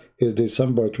that is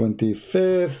December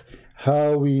 25th.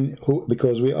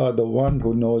 Because we are the one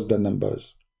who knows the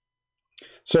numbers.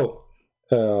 So,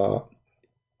 I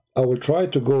will try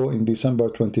to go in December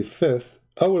 25th.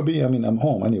 I'm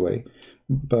home anyway.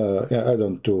 But I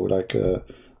don't do like a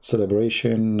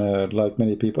celebration like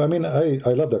many people. I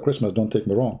love the Christmas, don't take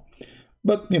me wrong.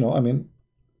 But,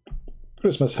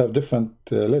 Christmas have different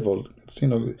level. It's,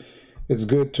 It's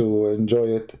good to enjoy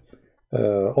it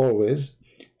always.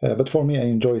 But for me, I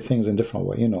enjoy things in different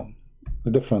way, you know,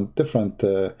 different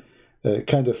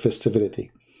kind of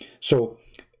festivity. So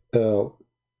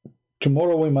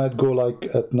tomorrow we might go like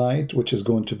at night, which is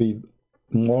going to be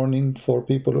morning for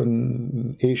people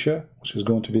in Asia, which is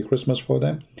going to be Christmas for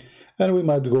them. And we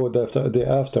might go the day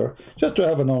after, just to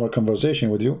have a normal conversation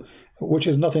with you, which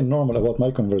is nothing normal about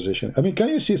my conversation. I mean, can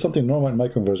you see something normal in my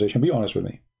conversation? Be honest with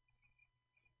me.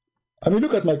 I mean,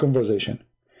 look at my conversation.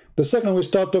 The second we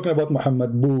start talking about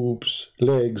Muhammad, boobs,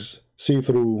 legs,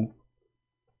 see-through,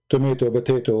 tomato,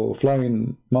 potato,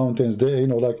 flying mountains, you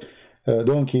know, like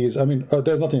donkeys. I mean,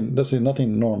 there's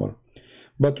nothing normal.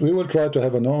 But we will try to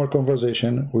have a normal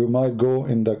conversation. We might go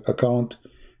in the account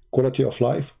quality of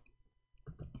life.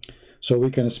 So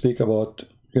we can speak about,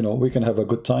 you know, we can have a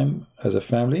good time as a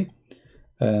family.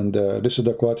 And this is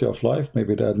the quality of life.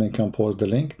 Maybe the admin can post the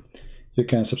link. You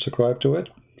can subscribe to it.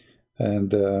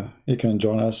 And you can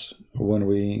join us when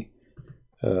we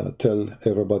tell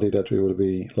everybody that we will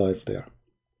be live there.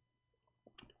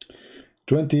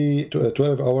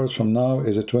 12 hours from now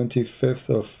is the 25th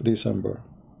of December.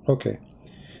 Okay.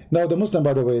 Now the Muslim,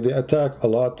 by the way, they attack a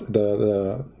lot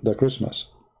the Christmas.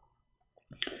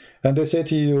 And they say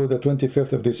to you the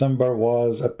 25th of December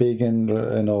was a pagan,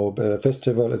 you know,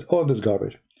 festival. It's all this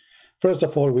garbage. First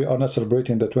of all, we are not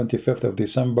celebrating the 25th of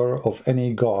December of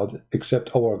any god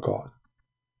except our God.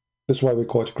 This is why we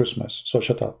call it Christmas. So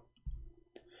shut up.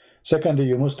 Secondly,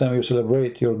 you Muslim, you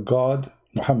celebrate your God,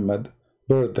 Muhammad,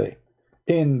 birthday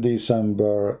in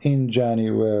December, in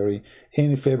January,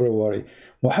 in February.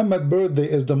 Muhammad birthday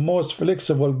is the most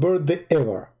flexible birthday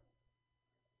ever.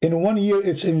 In 1 year,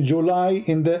 it's in July.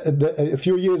 In a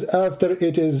few years after,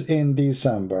 it is in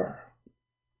December.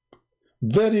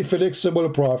 Very flexible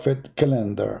prophet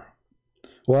calendar.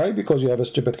 Why? Because you have a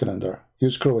stupid calendar. You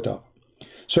screw it up.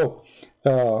 So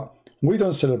we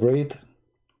don't celebrate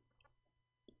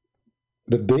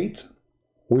the date.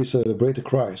 We celebrate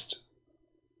Christ.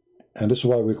 And this is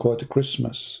why we call it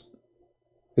Christmas.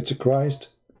 It's a Christ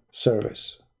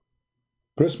service.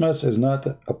 Christmas is not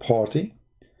a party.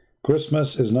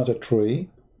 Christmas is not a tree.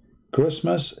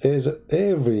 Christmas is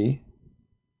every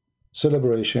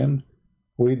celebration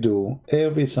we do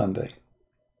every Sunday.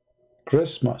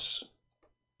 Christmas,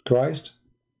 Christ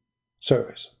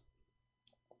service.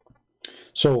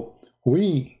 So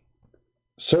we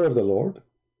serve the Lord,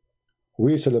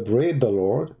 we celebrate the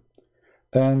Lord,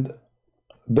 and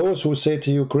those who say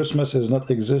to you Christmas does not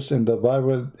exist in the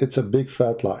Bible, it's a big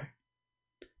fat lie.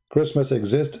 Christmas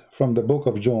exists from the book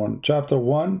of John, chapter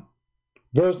 1,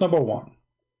 verse number 1.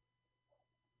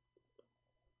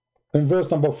 In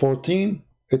verse number 14,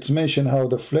 it's mentioned how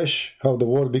the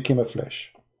word became a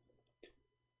flesh.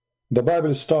 The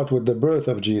Bible starts with the birth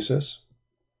of Jesus.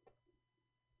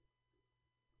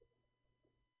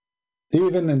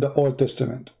 Even in the Old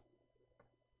Testament,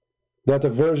 that a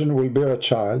virgin will bear a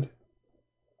child,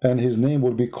 and his name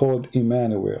will be called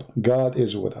Emmanuel. God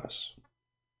is with us.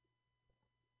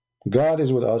 God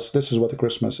is with us. This is what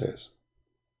Christmas is.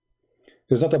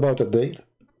 It's not about a date.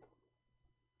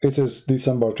 It is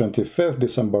December 25th,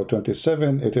 December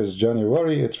 27th, it is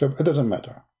January, it's February, it doesn't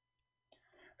matter.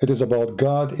 It is about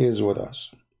God is with us.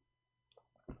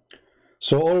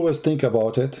 So always think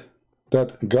about it,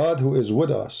 that God who is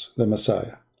with us, the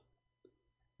Messiah,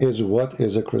 is what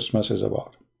a Christmas is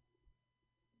about.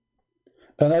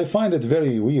 And I find it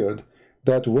very weird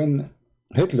that when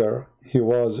Hitler, he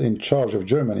was in charge of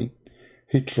Germany,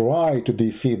 he tried to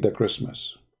defeat the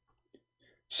Christmas.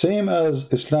 Same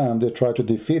as Islam, they try to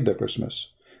defeat the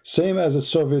Christmas. Same as the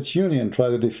Soviet Union tried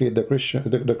to defeat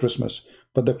the Christmas,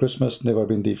 but the Christmas never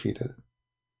been defeated.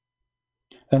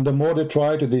 And the more they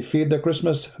try to defeat the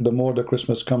Christmas, the more the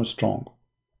Christmas comes strong.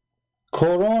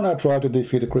 Corona tried to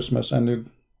defeat the Christmas, and you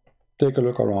take a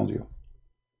look around you.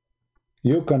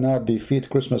 You cannot defeat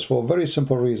Christmas for a very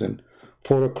simple reason.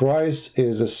 For Christ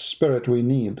is a spirit we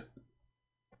need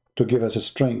to give us a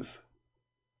strength.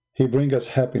 He brings us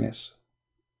happiness.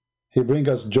 He brings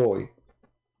us joy.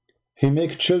 He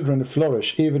makes children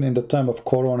flourish even in the time of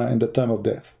Corona, in the time of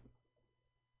death.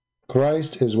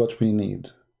 Christ is what we need.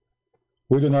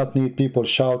 We do not need people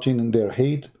shouting their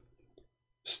hate,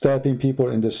 stabbing people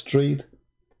in the street,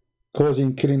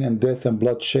 causing killing and death and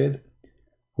bloodshed.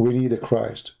 We need a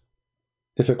Christ.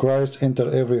 If a Christ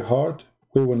enter every heart,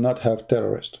 we will not have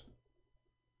terrorists.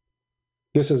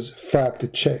 This is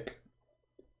fact check.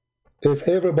 If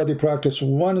everybody practice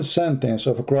one sentence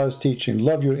of Christ's teaching,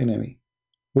 love your enemy,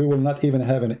 we will not even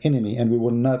have an enemy, and we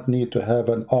will not need to have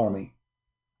an army.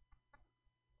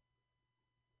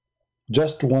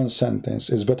 Just one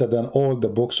sentence is better than all the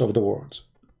books of the world.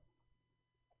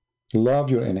 Love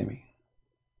your enemy.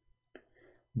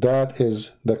 That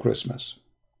is the Christmas.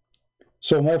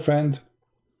 So, my friend,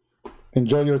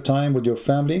 enjoy your time with your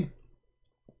family.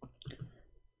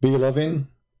 Be loving,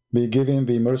 be giving,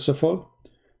 be merciful.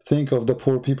 Think of the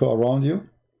poor people around you.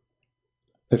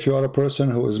 If you are a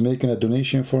person who is making a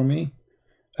donation for me,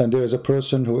 and there is a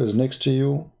person who is next to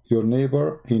you, your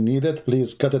neighbor, he needs it,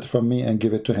 please cut it from me and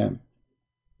give it to him.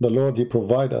 The Lord, he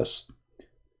provide us,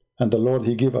 and the Lord,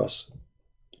 he give us.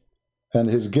 And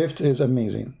his gift is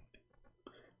amazing.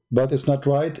 But it's not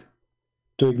right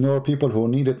to ignore people who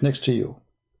need it next to you.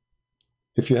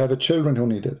 If you have a children who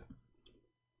need it,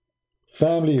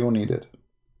 family who need it,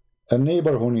 a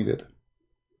neighbor who need it,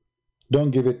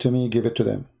 don't give it to me, give it to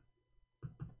them.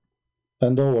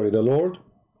 And don't worry, the Lord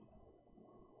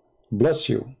bless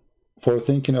you for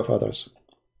thinking of others.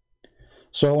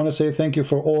 So I want to say thank you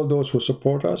for all those who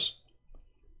support us.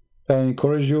 I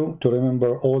encourage you to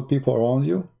remember all people around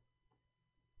you,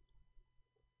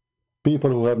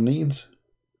 people who have needs,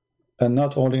 and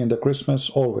not only in the Christmas,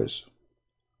 always.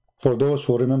 For those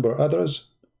who remember others,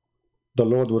 the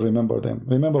Lord will remember them.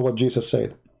 Remember what Jesus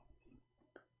said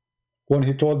when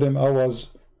he told them, I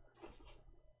was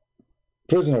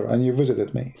prisoner and you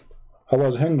visited me. I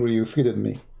was hungry, you feeded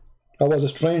me. I was a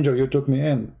stranger, you took me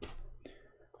in.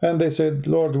 And they said,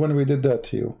 Lord, when we did that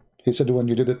to you? He said, when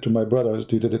you did it to my brothers,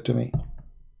 you did it to me.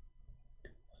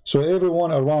 So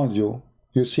everyone around you,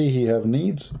 you see he have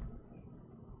needs,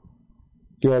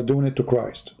 you are doing it to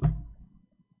Christ,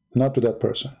 not to that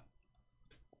person.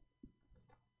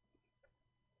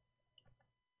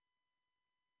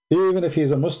 Even if he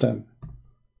is a Muslim,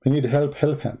 you need help,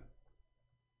 help him.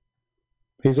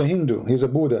 He's a Hindu, he's a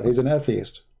Buddha, he's an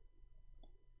atheist.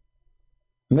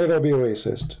 Never be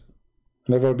racist,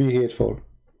 never be hateful,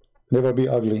 never be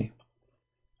ugly.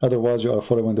 Otherwise you are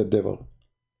following the devil.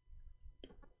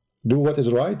 Do what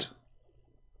is right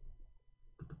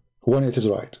when it is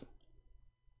right.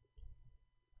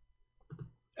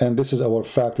 And this is our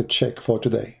fact check for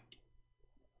today.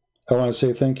 I want to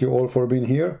say thank you all for being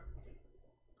here.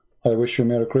 I wish you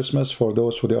Merry Christmas for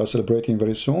those who they are celebrating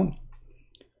very soon.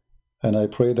 And I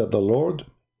pray that the Lord,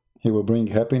 he will bring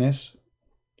happiness,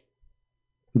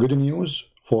 good news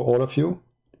for all of you.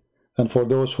 And for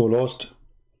those who lost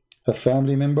a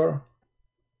family member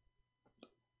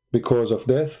because of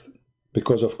death,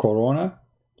 because of Corona,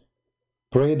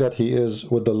 pray that he is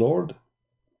with the Lord.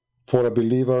 For a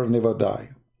believer never die.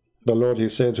 The Lord, he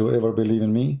says, whoever believes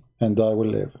in me and die will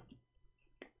live.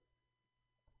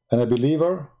 And a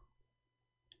believer,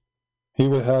 he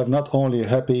will have not only a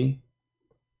happy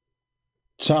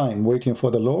time waiting for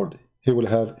the Lord, he will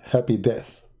have happy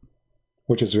death,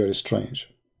 which is very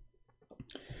strange.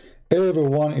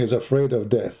 Everyone is afraid of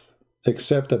death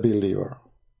except a believer.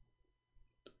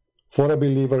 For a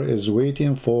believer is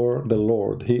waiting for the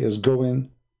Lord. He is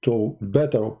going to a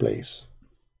better place.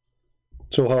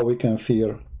 So how we can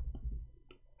fear,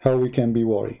 how we can be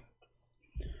worried.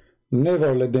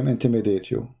 Never let them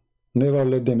intimidate you. Never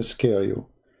let them scare you.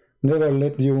 Never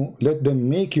let them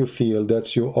make you feel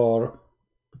that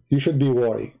you should be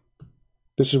worried.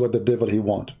 This is what the devil he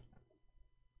wants.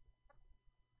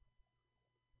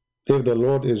 If the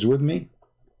Lord is with me,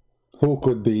 who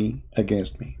could be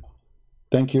against me?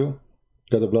 Thank you.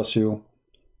 God bless you,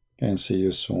 and see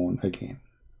you soon again.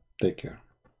 Take care.